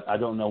 but I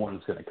don't know when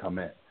it's going to come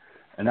in.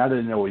 And I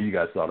didn't know what you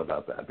guys thought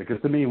about that,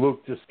 because to me,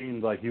 Luke just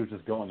seemed like he was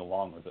just going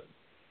along with it.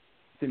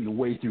 It seemed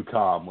way too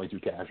calm, way too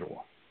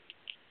casual.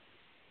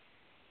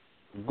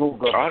 Go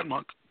ahead,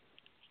 Monk.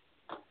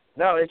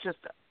 No, it's just,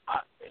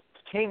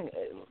 King,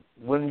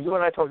 when you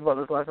and I talked about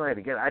this last night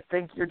again, I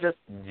think you're just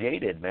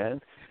jaded,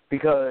 man.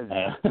 Because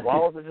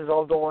while this is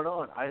all going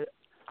on,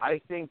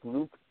 I think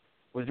Luke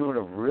was doing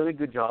a really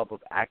good job of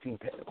acting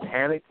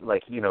panicked,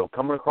 like,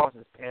 coming across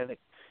as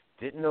panicked,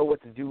 didn't know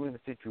what to do in the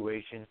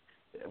situation.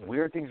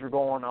 Weird things were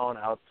going on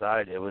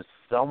outside. It was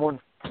someone,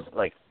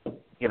 like,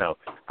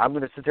 I'm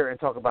going to sit there and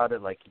talk about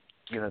it like,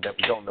 that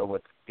we don't know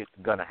what's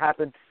going to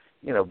happen.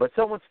 But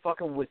someone's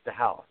fucking with the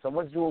house.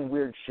 Someone's doing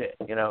weird shit,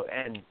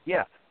 and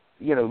yeah,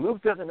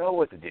 Luke doesn't know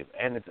what to do,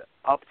 and it's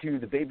up to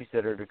the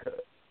babysitter to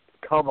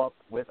come up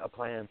with a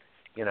plan,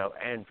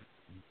 and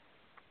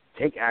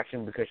take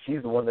action because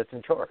she's the one that's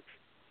in charge.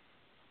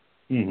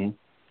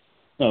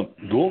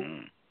 Mm-hmm. Cool.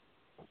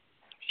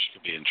 She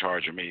could be in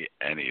charge of me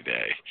any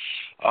day.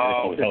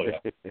 Oh, hell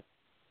yeah.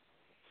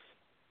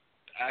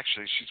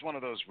 Actually, she's one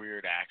of those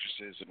weird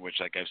actresses in which,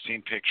 like, I've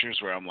seen pictures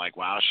where I'm like,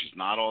 wow, she's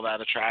not all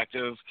that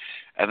attractive.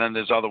 And then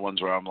there's other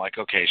ones where I'm like,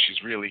 okay,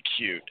 she's really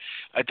cute.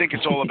 I think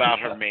it's all about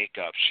her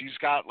makeup. She's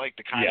got, like,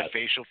 the kind of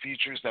facial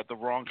features that the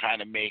wrong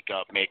kind of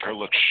makeup make her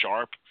look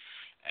sharp,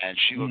 and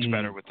she looks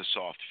better with the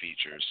soft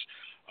features.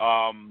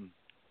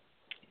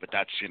 But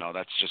that's,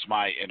 that's just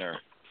my inner,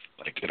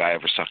 like, did I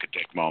ever suck a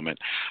dick moment.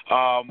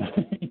 Not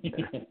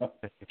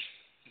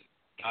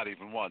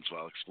even once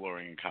while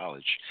exploring in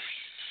college.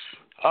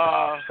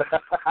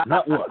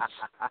 Not once.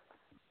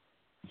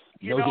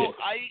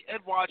 I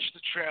had watched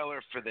the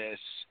trailer for this,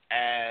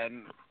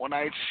 and when I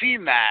had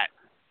seen that,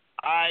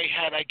 I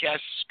had, I guess,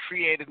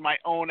 created my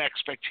own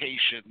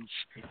expectations.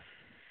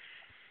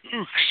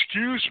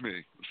 Excuse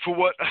me, for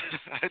what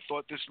I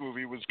thought this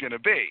movie was going to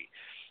be.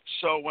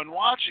 So when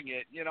watching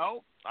it,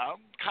 I'm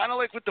kind of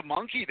like with the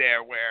monkey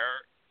there,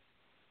 where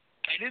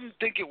I didn't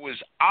think it was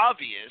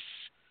obvious,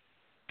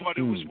 but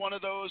it was one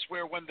of those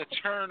where when the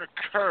turn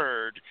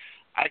occurred,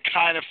 I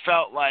kind of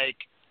felt like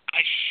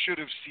I should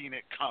have seen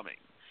it coming,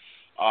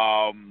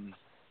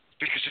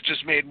 because it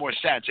just made more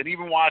sense. And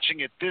even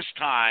watching it this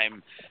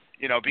time,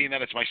 being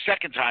that it's my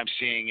second time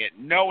seeing it,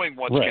 knowing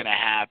what's going to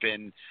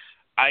happen,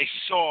 I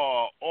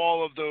saw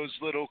all of those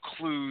little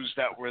clues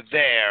that were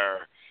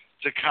there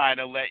to kind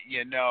of let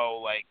you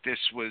know, like, this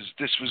was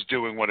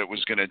doing what it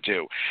was going to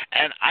do.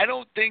 And I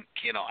don't think,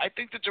 I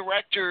think the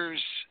directors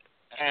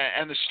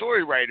and the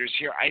story writers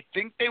here, I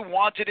think they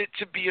wanted it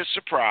to be a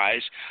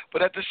surprise,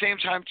 but at the same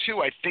time,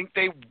 too, I think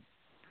they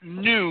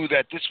knew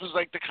that this was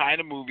like the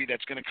kind of movie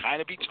that's going to kind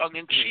of be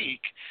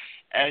tongue-in-cheek,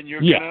 and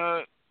you're going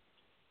to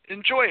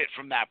enjoy it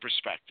from that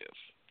perspective.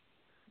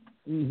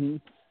 Mm-hmm.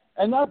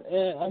 And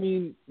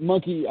that,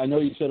 Monkey, I know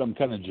you said I'm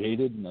kind of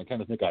jaded, and I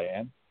kind of think I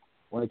am,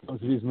 when it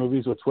comes to these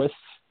movies with twists,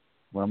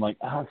 where I'm like,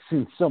 I've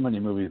seen so many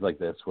movies like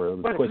this where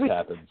the twist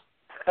happens.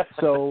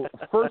 So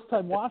first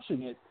time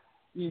watching it,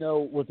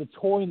 with the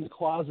toy in the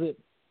closet,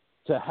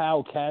 to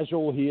how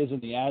casual he is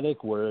in the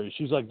attic, where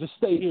she's like, just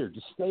stay here,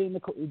 just stay in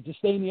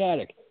the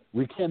attic.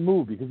 We can't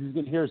move because he's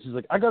gonna hear us. She's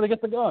like, I gotta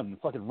get the gun.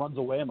 And fucking runs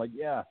away. I'm like,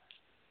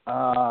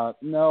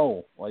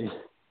 no, like,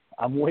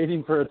 I'm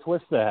waiting for a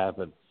twist to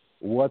happen.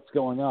 What's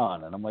going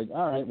on? And I'm like,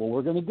 all right, well,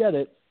 we're going to get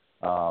it.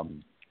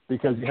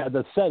 Because you had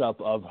the setup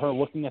of her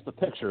looking at the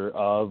picture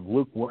of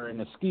Luke wearing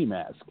a ski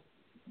mask.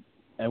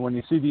 And when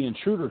you see the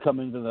intruder come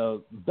into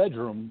the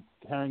bedroom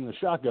carrying the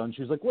shotgun,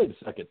 she's like, wait a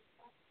second,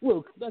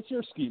 Luke, that's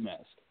your ski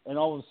mask. And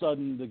all of a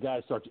sudden, the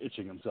guy starts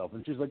itching himself.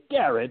 And she's like,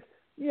 Garrett,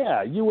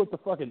 yeah, you with the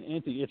fucking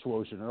anti-itch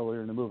lotion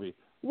earlier in the movie.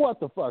 What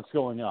the fuck's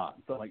going on?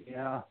 So I'm like,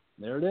 yeah,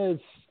 there it is.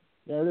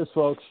 There it is,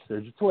 folks.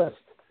 There's your twist.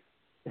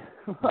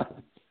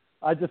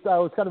 I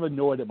was kind of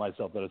annoyed at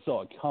myself that I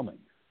saw it coming.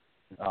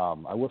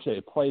 I wish they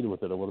had played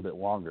with it a little bit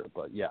longer,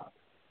 but yeah.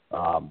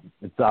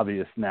 It's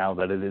obvious now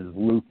that it is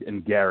Luke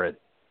and Garrett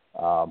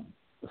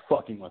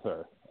fucking with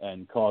her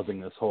and causing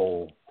this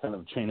whole kind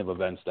of chain of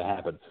events to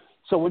happen.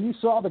 So when you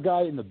saw the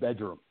guy in the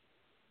bedroom,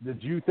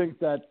 did you think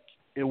that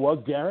it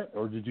was Garrett,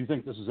 or did you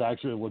think this was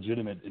actually a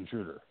legitimate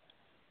intruder?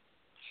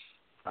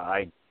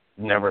 I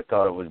never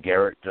thought it was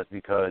Garrett, just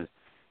because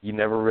you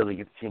never really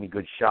get to see any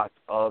good shots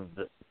of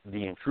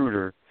the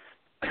intruder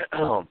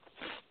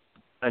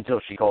until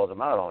she calls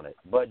him out on it.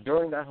 But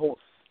during that whole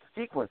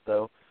sequence,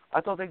 though, I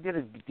thought they did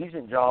a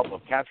decent job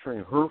of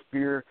capturing her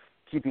fear,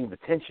 keeping the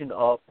tension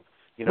up,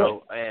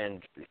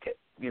 and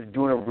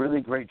doing a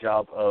really great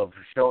job of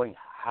showing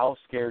how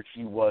scared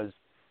she was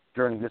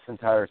during this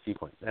entire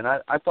sequence. And I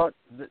thought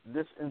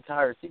this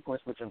entire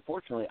sequence, which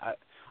unfortunately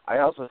I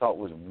also thought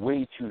was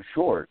way too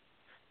short,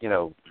 it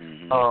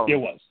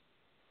was.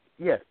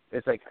 Yeah,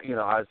 it's like, I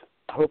was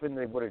hoping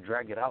they would have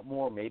dragged it out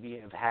more, maybe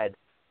have had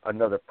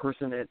another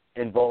person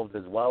involved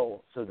as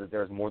well, so that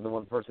there's more than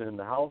one person in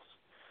the house,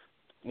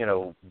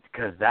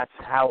 because that's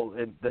how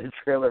the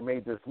trailer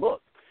made this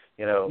look,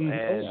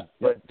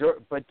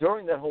 But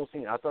during that whole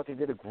scene, I thought they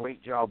did a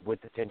great job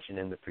with the tension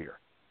and the fear.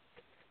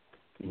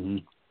 Mm-hmm.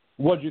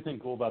 What did you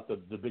think about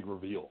the big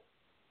reveal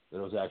that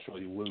it was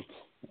actually Luke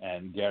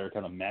and Garrett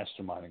kind of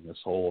masterminding this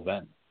whole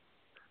event?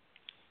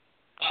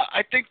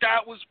 I think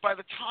that was, by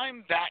the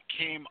time that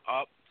came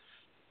up,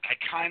 I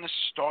kind of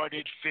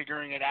started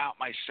figuring it out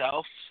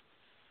myself,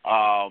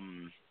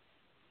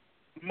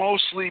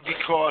 mostly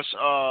because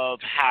of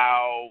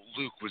how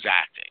Luke was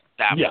acting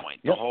at that point.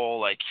 The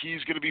whole,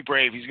 he's going to be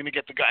brave, he's going to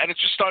get the guy. And it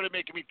just started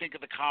making me think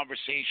of the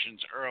conversations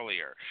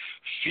earlier.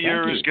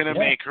 Fear is going to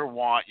make her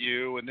want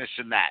you and this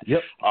and that.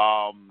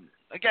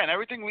 Again,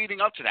 everything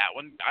leading up to that.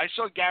 When I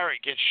saw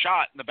Garrett get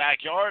shot in the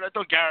backyard, I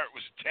thought Garrett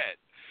was dead.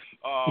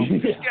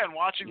 Again,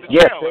 watching the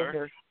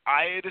trailer,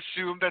 I had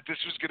assumed that this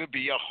was going to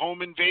be a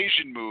home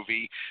invasion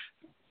movie,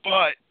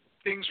 but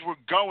things were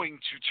going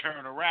to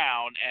turn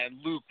around,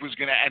 and Luke was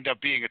going to end up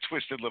being a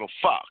twisted little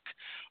fuck.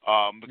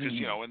 Because,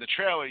 in the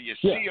trailer, you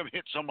see him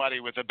hit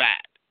somebody with a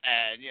bat,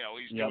 and,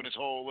 he's doing his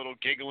whole little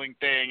giggling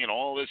thing and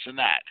all this and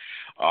that.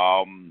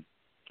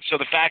 So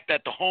the fact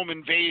that the home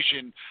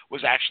invasion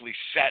was actually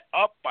set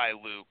up by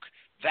Luke,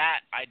 that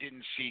I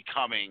didn't see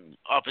coming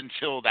up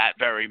until that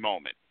very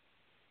moment.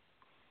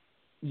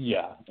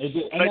 Yeah.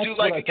 I do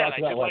like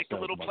the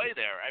little play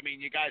there. I mean,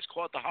 you guys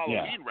caught the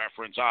Halloween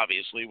reference,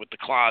 obviously, with the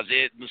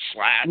closet and the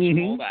slats and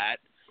all that.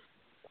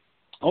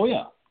 Oh,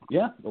 yeah.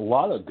 Yeah, a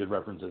lot of good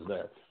references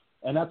there.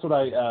 And that's what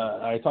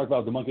I talked about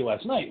with the monkey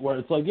last night, where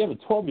it's like you have a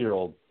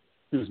 12-year-old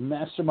who's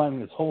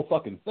masterminding this whole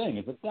fucking thing.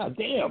 It's like, God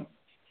damn,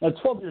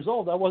 at 12 years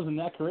old, I wasn't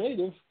that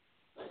creative.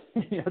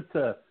 You have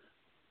to,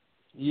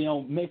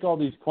 make all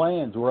these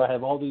plans where I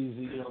have all these,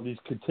 these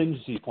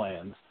contingency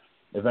plans.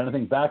 If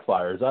anything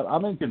backfires,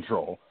 I'm in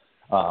control.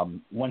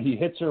 When he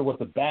hits her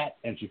with a bat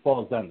and she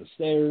falls down the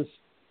stairs,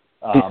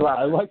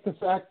 I like the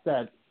fact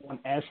that when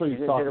Ashley's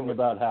talking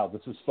about how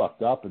this is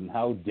fucked up and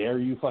how dare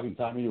you fucking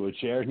tie me to a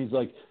chair, and he's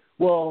like,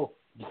 well,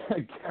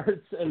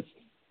 Garrett says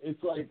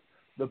it's like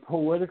the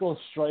political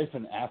strife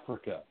in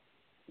Africa.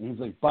 And he's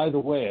like, by the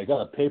way, I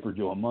got a paper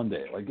due on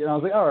Monday. I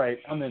was like, all right,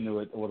 I'm into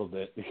it a little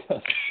bit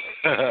because,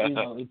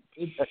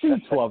 it's two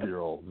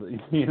 12-year-olds,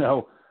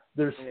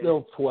 They're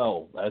still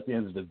 12 at the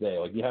end of the day.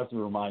 You have to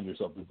remind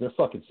yourself that they're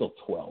fucking still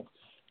 12.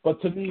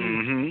 But to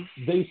me,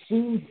 they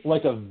seemed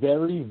like a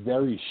very,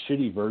 very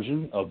shitty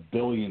version of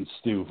Billy and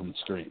Stu from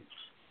Scream.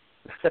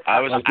 I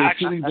was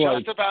actually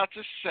just about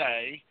to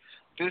say,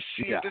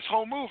 this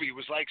whole movie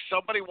was like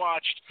somebody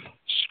watched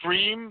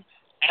Scream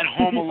and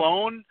Home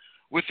Alone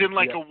within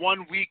a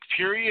 1 week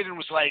period and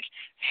was like,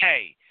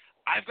 hey,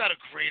 I've got a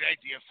great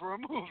idea for a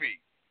movie.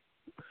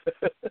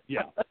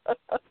 Yeah.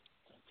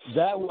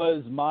 That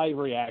was my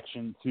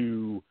reaction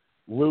to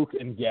Luke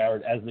and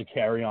Garrett as they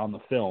carry on the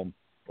film,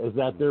 is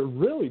that they're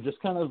really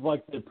just kind of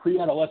like the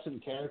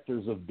pre-adolescent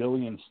characters of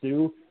Billy and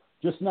Stu,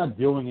 just not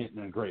doing it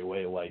in a great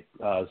way like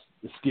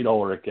Skeet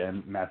Ulrich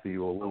and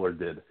Matthew Lillard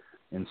did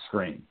in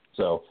Scream.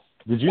 So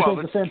did you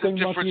think the same thing,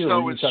 Monkey? The difference,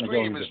 though, in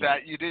Scream is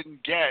that you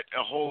didn't get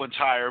a whole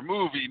entire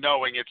movie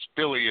knowing it's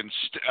Billy and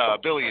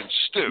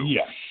Stu.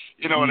 Yeah.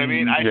 You know what I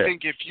mean? I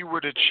think if you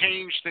were to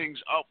change things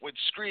up with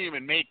Scream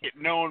and make it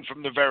known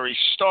from the very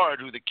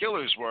start who the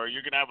killers were,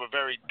 you're going to have a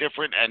very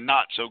different and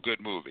not so good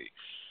movie.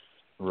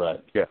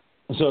 Right. Yeah.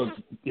 So,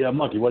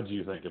 Monkey, what do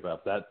you think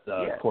about that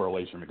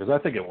correlation? Because I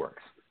think it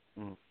works.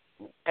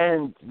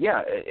 And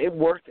it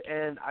worked,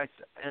 and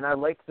and I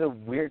like the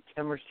weird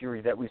chemistry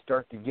that we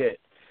start to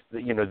get,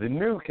 the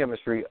new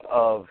chemistry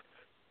of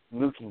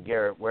Luke and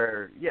Garrett,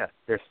 where,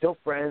 they're still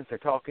friends, they're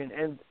talking,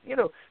 and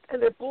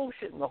they're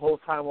bullshitting the whole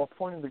time while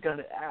pointing the gun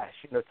at Ash,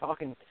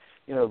 talking,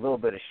 a little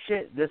bit of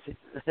shit, this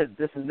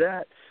and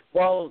that,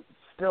 while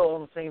still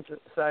on the same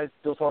side,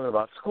 still talking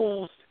about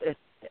schools,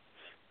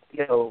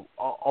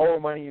 all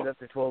reminding you that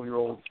they're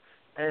 12-year-olds.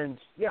 And,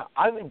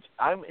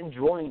 I'm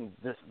enjoying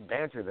this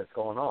banter that's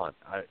going on,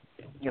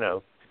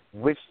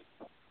 which,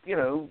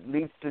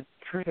 leads to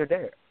truth or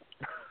dare.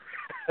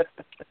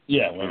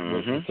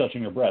 With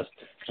touching her breast.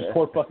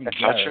 Poor fucking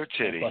touch her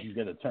titty. Fucking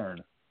get a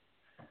turn.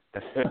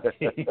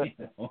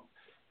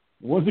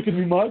 When's it going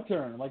to be my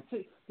turn? I'm like,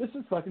 this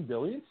is fucking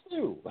Billy and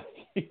Stu.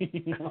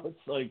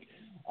 It's like,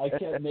 I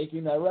kept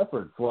making that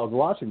reference while I was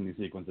watching these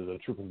sequences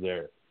of Truth or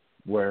Dare,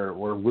 where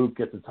Luke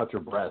gets to touch her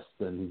breast,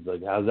 and he's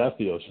like, how's that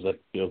feel? She's like,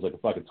 feels like a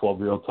fucking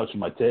 12-year-old touching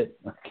my tit.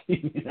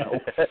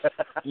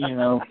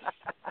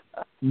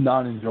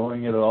 Not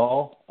enjoying it at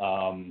all.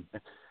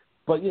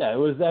 But, it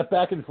was that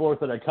back and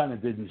forth that I kind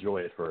of did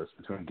enjoy at first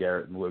between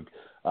Garrett and Luke,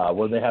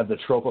 where they have the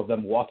trope of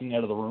them walking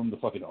out of the room to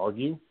fucking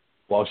argue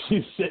while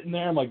she's sitting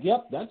there. I'm like,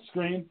 yep, that's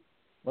Scream.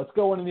 Let's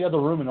go into the other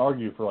room and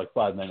argue for like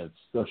 5 minutes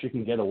so she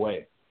can get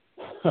away.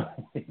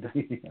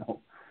 It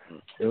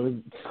was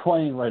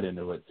playing right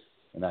into it,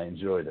 and I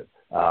enjoyed it.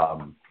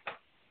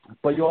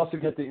 But you also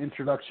get the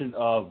introduction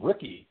of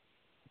Ricky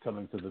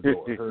coming to the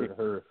door,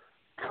 her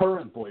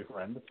current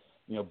boyfriend,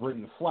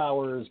 bringing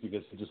flowers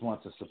because he just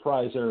wants to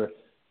surprise her.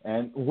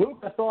 And Luke,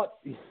 I thought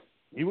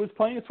he was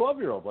playing a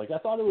 12-year-old. Like, I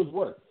thought it was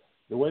work.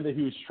 The way that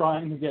he was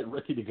trying to get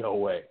Ricky to go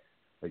away.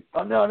 Like,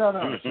 oh, no.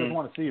 She doesn't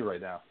want to see you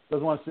right now.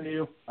 Doesn't want to see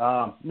you?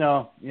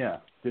 No. Yeah,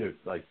 dude.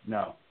 Like,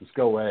 no. Just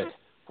go away.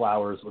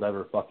 Flowers,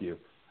 whatever. Fuck you.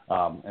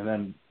 And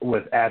then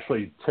with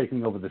Ashley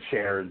taking over the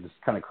chair and just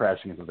kind of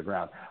crashing into the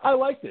ground. I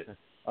liked it.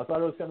 I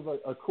thought it was kind of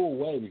a cool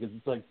way because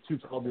it's like two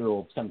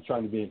 12-year-olds kind of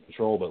trying to be in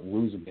control but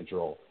losing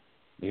control.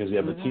 Because you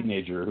have a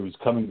teenager who's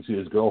coming to see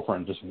his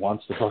girlfriend, just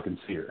wants to fucking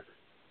see her.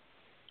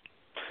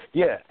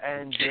 Yeah,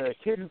 and the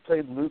kid who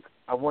played Luke,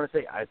 I want to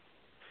say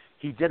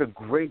he did a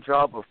great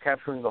job of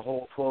capturing the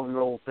whole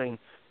 12-year-old thing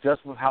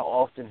just with how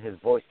often his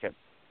voice kept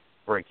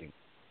breaking.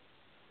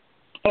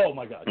 Oh,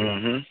 my God.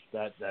 Mm-hmm.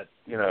 That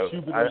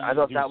I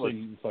thought that was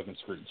fucking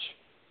screech.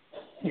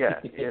 Yeah,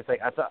 it's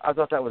like I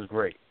thought that was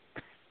great.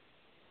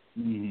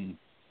 Mm-hmm.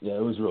 Yeah,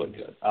 it was really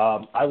good.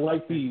 I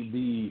like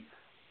the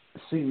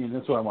scene, and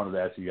that's what I wanted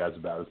to ask you guys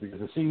about, is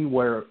because the scene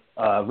where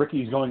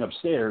Ricky's going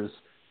upstairs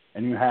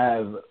and you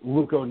have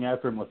Luke going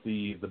after him with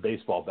the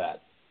baseball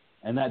bat,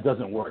 and that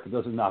doesn't work. It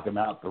doesn't knock him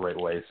out the right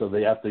way, so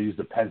they have to use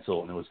the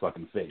pencil, and it was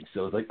fucking fake.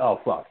 So it's like, oh,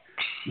 fuck.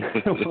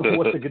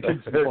 What's the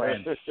contingency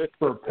plan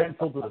for a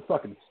pencil to the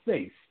fucking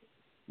face?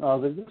 I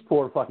was like, this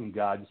poor fucking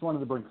guy just wanted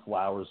to bring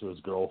flowers to his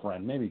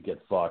girlfriend, maybe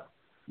get fucked.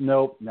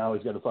 Nope, now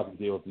he's got to fucking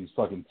deal with these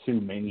fucking two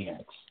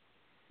maniacs,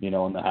 in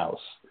the house.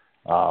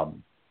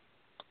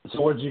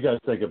 So what did you guys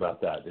think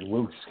about that? And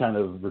Luke's kind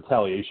of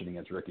retaliation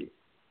against Ricky.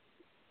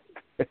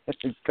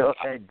 Go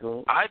ahead,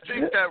 Ghoul. I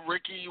think that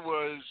Ricky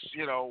was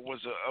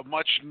a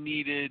much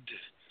needed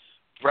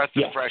breath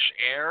of fresh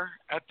air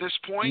at this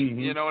point. Mm-hmm.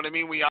 You know what I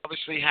mean? We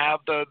obviously have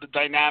the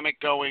dynamic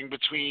going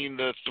between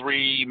the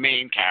three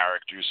main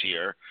characters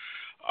here.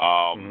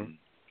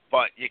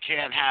 But you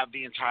can't have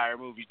the entire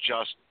movie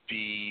just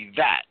be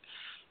that.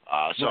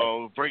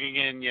 So bringing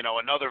in,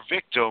 another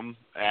victim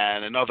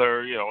and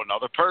another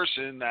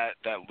person that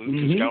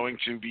Luke is going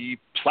to be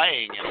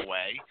playing in a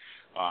way,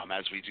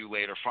 as we do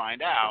later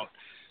find out,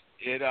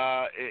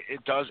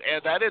 it does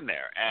add that in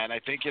there. And I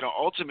think,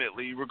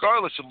 ultimately,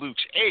 regardless of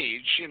Luke's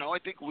age, I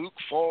think Luke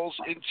falls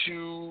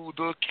into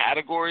the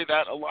category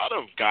that a lot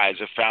of guys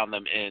have found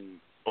themselves in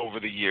over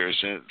the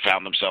years,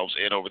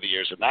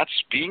 and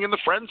that's being in the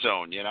friend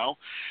zone.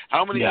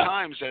 How many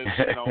times has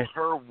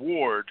her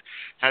ward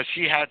has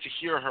he had to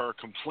hear her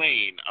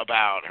complain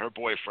about her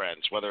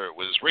boyfriends, whether it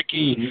was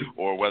Ricky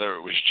or whether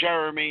it was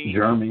Jeremy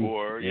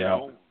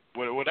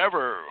or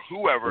whatever,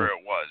 whoever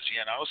it was,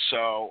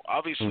 So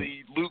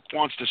obviously Luke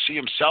wants to see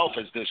himself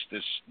as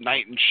this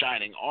knight in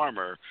shining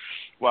armor,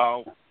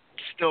 while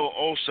still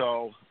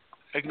also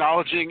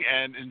acknowledging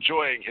and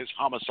enjoying his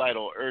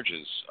homicidal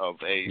urges of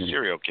a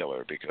serial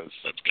killer, because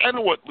that's kind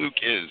of what Luke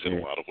is in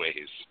a lot of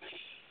ways.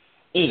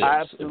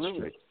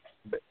 Absolutely.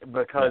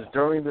 Because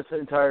during this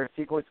entire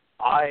sequence,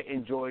 I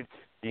enjoyed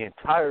the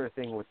entire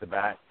thing with the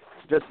bat,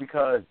 just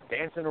because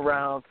dancing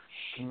around,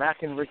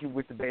 smacking Ricky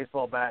with the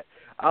baseball bat,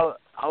 I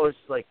was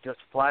like just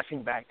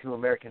flashing back to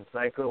American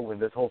Psycho when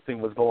this whole thing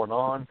was going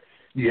on.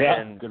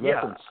 Yeah, and good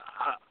reference.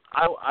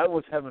 I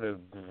was having a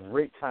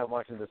great time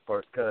watching this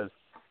part, because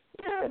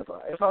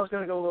if I was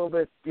going to go a little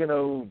bit,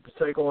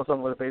 psycho or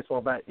something with a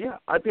baseball bat,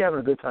 I'd be having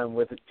a good time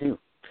with it too.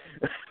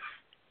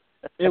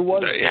 It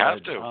was. You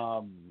have to.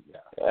 Go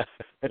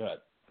ahead.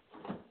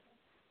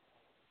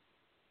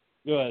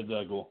 Go ahead,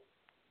 Ghoul.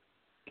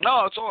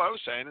 No, that's all I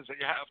was saying is that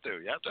you have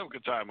to. You have to have a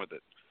good time with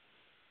it.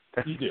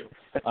 You do.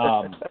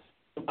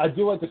 I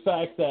do like the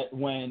fact that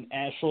when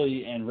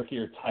Ashley and Ricky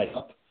are tied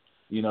up,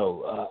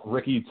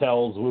 Ricky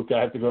tells Luke,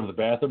 I have to go to the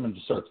bathroom, and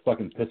just starts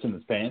fucking pissing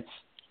his pants.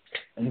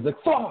 And he's like,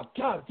 fuck,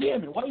 god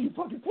damn it, why are you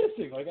fucking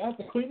pissing? Like, I have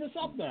to clean this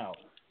up now.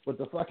 With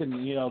the fucking,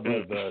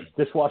 the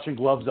dishwashing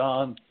gloves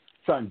on,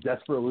 trying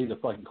desperately to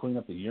fucking clean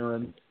up the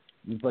urine.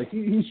 He's like,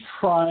 he's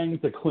trying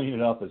to clean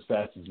it up as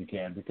fast as he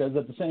can, because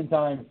at the same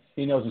time,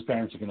 he knows his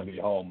parents are going to be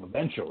home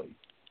eventually.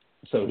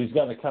 So he's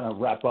got to kind of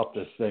wrap up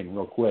this thing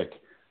real quick,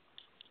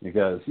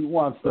 because he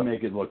wants to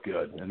make it look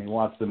good, and he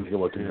wants to make it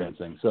look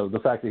convincing. So the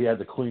fact that he had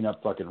to clean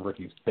up fucking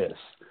Ricky's piss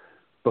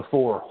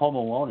before home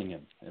aloneing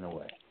him, in a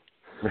way.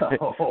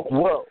 So,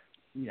 well,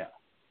 yeah.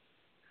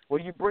 Well,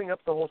 you bring up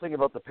the whole thing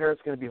about the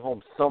parents going to be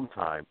home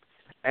sometime,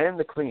 and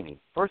the cleaning.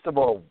 First of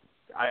all,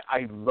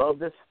 I love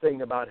this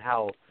thing about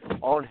how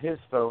on his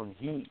phone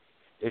he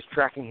is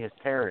tracking his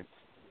parents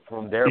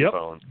from their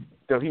phone,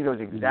 so he knows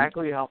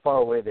exactly how far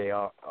away they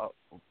are.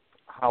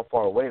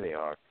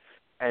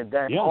 And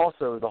then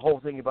also the whole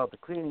thing about the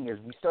cleaning is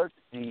we start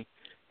to see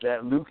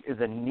that Luke is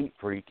a neat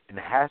freak and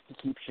has to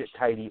keep shit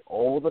tidy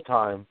all the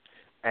time,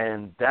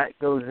 and that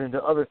goes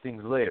into other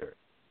things later.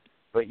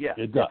 But yeah,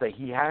 it's like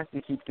he has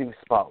to keep things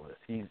spotless.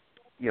 He's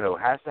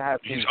has to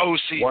have things.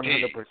 He's OCD.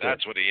 100%.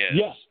 That's what he is.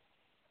 Yes.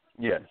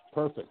 Yeah.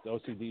 Perfect.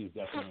 OCD is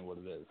definitely what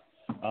it is.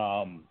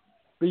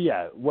 But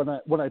yeah,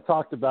 when I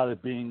talked about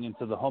it being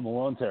into the Home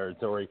Alone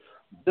territory,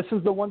 this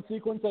is the one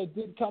sequence I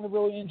did kind of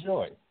really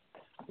enjoy,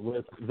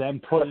 with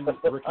them putting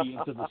Ricky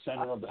into the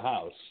center of the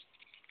house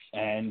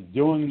and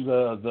doing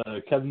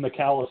the Kevin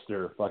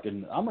McAllister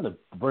fucking, I'm going to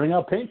bring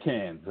out paint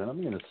cans and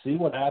I'm going to see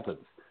what happens,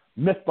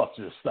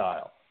 Mythbusters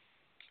style.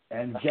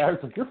 And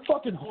Garrett's like, you're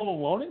fucking Home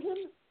Aloneing him?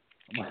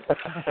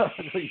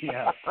 I'm like,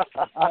 yeah,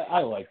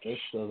 I like this.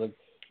 So I was like,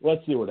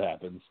 let's see what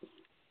happens.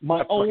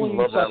 My only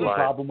fucking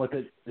problem with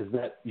it is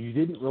that you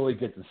didn't really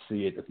get to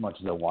see it as much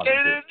as I wanted to.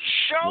 They didn't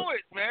show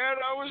it, man.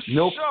 I was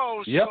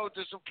so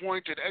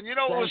disappointed. And, it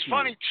was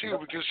funny, too,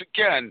 because,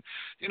 again,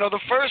 the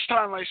first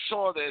time I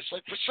saw this,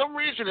 like, for some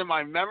reason in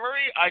my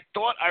memory, I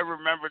thought I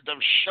remembered them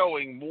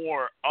showing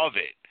more of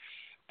it.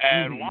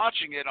 And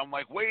watching it, I'm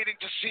like waiting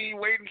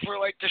for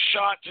like the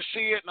shot to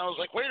see it, and I was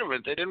like, wait a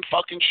minute, they didn't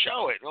fucking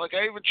show it. Like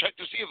I even checked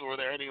to see if there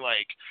were any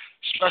like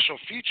special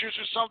features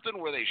or something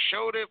where they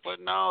showed it,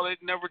 but no, they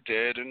never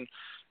did. And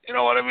you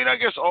know what I mean? I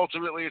guess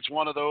ultimately it's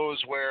one of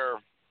those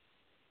where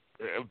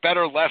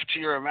better left to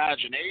your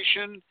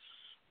imagination,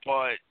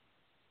 but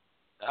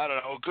I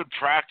don't know, a good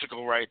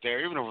practical right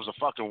there. Even if it was a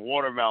fucking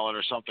watermelon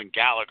or something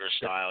Gallagher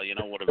style,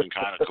 would have been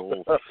kind of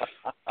cool.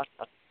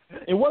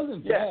 It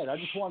wasn't bad. I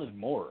just wanted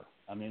more.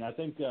 I mean, I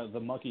think the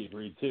monkey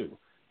agreed too.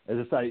 It's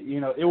just like,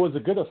 it was a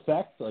good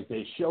effect. Like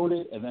they showed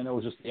it, and then it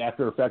was just the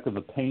after effect of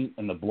the paint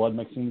and the blood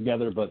mixing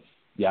together. But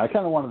yeah, I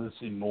kind of wanted to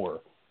see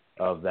more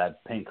of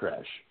that paint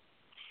crash.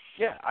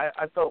 Yeah,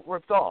 I felt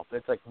ripped off.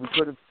 It's like we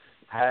could have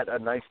had a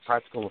nice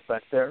practical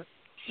effect there,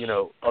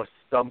 of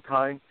some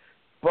kind.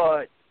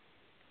 But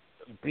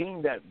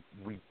being that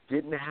we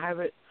didn't have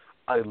it,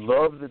 I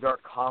love the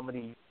dark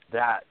comedy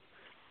that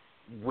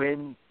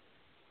when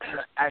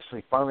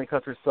Ashley finally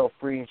cuts herself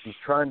free and she's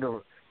trying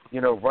to,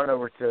 run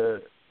over to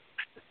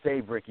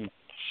save Ricky.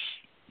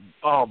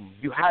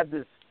 You had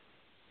this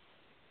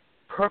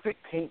perfect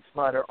paint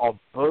splatter on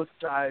both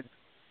sides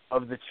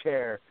of the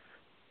chair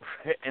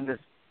and this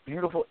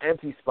beautiful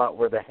empty spot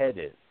where the head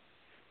is.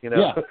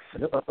 Yeah.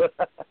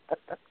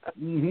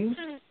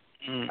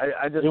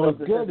 I just it was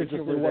good. It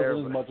just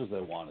wasn't as much as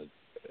I wanted.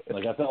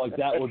 Like I felt like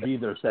that would be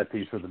their set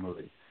piece for the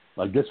movie.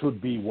 Like this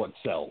would be what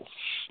sells.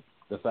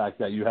 The fact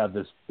that you have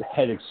this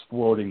head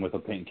exploding with a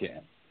paint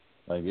can.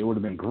 Like, it would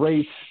have been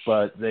great,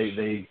 but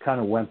they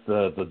kind of went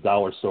the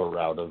dollar store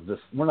route of this.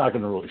 We're not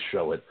going to really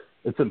show it.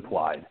 It's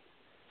implied.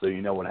 So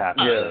you know what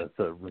happened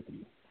to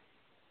Ricky.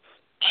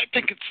 I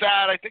think it's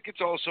that. I think it's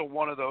also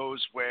one of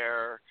those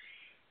where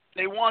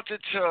they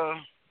wanted to,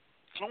 I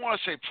don't want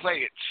to say play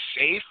it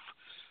safe,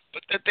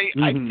 but that they,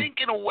 I think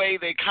in a way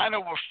they kind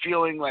of were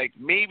feeling like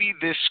maybe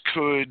this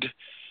could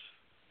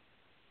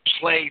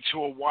play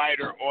to a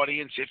wider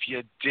audience if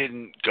you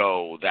didn't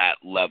go that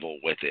level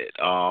with it.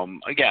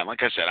 Again,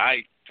 like I said,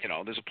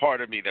 there's a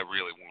part of me that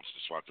really wants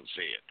to fucking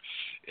see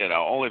it,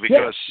 only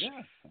because,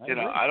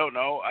 I don't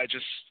know. I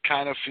just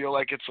kind of feel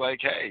like it's like,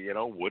 hey,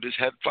 would his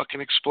head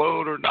fucking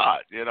explode or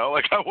not?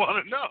 Like I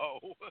want to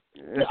know.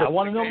 Yeah, I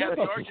want to know more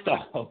about the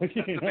style. At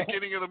the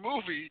beginning of the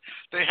movie,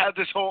 they had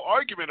this whole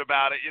argument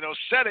about it,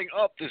 setting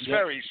up this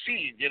very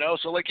scene,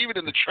 So like even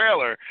in the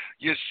trailer,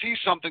 you see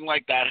something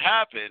like that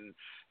happen.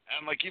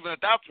 And, like, even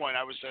at that point,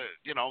 I was,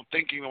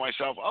 thinking to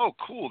myself, oh,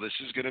 cool, this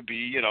is going to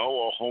be, a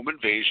home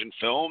invasion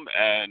film.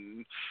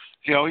 And,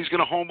 he's going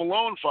to home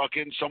alone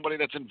fucking somebody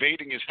that's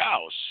invading his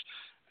house.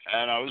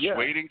 And I was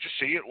waiting to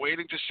see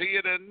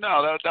it. And,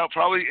 no, that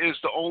probably is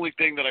the only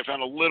thing that I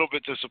found a little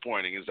bit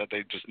disappointing is that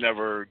they just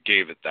never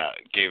gave it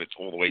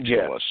all the way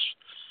to us.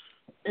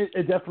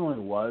 It definitely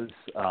was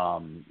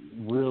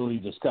really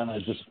just kind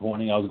of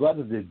disappointing. I was glad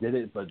that they did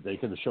it, but they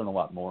could have shown a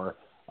lot more.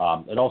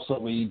 It also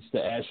leads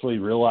to Ashley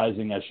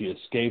realizing as she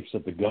escapes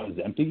that the gun is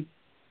empty.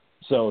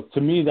 So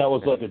to me, that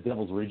was like a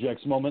Devil's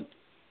Rejects moment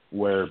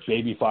where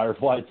Baby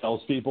Firefly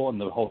tells people in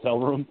the hotel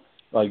room,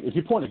 like, if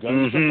you point a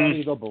gun at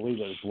somebody, they'll believe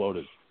that it's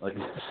loaded. Like,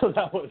 so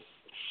that was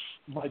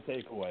my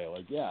takeaway.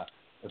 Like, yeah,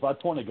 if I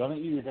point a gun at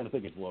you, you're going to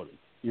think it's loaded,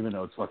 even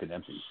though it's fucking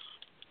empty.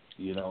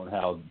 You know, and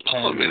how...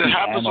 it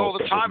happens all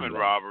the time in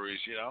robberies,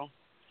 you know?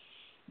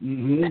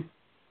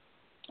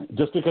 Mm-hmm.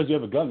 Just because you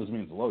have a gun doesn't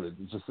mean it's loaded.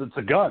 It's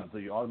a gun, so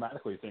you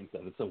automatically think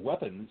that it's a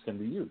weapon that's going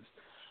to be used.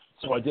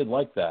 So I did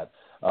like that.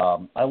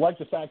 I like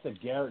the fact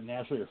that Garrett and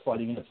Ashley are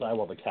fighting inside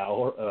while the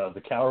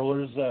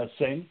carolers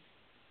sing,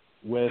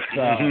 with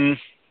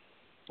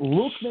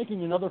Luke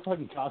making another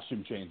fucking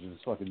costume change in this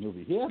fucking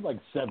movie. He had like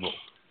several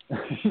in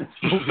this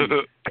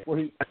movie where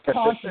he's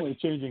constantly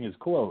changing his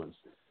clothes.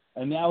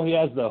 And now he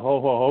has the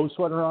ho-ho-ho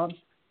sweater on,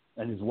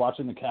 and he's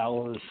watching the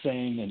carolers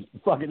sing, and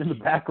fucking in the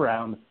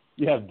background,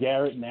 you have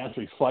Garrett and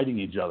Ashley fighting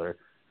each other.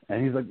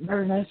 And he's like,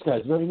 very nice,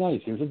 guys, very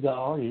nice. Here's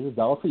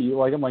 $1 for you.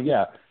 Like, I'm like,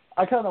 yeah.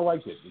 I kind of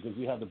liked it because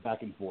you have the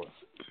back and forth.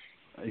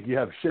 You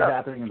have shit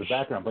happening in the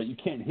background, but you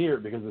can't hear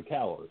it because of the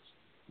carolers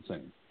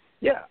singing.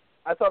 Yeah,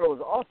 I thought it was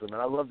awesome,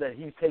 and I love that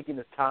he's taking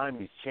his time.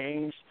 He's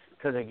changed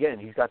because, again,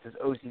 he's got this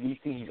OCD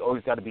thing. He's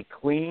always got to be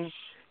clean,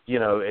 you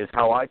know, is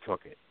how I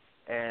took it.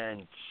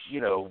 And,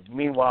 you know,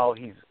 meanwhile,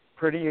 he's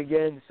pretty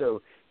again,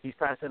 so he's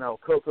passing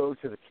out cocoa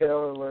to the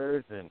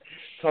carolers and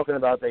talking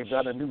about they've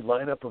got a new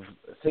lineup of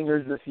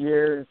singers this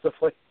year and stuff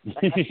like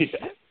that.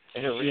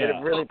 And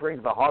it really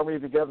brings the harmony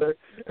together.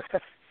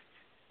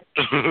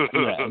 You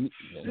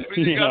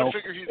got to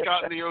figure he's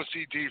gotten the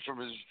OCD from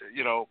his,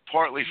 you know,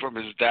 partly from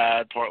his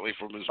dad, partly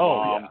from his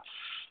mom.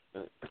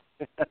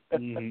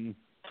 Yeah.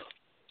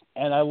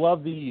 And I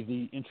love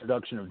the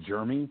introduction of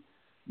Jeremy,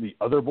 the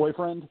other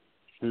boyfriend,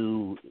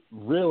 who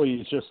really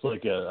is just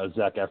like a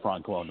Zac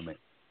Efron clone to me.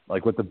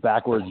 Like with the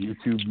backwards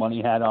YouTube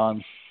money hat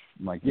on.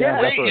 I'm like,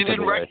 yeah. Wait, you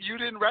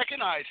didn't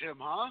recognize him,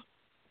 huh?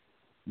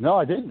 No,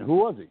 I didn't. Who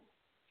was he?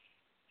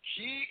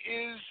 He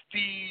is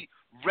the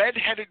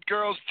redheaded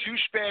girl's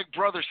douchebag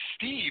brother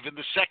Steve in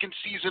the second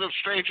season of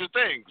Stranger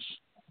Things.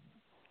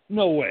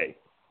 No way.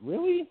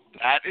 Really?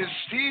 That is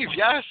Steve,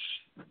 yes.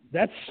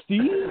 That's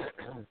Steve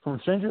from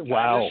Stranger?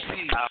 Wow.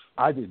 Steve.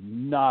 I did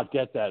not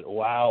get that.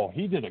 Wow.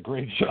 He did a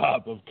great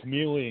job of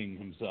chameleoning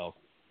himself.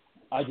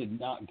 I did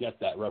not get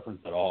that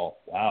reference at all.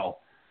 Wow.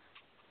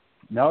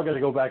 Now I got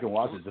to go back and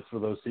watch it just for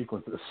those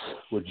sequences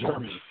with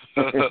Jeremy.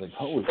 It's like,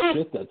 holy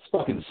shit, that's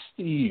fucking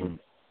Steve.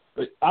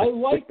 But I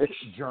liked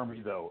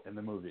Jeremy, though, in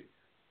the movie.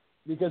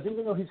 Because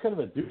even though he's kind of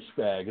a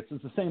douchebag, it's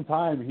at the same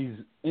time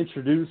he's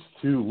introduced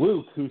to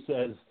Luke, who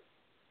says,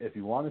 if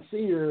you want to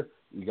see her,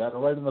 you got to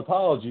write an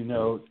apology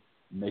note,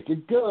 make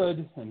it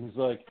good. And he's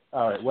like,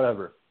 all right,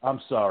 whatever,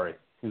 I'm sorry.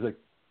 He's like,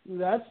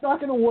 that's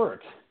not going to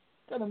work.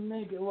 Got to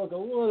make it look a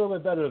little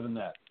bit better than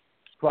that.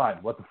 Fine,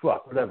 what the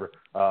fuck, whatever.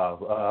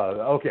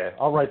 Okay,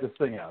 I'll write this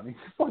thing out. And he's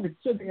fucking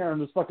sitting there in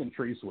this fucking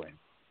tree swing,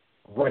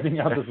 writing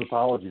out this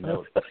apology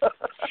note.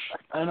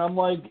 And I'm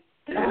like,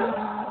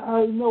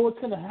 I know what's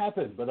going to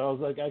happen, but I was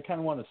like, I kind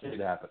of want to see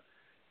it happen.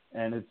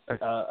 And it's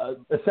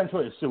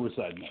essentially a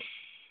suicide note,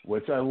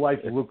 which I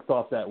like Luke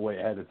thought that way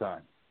ahead of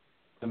time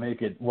to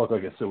make it look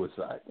like a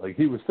suicide. Like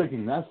he was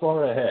thinking that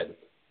far ahead.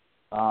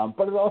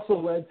 But it also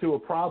led to a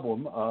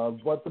problem of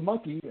what the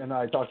monkey and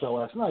I talked about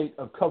last night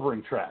of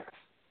covering tracks.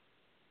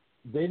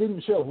 They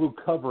didn't show Luke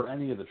cover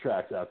any of the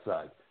tracks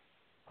outside,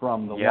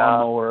 from the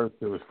lawnmower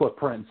to his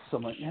footprints. So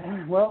I'm like,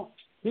 well,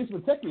 he's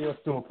meticulous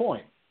to a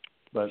point,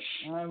 but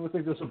I would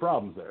think there's some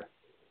problems there.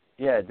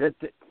 Yeah,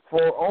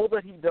 for all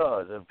that he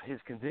does of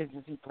his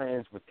contingency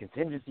plans with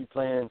contingency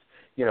plans,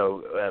 you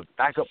know,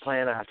 backup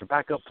plan after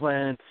backup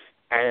plan,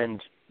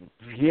 and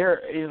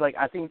here is like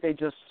I think they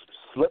just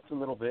slipped a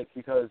little bit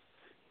because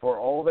for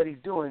all that he's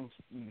doing,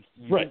 you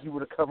think he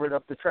would have covered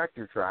up the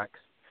tractor tracks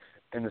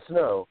in the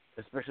snow,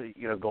 especially,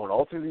 you know, going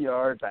all through the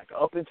yard, back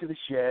up into the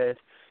shed,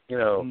 you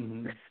know.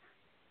 Mm-hmm.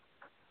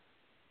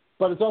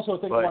 But it's also a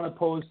thing I want to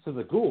pose to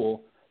the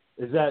Ghoul,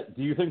 is that,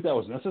 do you think that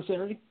was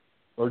necessary?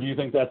 Or do you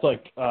think that's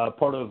like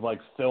part of like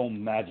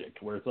film magic,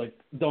 where it's like,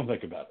 don't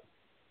think about it.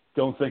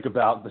 Don't think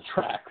about the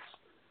tracks,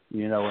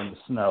 you know, in the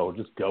snow.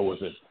 Just go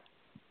with it.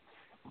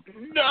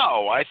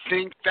 No, I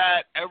think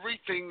that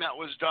everything that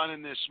was done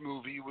in this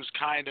movie was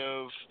kind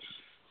of,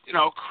 you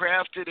know,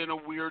 crafted in a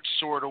weird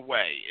sort of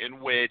way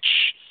in which,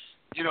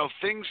 you know,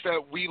 things that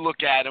we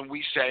look at and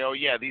we say, oh,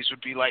 yeah, these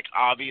would be like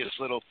obvious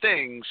little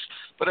things.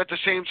 But at the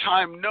same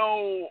time,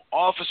 no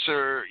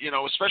officer, you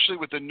know, especially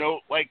with a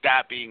note like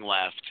that being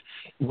left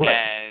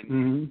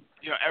and,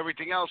 you know,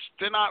 everything else,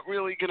 they're not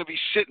really going to be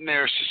sitting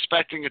there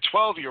suspecting a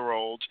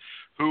 12-year-old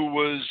who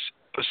was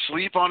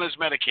asleep on his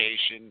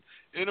medication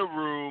in a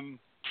room,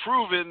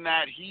 proven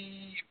that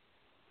he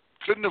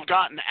couldn't have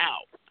gotten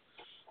out.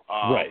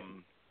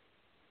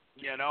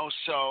 You know,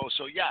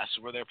 so yes,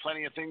 were there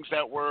plenty of things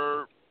that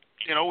were,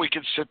 you know, we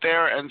could sit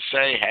there and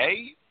say,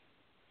 hey,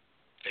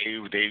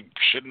 they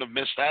shouldn't have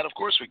missed that. Of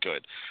course we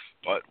could.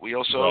 But we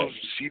also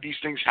see these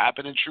things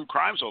happen in true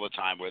crimes all the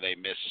time where they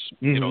miss,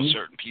 you know,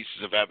 certain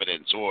pieces of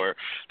evidence, or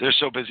they're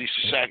so busy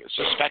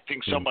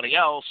suspecting somebody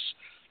else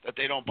that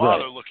they don't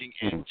bother Right. looking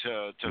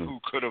into who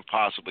could have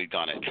possibly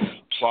done it.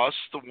 Plus,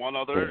 the one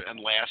other and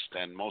last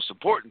and most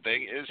important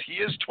thing is he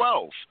is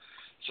 12.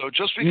 So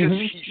just because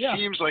he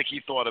seems like he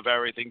thought of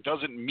everything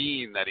doesn't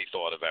mean that he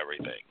thought of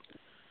everything.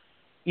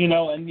 You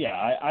know, and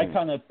I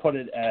kind of put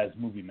it as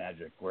movie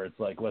magic, where it's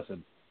like,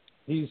 listen,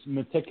 he's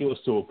meticulous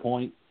to a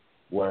point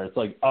where it's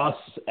like us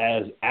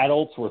as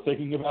adults were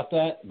thinking about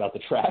the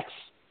tracks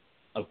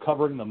of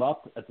covering them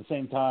up. At the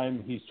same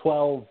time, he's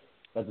 12.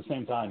 At the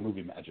same time,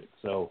 movie magic.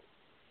 So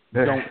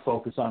don't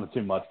focus on it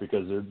too much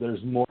because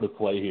there's more to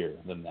play here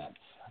than that.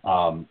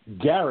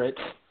 Garrett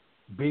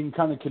being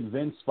kind of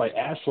convinced by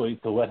Ashley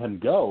to let her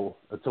go,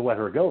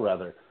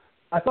 rather.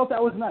 I thought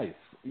that was nice.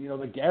 You know,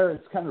 the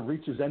Garrett's kind of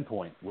reached his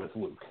endpoint with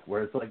Luke,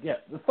 where it's like, yeah,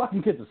 the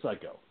fucking kid's a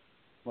psycho.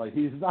 Like,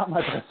 he's not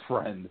my best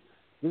friend.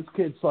 This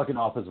kid's fucking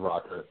off his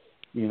rocker.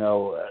 You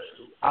know,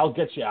 I'll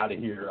get you out of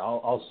here.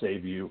 I'll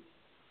save you.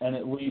 And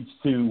it leads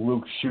to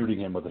Luke shooting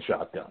him with a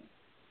shotgun.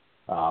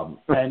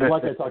 And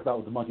like I talked about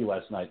with the monkey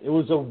last night, it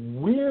was a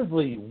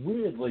weirdly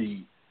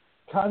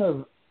kind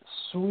of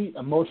sweet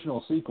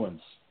emotional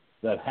sequence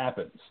that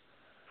happens.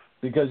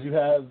 Because you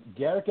have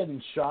Garrett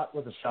getting shot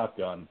with a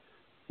shotgun.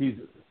 He's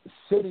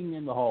sitting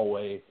in the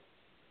hallway,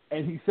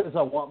 and he says,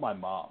 "I want my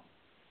mom,"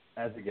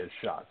 as he gets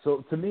shot.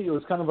 So to me, it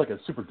was kind of like a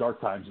Super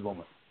Dark Times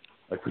moment.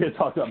 Like we had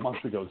talked about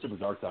months ago, Super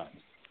Dark Times.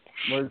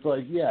 Where it's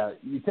like, yeah,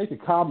 you take the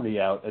comedy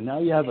out, and now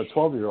you have a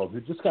 12-year-old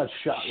who just got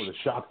shot with a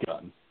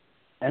shotgun,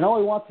 and all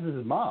he wants is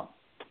his mom.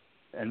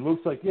 And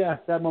Luke's like, yeah,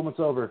 that moment's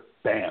over.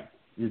 Bam,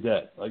 you're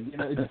dead. Like, you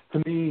know, to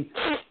me,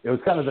 it was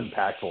kind of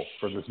impactful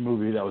for this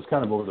movie that was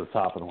kind of over the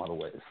top in a lot of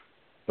ways.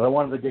 But I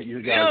wanted to get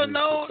your guys'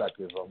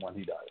 perspective on when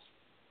he dies.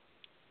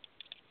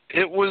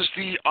 It was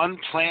the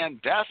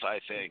unplanned death, I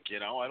think. You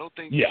know, I don't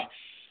think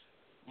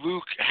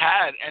Luke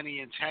had any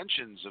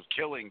intentions of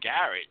killing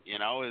Garrett. You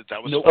know,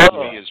 that was supposed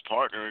to be his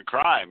partner in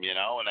crime. You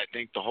know, and I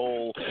think the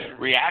whole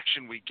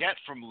reaction we get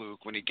from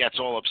Luke when he gets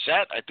all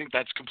upset, I think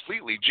that's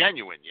completely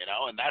genuine. You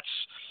know, and that's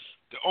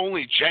the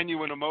only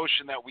genuine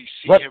emotion that we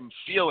see him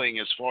feeling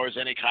as far as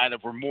any kind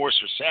of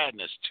remorse or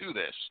sadness to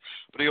this.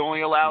 But he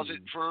only allows it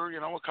for, you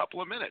know, a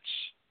couple of minutes.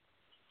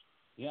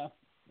 Yeah.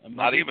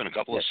 Not even a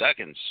couple of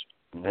seconds.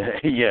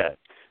 Yeah.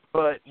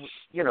 But,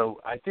 you know,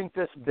 I think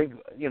this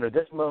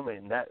this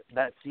moment,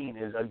 that scene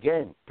is,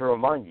 again, to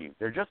remind you,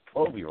 they're just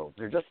 12-year-olds.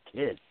 They're just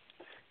kids.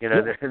 You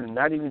know, they're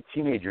not even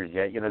teenagers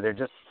yet. You know, they're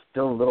just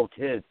still little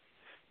kids.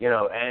 You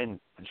know,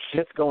 and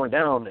shit's going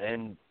down,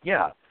 and, you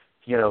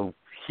know,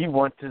 he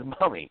wants his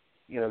mommy,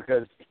 you know,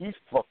 because he's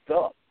fucked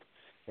up.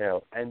 You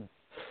know, and,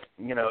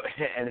 you know,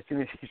 and as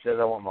soon as he says,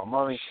 "I want my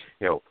mommy,"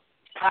 you know,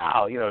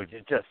 pow, you know,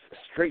 just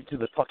straight to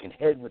the fucking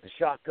head with the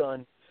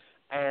shotgun.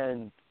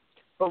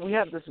 But we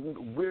have this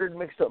weird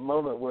mixed-up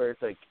moment where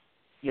it's like,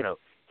 you know,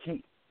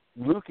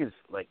 Luke is,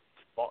 like,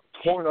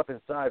 torn up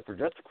inside for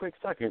just a quick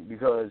second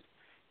because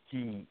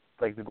he,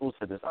 like the Ghoul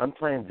said, this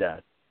unplanned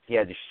death. He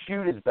had to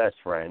shoot his best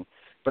friend,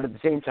 but at the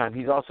same time,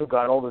 he's also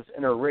got all this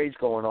inner rage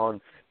going on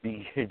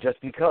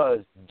just because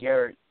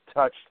Garrett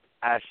touched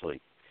Ashley.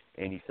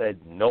 And he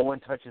said, "No one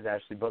touches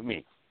Ashley but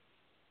me."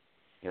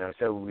 You know,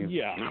 so we've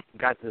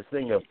got this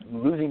thing of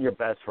losing your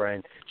best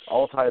friend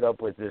all tied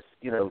up with this,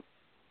 you know,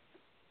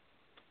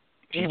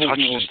 evil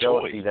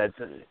jealousy. That's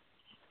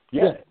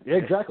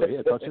exactly.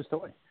 Yeah, touch his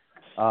toy.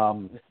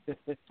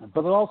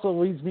 But it also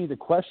leads me to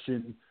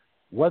question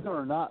whether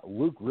or not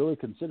Luke really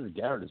considered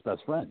Garrett his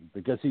best friend,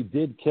 because he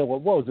did kill,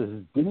 what was it,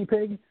 his guinea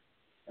pig?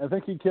 I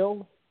think he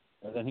killed,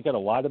 and then he kind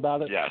of lied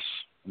about it. Yes.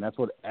 And that's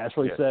what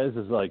Ashley says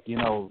is like, you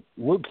know,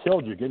 Luke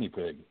killed your guinea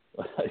pig.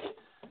 Like,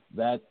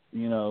 that,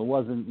 you know, it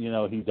wasn't, you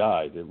know, he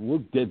died.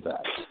 Luke did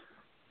that.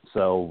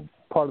 So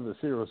part of the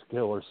serial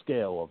killer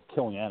scale of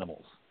killing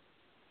animals.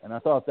 And I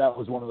thought that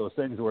was one of those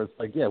things where it's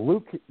like, yeah,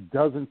 Luke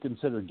doesn't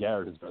consider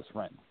Garrett his best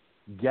friend.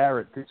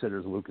 Garrett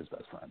considers Luke his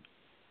best friend.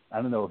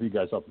 I don't know if you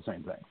guys thought the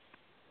same thing.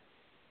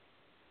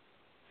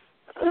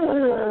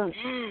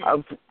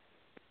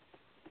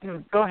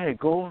 Go ahead,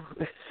 Ghoul.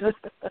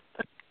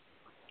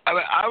 I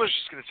was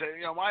just going to say,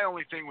 you know, my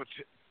only thing with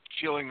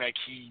feeling like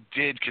he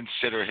did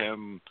consider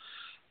him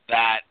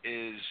that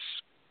is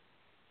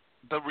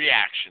the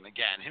reaction.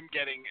 Again, him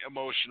getting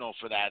emotional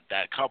for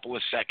that couple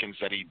of seconds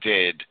that he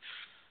did,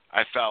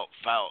 I felt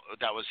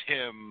that was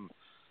him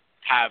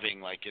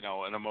having, like, you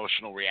know, an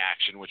emotional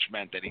reaction, which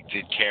meant that he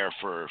did care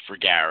for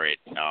Garrett,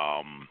 you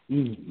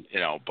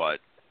know, but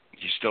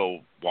he still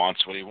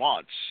wants what he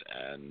wants,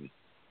 and,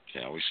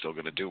 you know, he's still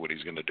going to do what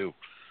he's going to do.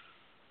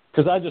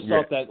 Because I just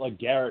thought that, like,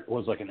 Garrett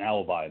was like an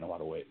alibi in a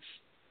lot of ways,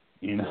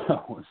 you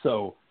know.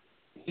 So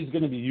he's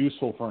going to be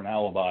useful for an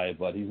alibi,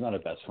 but he's not a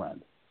best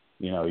friend.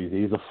 You know,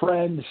 he's a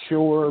friend,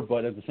 sure,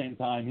 but at the same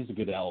time, he's a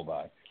good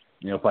alibi.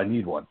 You know, if I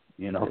need one,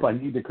 you know, if I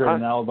need to create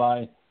an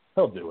alibi,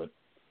 he'll do it.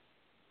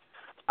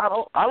 I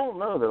don't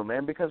know though,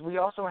 man, because we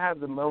also have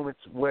the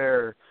moments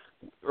where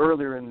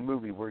earlier in the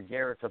movie where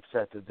Garrett's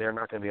upset that they're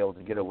not going to be able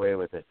to get away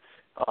with it,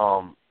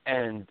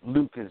 and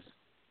Luke is,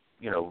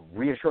 you know,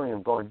 reassuring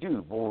him, going,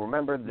 "Dude, well,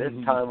 remember this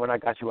time when I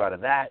got you out of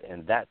that,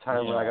 and that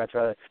time when I got you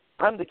out of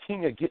that? I'm the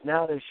king of getting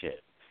out of this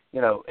shit."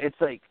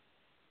 it's like,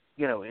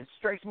 it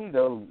strikes me,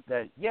 though,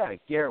 that,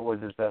 Garrett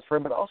was his best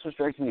friend, but it also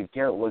strikes me that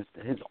Garrett was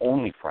his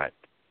only friend.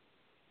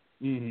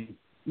 Mm-hmm.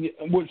 Yeah,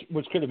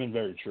 which could have been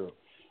very true.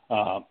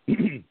 But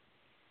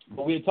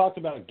we had talked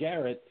about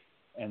Garrett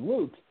and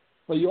Luke,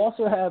 but you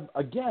also have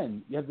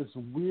this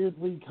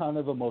weirdly kind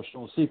of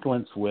emotional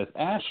sequence with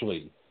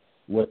Ashley,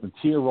 with the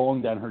tear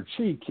rolling down her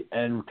cheek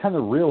and kind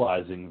of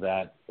realizing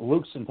that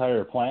Luke's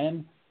entire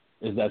plan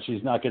is that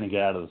she's not going to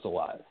get out of this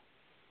alive.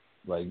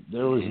 Like,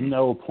 there was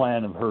no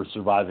plan of her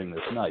surviving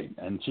this night,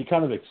 and she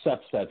kind of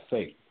accepts that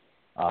fate.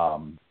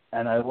 And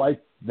I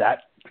like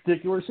that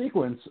particular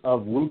sequence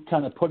of Luke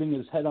kind of putting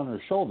his head on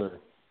her shoulder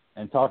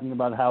and talking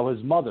about how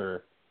his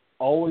mother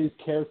always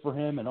cared for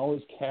him and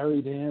always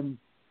carried him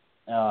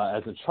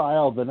as a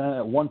child, but then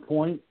at one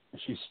point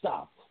she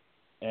stopped,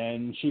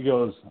 and she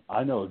goes,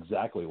 I know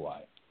exactly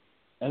why.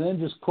 And then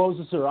just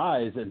closes her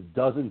eyes and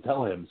doesn't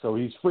tell him. So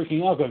he's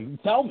freaking out, going,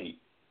 tell me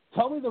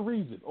the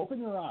reason. Open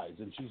your eyes.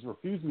 And she's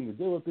refusing to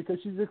do it because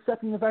she's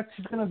accepting the fact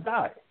she's going to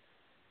die,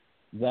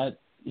 that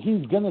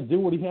he's going to do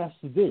what he has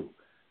to do.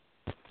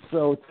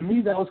 So to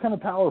me, that was kind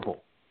of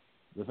powerful,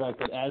 the fact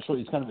that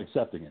Ashley is kind of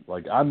accepting it.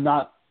 Like, I'm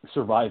not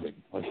surviving.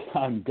 Like,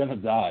 I'm going to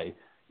die.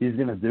 He's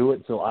going to do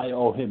it, so I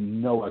owe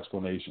him no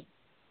explanation.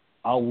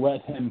 I'll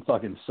let him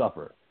fucking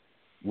suffer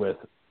with,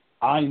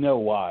 I know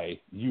why,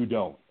 you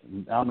don't.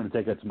 I'm going to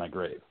take that to my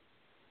grave.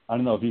 I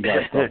don't know if you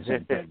guys thought the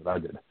same thing, but I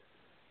did.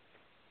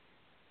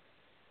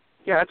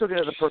 Yeah, I took it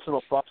as a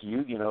personal fuck you.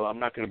 I'm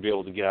not going to be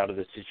able to get out of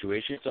this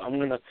situation, so I'm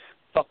going to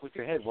fuck with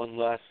your head one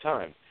last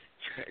time.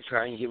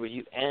 Try and get with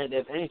you. And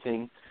if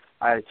anything,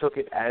 I took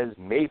it as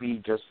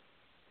maybe just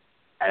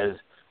as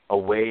a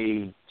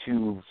way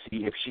to see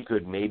if she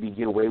could maybe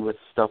get away with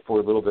stuff for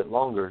a little bit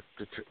longer,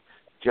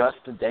 just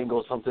to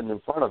dangle something in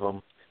front of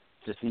him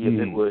to see if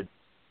it would,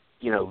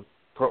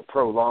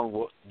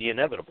 prolong the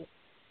inevitable.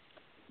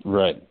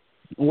 Right.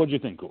 What do you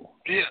think, Ghoul?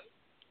 Yeah.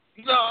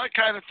 No, I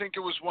kind of think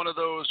it was one of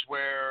those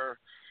where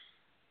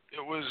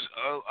it was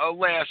a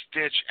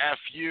last-ditch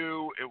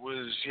FU. It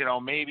was,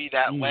 maybe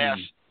that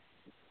last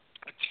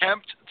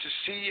attempt to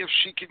see if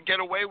she can get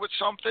away with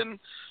something.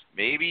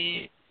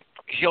 Maybe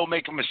he'll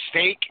make a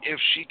mistake if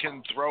she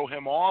can throw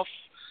him off,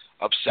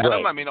 upset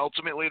him. I mean,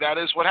 ultimately, that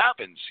is what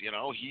happens.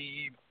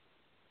 He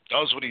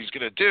does what he's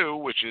going to do,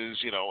 which is,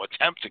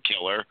 attempt to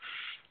kill her.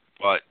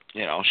 But,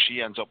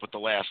 she ends up with the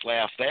last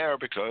laugh there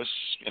because,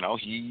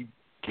 he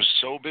was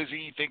so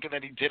busy thinking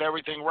that he did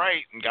everything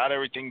right and got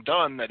everything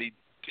done that he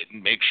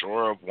didn't make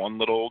sure of one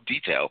little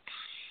detail.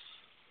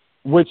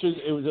 It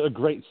was a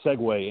great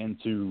segue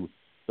into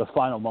the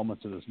final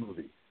moments of this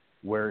movie,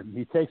 where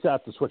he takes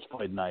out the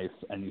switchblade knife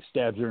and he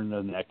stabs her in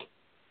the neck,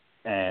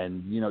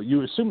 and,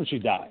 you assume that she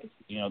died,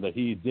 that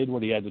he did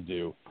what he had to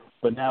do,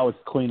 but now it's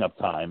cleanup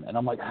time, and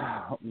I'm like,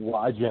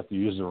 why'd you have to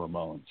use the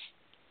Ramones?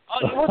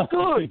 Oh, it was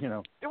good.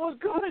 It was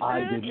good, man. I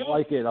didn't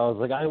like it. I was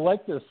like, I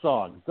like this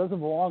song. It doesn't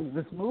belong in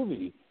this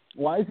movie.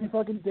 Why is he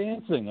fucking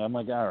dancing? I'm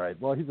like, all right,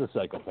 well, he's a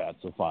psychopath,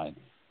 so fine.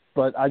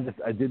 But I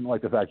didn't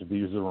like the fact that they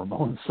used the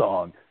Ramones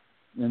song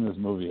in this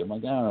movie. I'm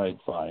like, all right,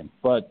 fine.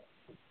 But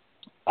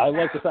I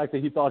like the fact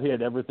that he thought he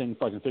had everything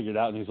fucking figured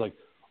out, and he's like,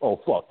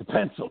 oh, fuck, the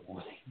pencil.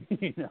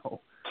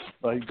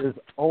 Like, there's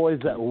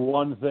always that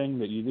one thing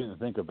that you didn't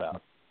think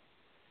about.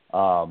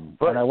 And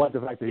I like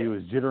the fact that he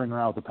was jittering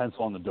around with the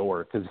pencil on the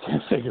door because he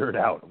can't figure it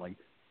out. I'm like,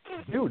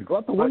 dude, go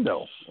out the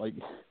window. Like,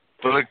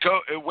 but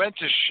it went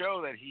to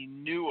show that he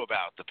knew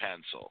about the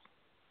pencil.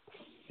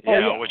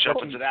 Which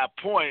up until that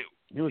point,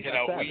 we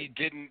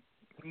didn't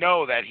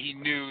know that he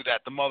knew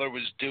that the mother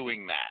was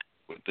doing that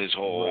with this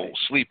whole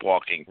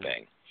sleepwalking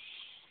thing.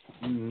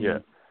 Mm-hmm. Yeah.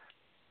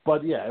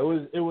 But yeah, it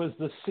was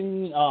the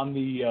scene on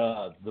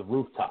the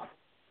rooftop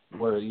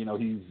where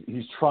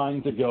he's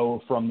trying to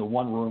go from the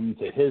one room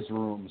to his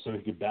room so he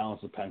could balance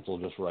the pencil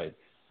just right.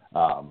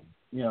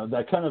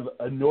 That kind of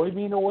annoyed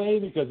me in a way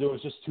because it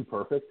was just too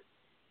perfect.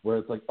 Where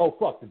it's like, oh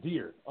fuck, the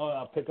deer. Oh,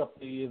 I'll pick up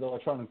the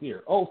electronic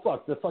deer. Oh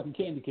fuck, the fucking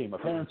candy cane. My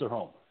parents are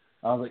home.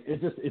 I was like,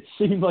 it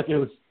seemed like it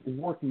was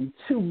working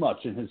too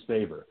much in his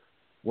favor,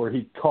 where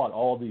he caught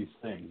all these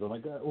things. I'm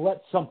like,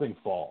 let something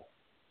fall.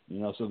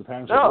 So the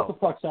parents are like, what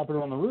the fuck's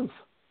happening on the roof?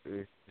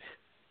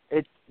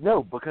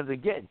 Because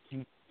again,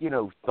 he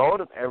thought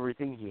of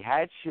everything. He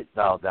had shit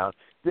dialed down.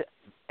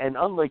 And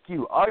unlike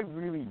you, I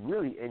really,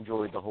 really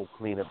enjoyed the whole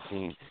cleanup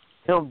scene.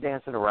 Him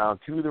dancing around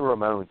to the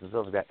Ramones and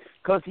stuff like that.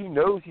 Because he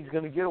knows he's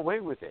going to get away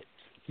with it.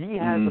 He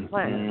has a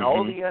plan. And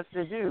all he has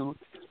to do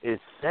is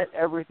set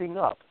everything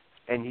up.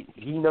 And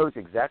he knows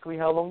exactly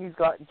how long he's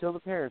got until the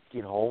parents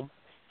get home.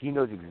 He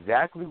knows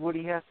exactly what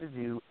he has to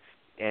do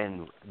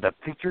and the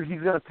picture he's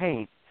going to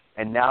paint.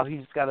 And now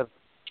he's got to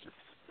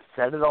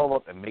set it all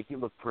up and make it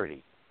look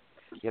pretty.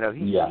 He knows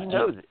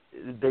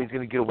that he's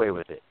going to get away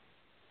with it.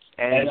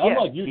 And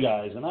unlike you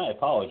guys, and I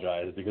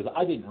apologize because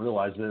I didn't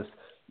realize this,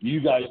 you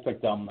guys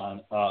picked up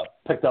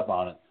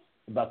on it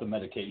about the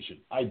medication.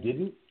 I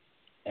didn't,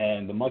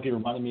 and the monkey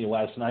reminded me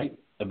last night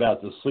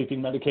about the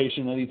sleeping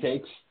medication that he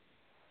takes.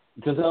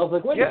 Because I was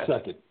like, wait a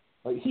second,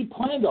 Like, he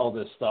planned all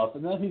this stuff,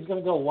 and then he's going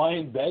to go lie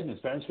in bed, and his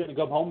parents are going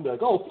to come home and be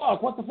like, oh,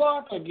 fuck, what the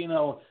fuck? Like,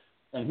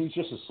 and he's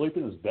just asleep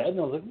in his bed. And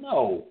I was like,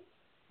 no.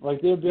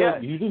 Like, they'd be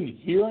like, you didn't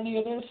hear any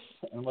of this?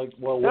 And I'm like,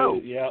 well, no.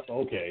 Wait, yeah,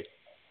 okay.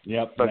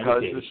 Yep,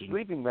 because medication. the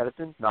sleeping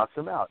medicine knocks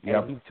him out. Yep.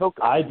 And he took,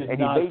 I did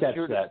not catch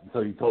sure that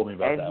until you told me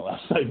about that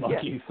last night,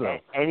 Monkey. So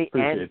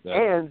appreciate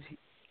that.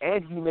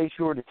 And he made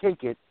sure to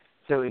take it,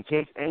 so in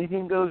case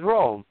anything goes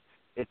wrong,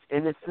 it's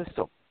in his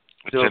system.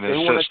 So if they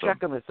want to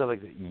check him and stuff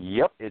like that,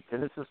 yep, it's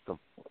in his system.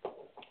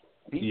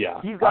 He's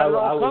got it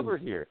all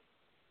covered here.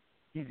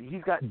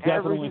 He's got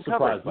definitely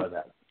surprised by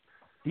that.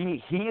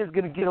 He is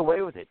going to get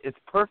away with it. It's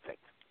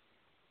perfect.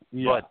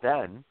 Yeah. But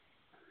then,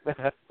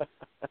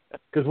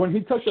 because when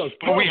he took those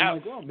pills, we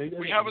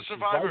have a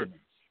survivor.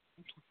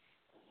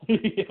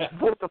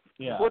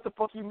 What the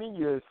fuck you mean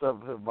you're a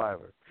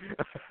survivor?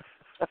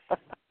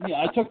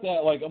 I took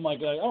that I'm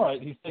like, all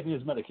right, he's taking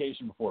his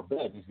medication before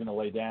bed. He's going to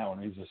lay down.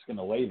 And he's just going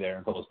to lay there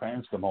until his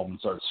parents come home and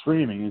start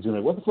screaming. He's going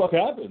to be like, what the fuck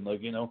happened?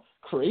 Like,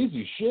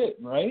 crazy shit,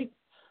 right?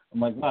 I'm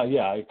like, wow,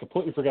 I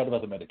completely forgot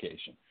about the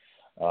medication.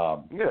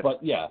 But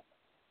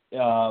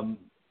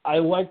I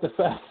like the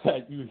fact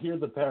that you hear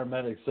the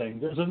paramedics saying,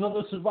 there's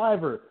another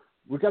survivor.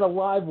 We got a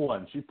live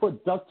one. She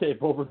put duct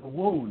tape over the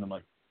wound. I'm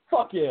like,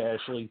 fuck yeah,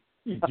 Ashley.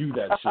 You do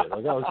that shit.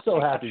 Like, I was so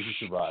happy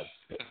she survived.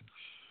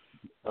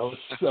 I was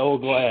so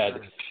glad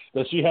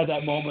that she had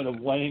that moment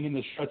of laying in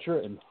the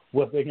stretcher and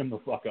flipping him the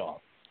fuck off.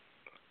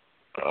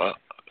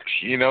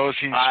 He knows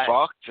he's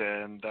fucked,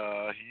 and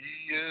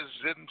he is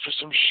in for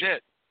some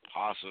shit,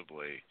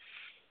 possibly.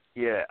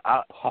 Yeah,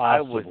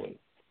 possibly.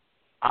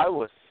 I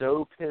was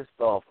so pissed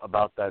off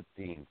about that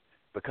scene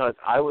because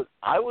I was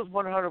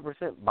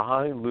 100%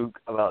 behind Luke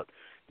about,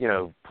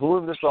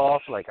 pulling this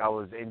off. Like, I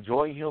was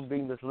enjoying him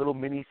being this little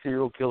mini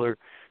serial killer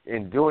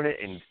and doing it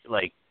and,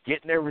 like,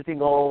 getting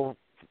everything all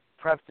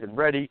prepped and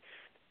ready.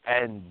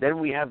 And then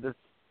we have this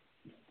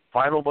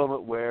final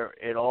moment where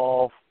it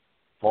all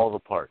falls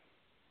apart.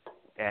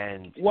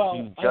 And I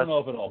don't know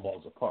if it all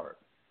falls apart.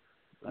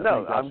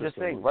 I'm just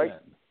saying, right?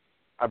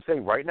 I'm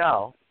saying right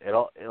now, it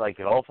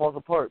all falls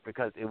apart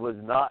because it was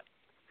not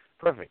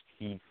perfect.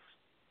 He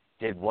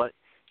did what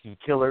he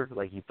killed her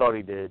like he thought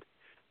he did,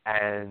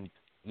 and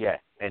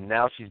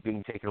now she's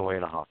being taken away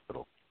in a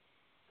hospital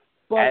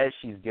as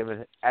she's giving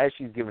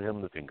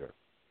him the finger.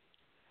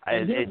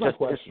 It just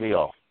pissed me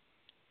off.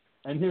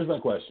 And here's my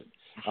question,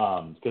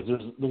 because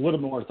there's a little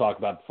more to talk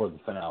about before the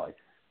finale.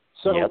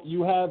 So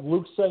you have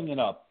Luke setting it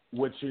up,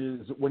 which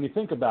is, when you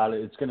think about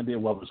it, it's going to be a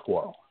lover's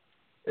quarrel.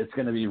 It's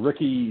going to be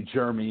Ricky,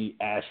 Jeremy,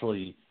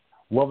 Ashley,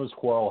 lover's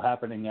quarrel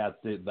happening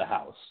at the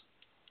house.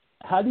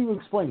 How do you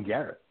explain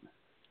Garrett?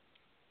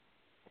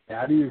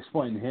 How do you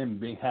explain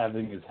him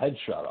having his head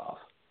shot off?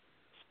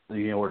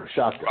 Or a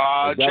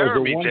shotgun?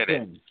 Jeremy did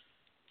it.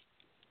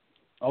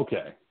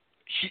 Okay.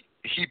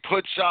 He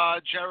puts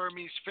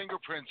Jeremy's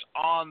fingerprints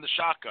on the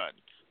shotgun.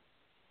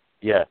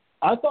 Yeah.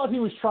 I thought he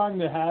was trying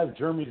to have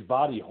Jeremy's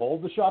body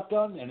hold the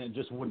shotgun, and it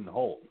just wouldn't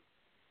hold.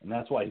 And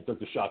that's why he took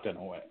the shotgun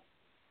away.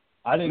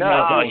 I didn't know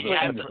that was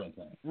a fingerprint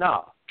thing.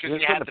 No, because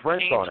he had the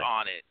paint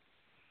on it.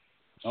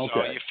 Okay.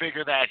 So you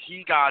figure that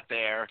he got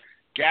there.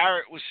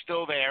 Garrett was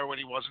still there when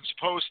he wasn't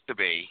supposed to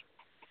be.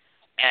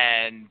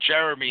 And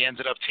Jeremy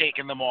ended up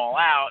taking them all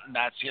out. And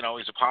that's,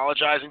 he's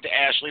apologizing to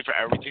Ashley for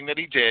everything that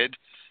he did,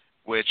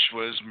 which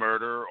was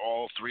murder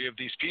all three of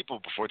these people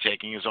before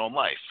taking his own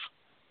life.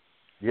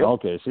 Yep.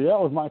 Okay, see, that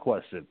was my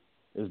question,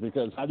 is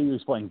because how do you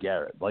explain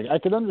Garrett? Like, I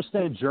could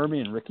understand Jeremy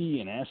and Ricky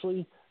and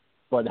Ashley,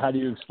 but how do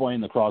you explain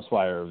the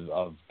crossfire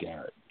of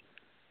Garrett?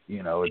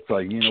 It's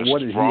like, just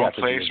what is wrong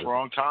place,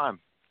 wrong time.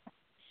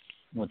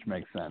 Which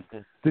makes sense.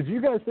 Did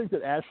you guys think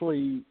that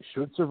Ashley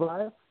should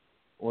survive,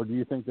 or do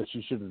you think that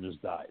she should have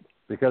just died?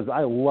 Because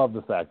I love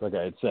the fact, like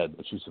I had said,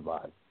 that she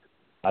survived.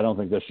 I don't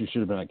think that she should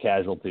have been a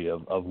casualty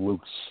of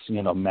Luke's,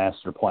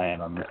 master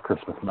plan on this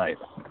Christmas night.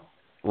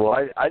 Well,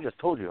 I just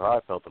told you how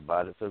I felt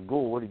about it. So,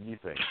 Ghoul, what did you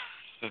think?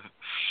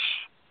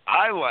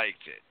 I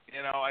liked it.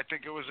 I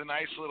think it was a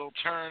nice little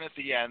turn at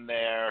the end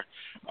there.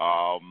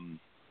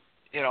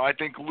 I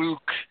think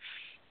Luke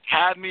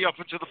had me up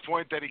until the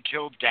point that he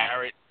killed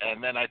Garrett,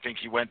 and then I think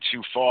he went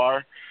too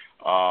far.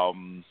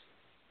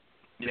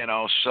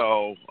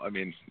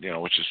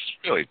 Which is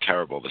really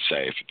terrible to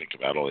say if you think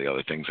about all the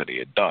other things that he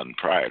had done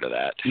prior to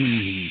that.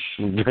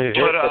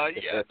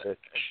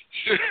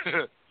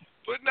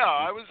 But no,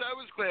 I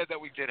was glad that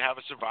we did have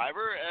a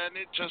survivor, and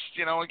it just,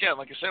 again,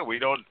 like I said, we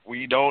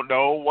don't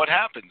know what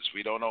happens.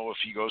 We don't know if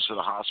he goes to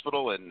the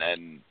hospital and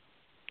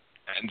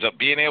ends up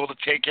being able to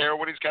take care of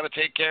what he's got to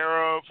take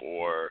care of,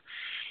 or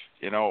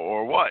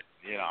what.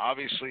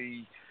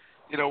 Obviously,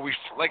 we,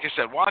 like I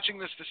said, watching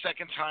this the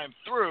second time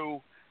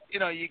through,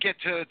 you get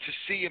to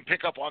see and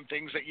pick up on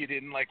things that you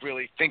didn't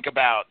really think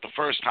about the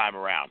first time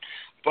around.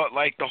 But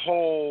the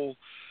whole,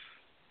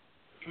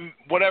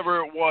 whatever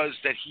it was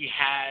that he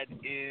had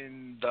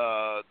in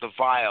the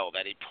vial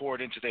that he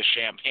poured into the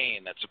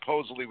champagne that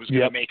supposedly was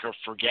going to make her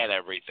forget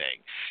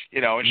everything,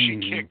 and she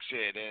kicks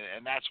it,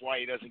 and that's why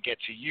he doesn't get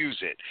to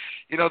use it.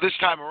 This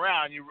time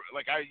around,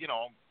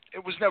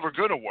 it was never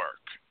going to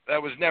work.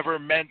 That was never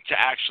meant to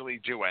actually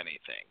do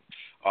anything.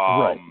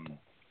 Right.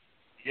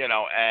 You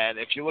know, and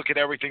if you look at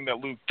everything that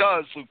Luke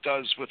does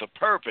with a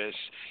purpose,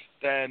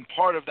 then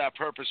part of that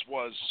purpose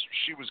was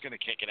she was going to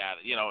kick it out.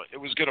 You know, it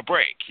was going to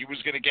break. He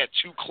was going to get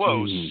too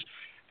close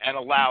and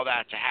allow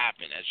that to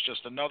happen. It's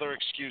just another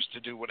excuse to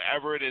do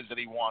whatever it is that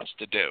he wants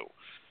to do.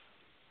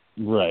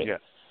 Right.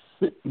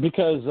 Yeah.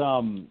 Because,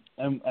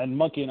 and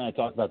Monkey and I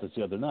talked about this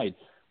the other night,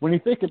 when you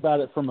think about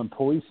it from a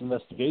police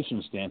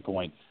investigation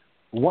standpoint,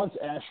 once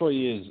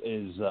Ashley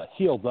is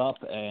healed up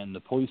and the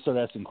police start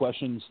asking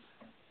questions,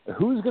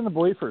 who's going to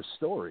believe her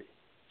story?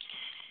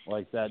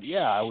 Like that,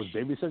 yeah, I was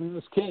babysitting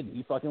this kid.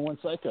 He fucking went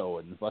psycho,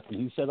 and fucking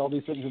he said all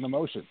these things in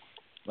emotion.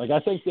 Like, I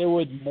think they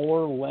would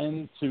more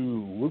lend to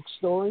Luke's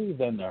story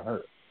than to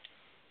her.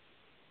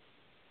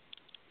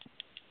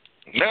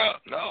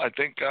 No, I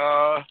think,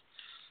 well,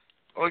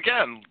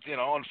 again, you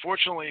know,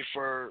 unfortunately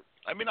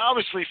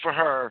obviously for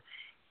her,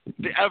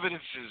 the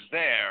evidence is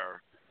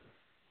there,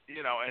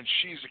 you know, and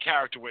she's a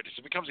character witness.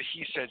 It becomes a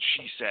he said,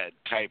 she said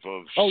type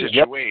of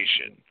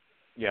situation.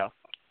 Yeah.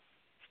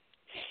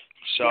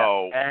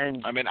 So, yeah.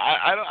 And I mean,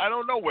 I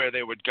don't know where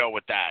they would go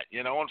with that.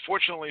 You know,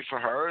 unfortunately for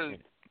her,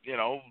 you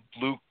know,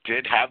 Luke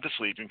did have the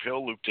sleeping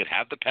pill. Luke did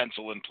have the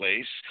pencil in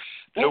place.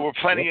 There were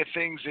plenty of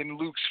things in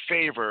Luke's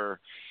favor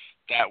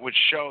that would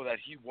show that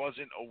he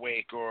wasn't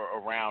awake or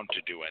around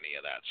to do any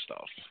of that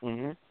stuff.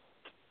 Mm-hmm.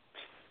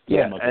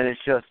 Yeah, and it's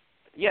just,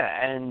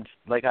 and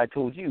like I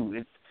told you,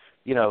 it's,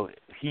 you know,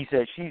 he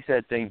said, she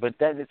said thing, but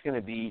then it's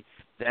going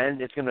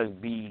to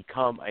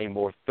become a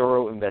more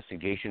thorough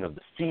investigation of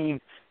the scene.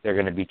 They're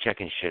going to be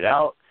checking shit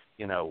out.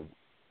 You know,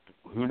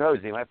 who knows?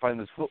 They might find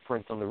those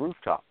footprints on the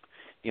rooftop.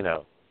 You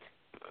know.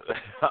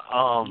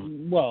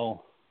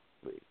 Well,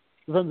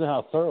 depends on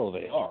how thorough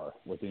they are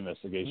with the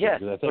investigation.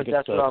 Yes, I think but that's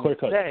it's what a I'm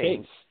clear-cut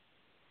saying. case.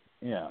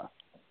 Yeah.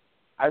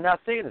 I'm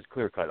not saying it's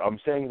clear-cut. I'm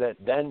saying that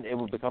then it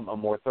would become a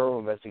more thorough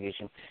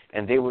investigation,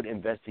 and they would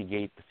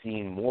investigate the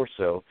scene more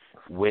so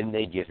when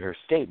they get her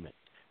statement.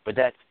 But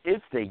that's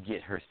if they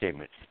get her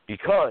statement.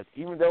 Because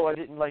even though I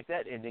didn't like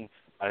that ending,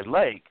 I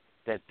like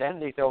that then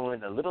they throw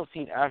in a little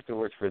scene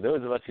afterwards for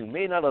those of us who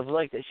may not have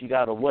liked that she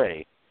got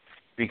away.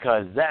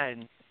 Because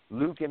then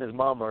Luke and his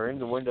mom are in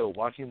the window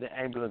watching the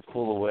ambulance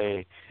pull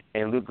away,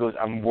 and Luke goes,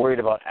 I'm worried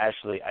about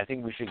Ashley. I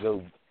think we should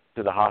go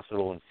to the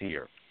hospital and see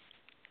her.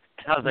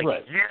 And I was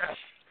like, yes!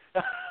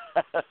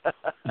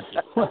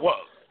 Well,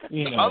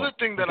 the other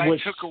thing that I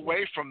took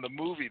away from the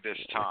movie this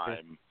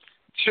time,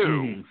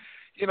 too,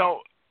 you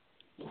know,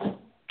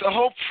 the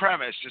whole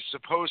premise is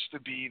supposed to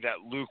be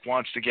that Luke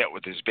wants to get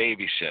with his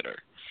babysitter.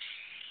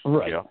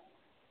 Right. You know?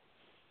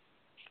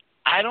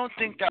 I don't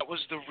think that was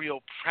the real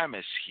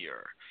premise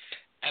here.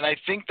 And I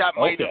think that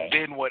might have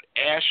been what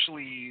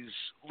Ashley's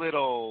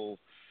little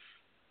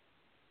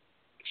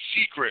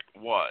secret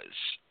was,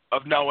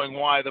 of knowing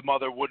why the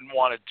mother wouldn't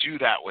want to do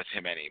that with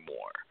him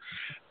anymore.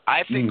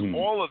 I think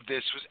all of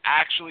this was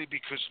actually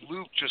because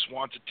Luke just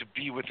wanted to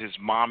be with his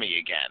mommy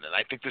again. And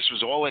I think this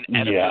was all an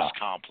Oedipus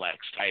complex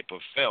type of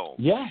film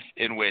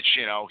in which,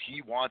 you know,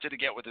 he wanted to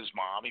get with his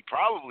mom. He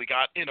probably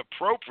got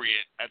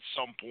inappropriate at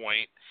some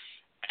point,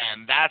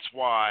 and that's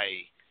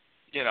why,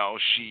 you know,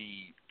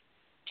 she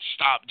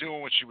stopped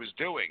doing what she was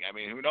doing. I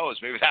mean, who knows?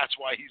 Maybe that's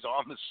why he's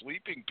on the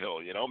sleeping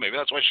pill, you know? Maybe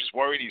that's why she's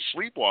worried he's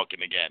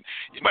sleepwalking again.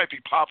 He might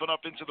be popping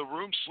up into the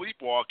room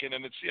sleepwalking,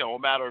 and it's, you know, a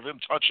matter of him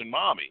touching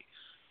mommy.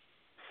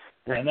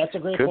 And that's a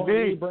great point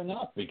to bring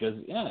up because,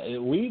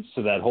 it leads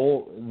to that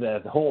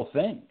whole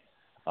thing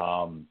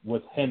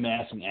with him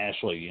asking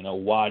Ashley, you know,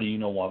 why do you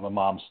know why my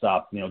mom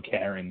stopped, you know,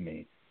 carrying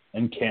me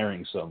and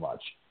caring so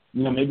much?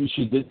 You know, maybe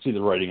she did see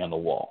the writing on the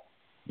wall,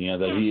 you know,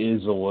 that he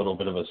is a little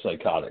bit of a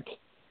psychotic,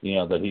 you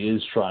know, that he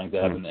is trying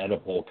to have an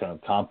Oedipal kind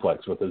of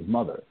complex with his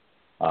mother,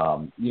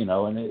 you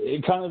know, and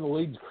it kind of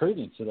leads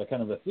credence to that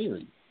kind of a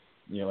theory,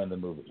 you know, in the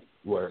movie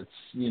where it's,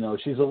 you know,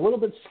 she's a little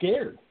bit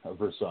scared of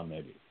her son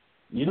maybe.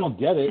 You don't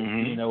get it,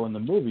 you know, in the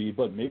movie,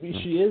 but maybe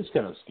she is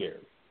kind of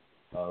scared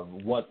of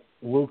what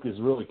Luke is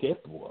really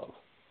capable of.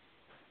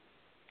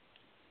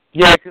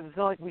 Yeah, because it's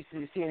not like we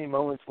see any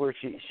moments where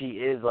she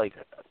is, like,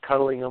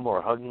 cuddling him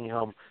or hugging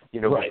him,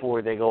 you know,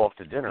 before they go off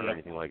to dinner or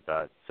anything like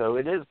that. So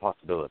it is a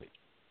possibility.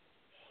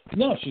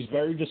 No, she's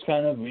very just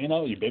kind of, you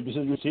know, your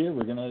babysitter's here.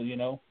 We're going to, you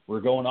know,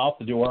 we're going off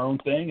to do our own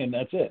thing, and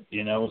that's it,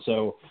 you know.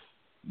 So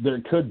there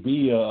could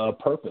be a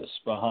purpose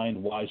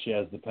behind why she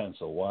has the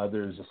pencil, why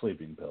there's the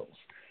sleeping pills.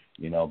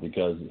 You know,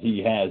 because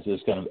he has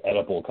this kind of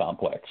Oedipal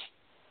complex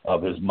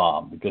of his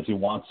mom because he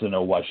wants to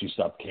know why she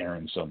stopped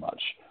caring so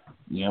much,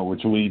 you know,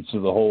 which leads to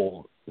the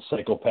whole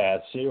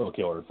psychopath serial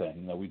killer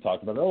thing that we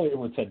talked about earlier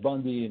with Ted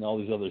Bundy and all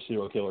these other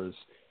serial killers.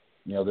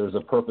 You know, there's a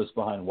purpose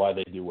behind why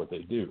they do what they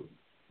do.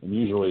 And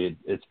usually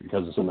it's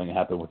because of something that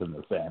happened within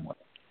their family.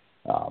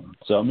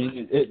 So, I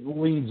mean, it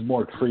leans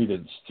more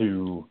credence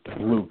to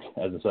Luke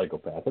as a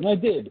psychopath. And I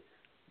did,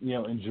 you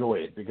know, enjoy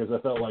it because I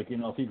felt like, you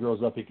know, if he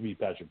grows up, he can be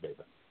Patrick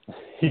Bateman.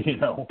 You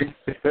know,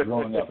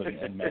 growing up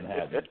in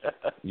Manhattan,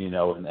 you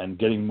know, and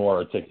getting more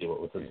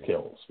articulate with his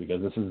kills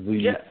because this is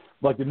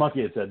like the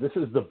monkey had said, this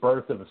is the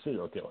birth of a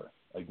serial killer.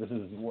 Like, this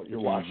is what you're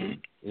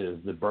watching, is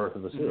the birth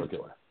of the serial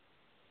killer.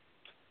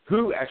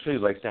 Who actually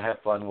likes to have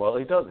fun while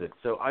he does it.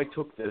 So I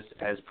took this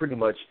as pretty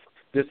much,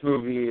 this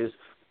movie is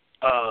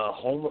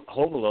Home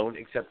Alone,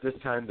 except this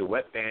time the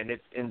wet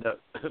bandits end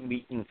up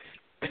meeting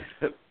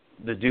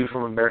the dude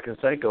from American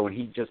Psycho, and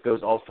he just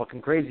goes all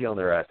fucking crazy on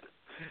their asses.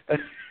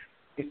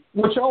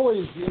 Which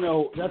always,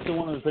 that's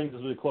one of the things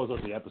as we close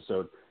out the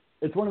episode.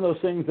 It's one of those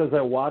things as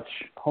I watch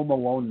Home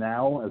Alone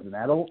now as an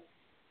adult,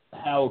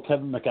 how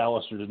Kevin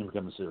McAllister didn't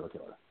become a serial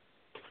killer.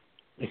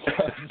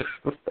 Because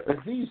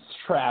these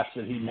traps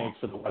that he makes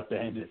for the wet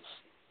bandits,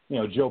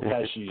 Joe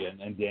Pesci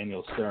and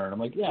Daniel Stern, I'm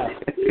like, yeah,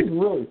 he's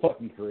really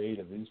fucking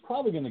creative. He's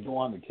probably going to go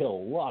on to kill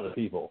a lot of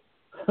people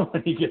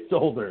when he gets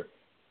older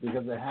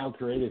because of how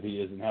creative he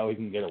is and how he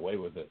can get away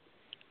with it.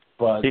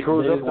 But they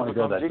didn't want to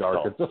go that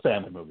dark. It's a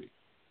family movie.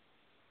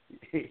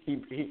 He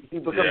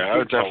I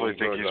would definitely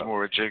think he's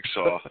more a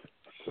Jigsaw.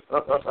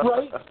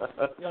 Right?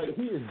 Yeah,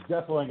 he is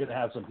definitely going to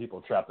have some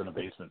people trapped in a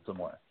basement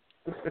somewhere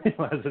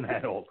as an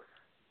adult.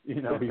 He's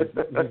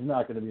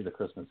not going to be the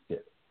Christmas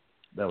kid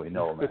that we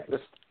know him as.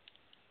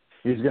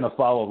 He's going to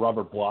follow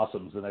Robert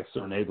Blossoms, the next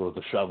door neighbor, with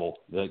a shovel.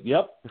 Like,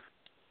 yep,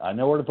 I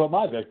know where to put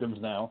my victims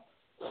now.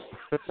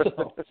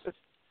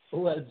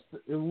 So it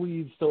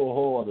leads to a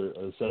whole other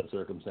set of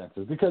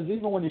circumstances. Because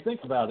even when you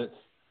think about it,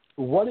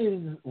 what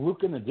is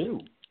Luke going to do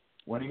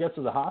when he gets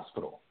to the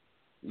hospital?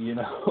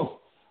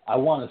 I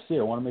want to see.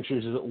 I want to make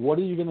sure. What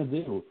are you going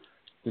to do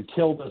to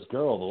kill this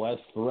girl, the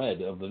last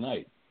thread of the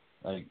night?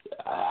 Like,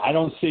 I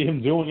don't see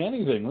him doing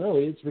anything,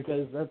 really. It's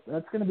because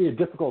that's going to be a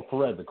difficult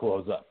thread to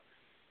close up,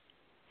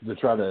 to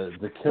try to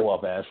kill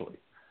off Ashley.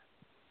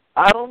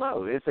 I don't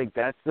know. It's like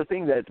that's the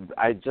thing that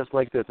I just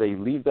like that they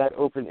leave that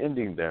open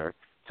ending there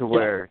to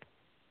where,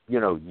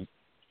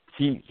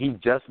 he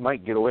just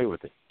might get away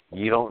with it.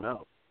 You don't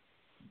know.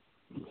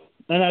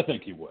 And I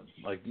think he would.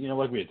 Like we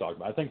had talked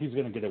about, I think he's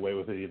going to get away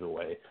with it either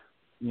way.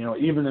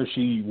 Even if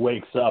she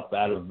wakes up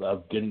out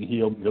of getting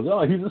healed and goes,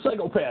 oh, he's a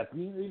psychopath.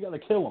 You got to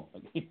kill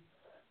him. Like,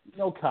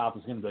 no cop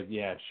is going to be like,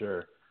 yeah,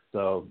 sure.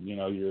 So,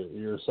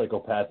 your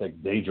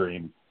psychopathic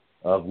daydream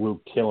of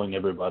Luke killing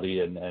everybody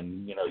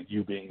and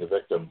you being the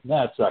victim,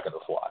 that's not going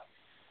to fly.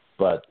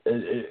 But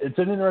it's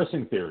an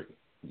interesting theory.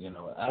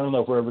 I don't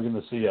know if we're ever going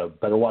to see a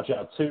Better Watch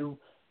Out 2,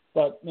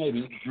 but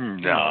maybe.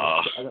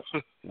 No.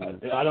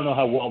 I don't know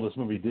how well this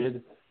movie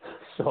did,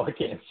 so I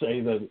can't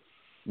say that,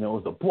 it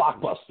was a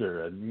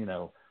blockbuster and,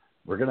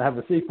 we're going to have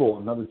a sequel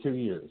in another 2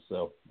 years.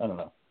 So I don't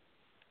know.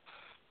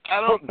 I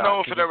don't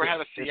know if it ever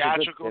had a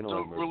theatrical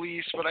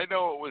release, but I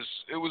know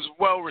it was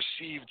well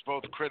received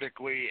both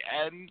critically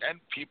and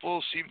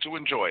people seem to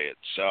enjoy it.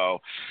 So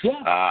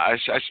I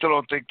still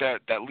don't think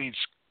that leads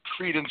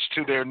credence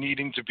to there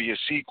needing to be a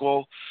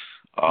sequel.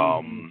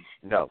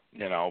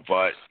 No,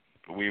 but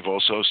we've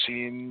also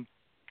seen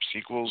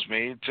sequels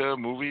made to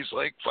movies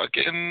like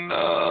fucking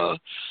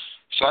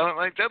Silent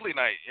Night, Deadly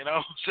Night.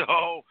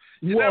 So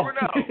you never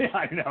know.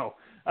 I know.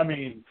 I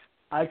mean,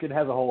 I could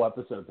have a whole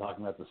episode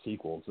talking about the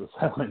sequels to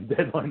Silent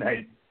Deadly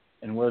Night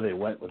and where they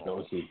went with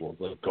those sequels,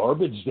 like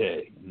Garbage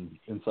Day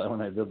in Silent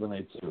Night, Deadly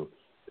Night 2,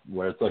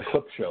 where it's a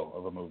clip show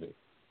of a movie.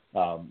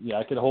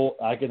 I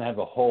can have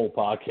a whole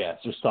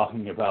podcast just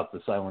talking about the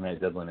Silent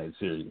Night, Deadly Night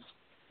series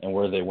and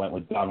where they went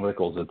with Don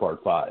Rickles in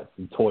Part 5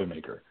 and Toy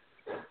Maker.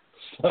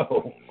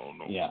 So,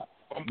 yeah.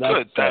 I'm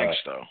good, thanks,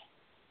 though.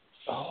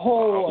 That's a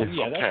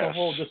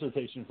whole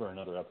dissertation for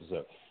another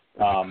episode.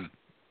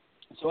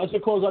 So as we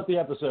close out the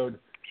episode,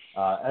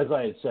 as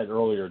I had said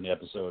earlier in the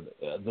episode,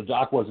 the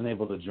doc wasn't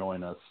able to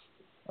join us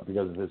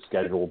because of his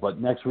schedule,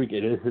 but next week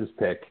it is his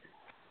pick.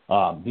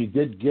 He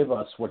did give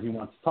us what he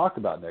wants to talk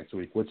about next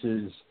week, which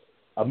is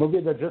a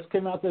movie that just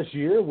came out this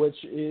year, which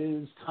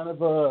is kind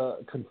of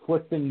a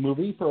conflicting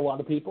movie for a lot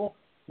of people,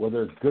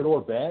 whether it's good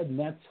or bad, and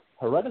that's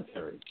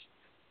Hereditary.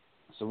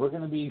 So we're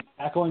going to be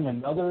tackling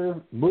another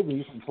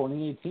movie from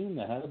 2018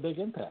 that had a big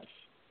impact.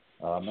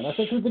 And I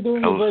think we've been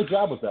doing a great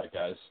job with that,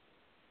 guys.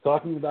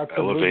 Talking about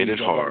some elevated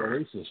movies horror that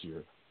released this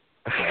year.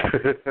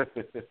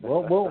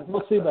 So,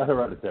 we'll see about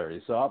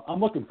Hereditary. So I'm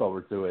looking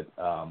forward to it.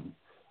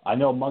 I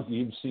know, Monkey,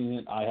 you've seen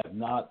it. I have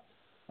not.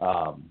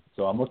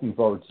 So I'm looking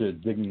forward to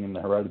digging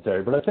into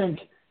Hereditary. But I think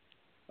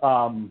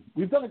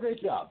we've done a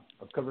great job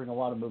of covering a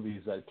lot of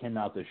movies that came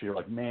out this year,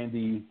 like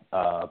Mandy,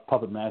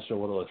 Puppet Master,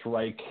 Little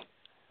Reich,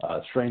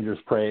 Strangers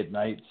Pray at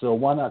Night. So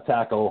why not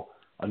tackle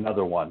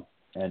another one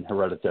in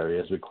Hereditary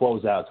as we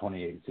close out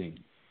 2018?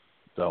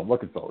 So I'm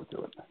looking forward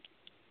to it.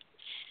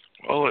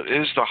 Well, it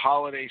is the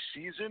holiday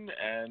season,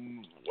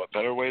 and what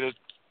better way to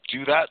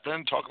do that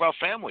than talk about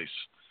families?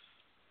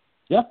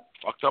 Yeah.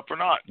 Fucked up or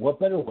not. What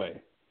better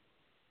way?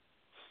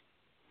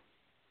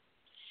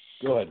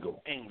 Go ahead,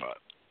 Ghoul.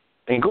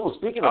 And Ghoul,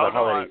 speaking of the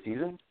holiday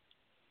season.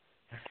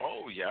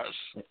 Oh,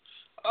 yes.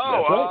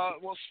 Right.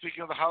 Well,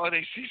 speaking of the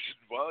holiday season,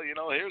 well,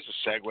 here's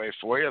a segue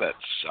for you that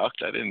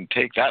sucked. I didn't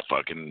take that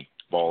fucking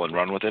ball and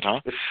run with it, huh?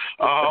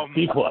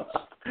 B+.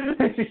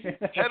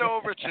 Head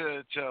over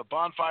to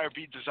Bonfire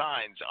Beat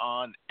Designs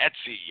on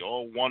Etsy,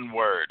 all one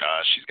word.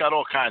 She's got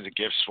all kinds of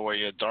gifts for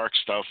you, dark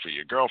stuff for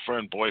your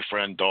girlfriend,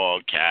 boyfriend,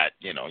 dog, cat,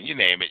 you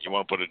name it. You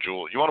want to put a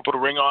jewel, you want to put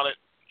a ring on it,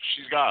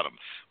 she's got them.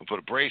 We'll put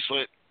a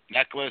bracelet,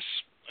 necklace,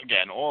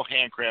 again, all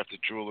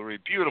handcrafted jewelry,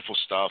 beautiful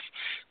stuff,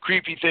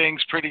 creepy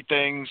things, pretty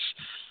things,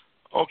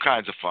 all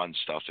kinds of fun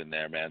stuff in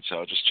there, man.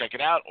 So just check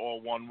it out,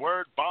 all one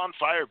word,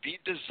 Bonfire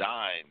Beat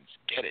Designs.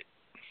 Get it.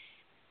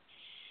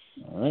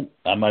 All right.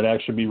 I might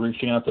actually be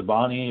reaching out to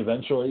Bonnie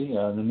eventually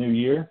in the new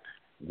year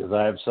because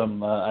I have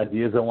some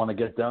ideas I want to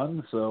get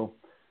done. So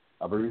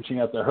I'll be reaching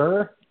out to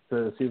her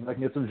to see if I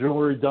can get some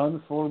jewelry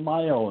done for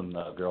my own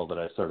girl that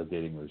I started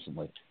dating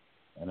recently.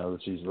 I know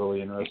that she's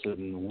really interested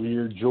in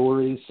weird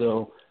jewelry,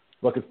 so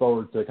looking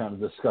forward to kind of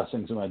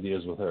discussing some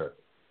ideas with her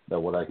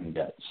about what I can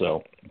get.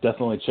 So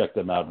definitely check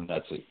them out on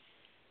Etsy.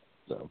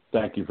 So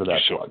thank you for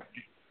that plug.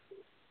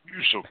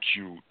 You're so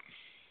cute.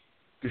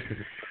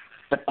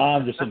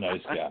 I'm just a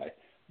nice guy.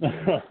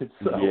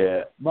 So,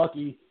 yeah.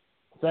 Mucky,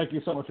 thank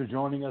you so much for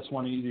joining us.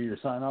 Want to do your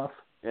sign-off?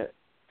 Yeah.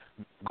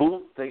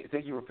 Ghoul, thank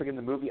you for picking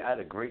the movie. I had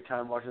a great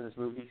time watching this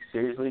movie.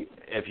 Seriously,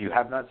 if you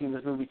have not seen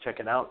this movie, check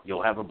it out.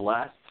 You'll have a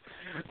blast.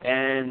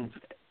 And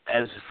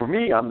as for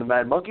me, I'm the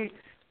Mad Monkey.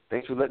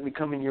 Thanks for letting me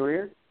come in your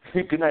ear.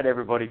 Good night,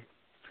 everybody.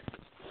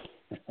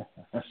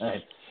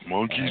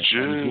 Monkey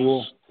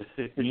jizz.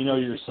 You know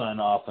your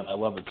sign-off, and I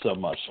love it so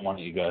much. So why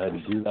don't you go ahead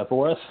and do that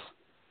for us?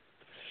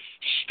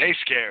 Stay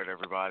scared,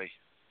 everybody.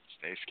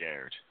 Stay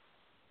scared.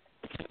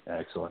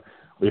 Excellent.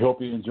 We hope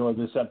you enjoyed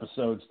this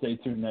episode. Stay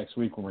tuned next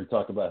week when we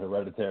talk about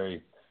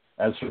Hereditary.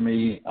 As for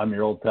me, I'm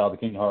your old pal, the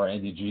King Horror,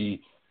 Andy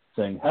G,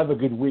 saying have a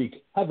good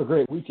week. Have a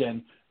great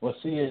weekend. We'll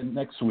see you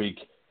next week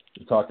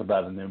to talk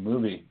about a new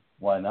movie.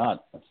 Why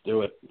not? Let's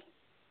do it.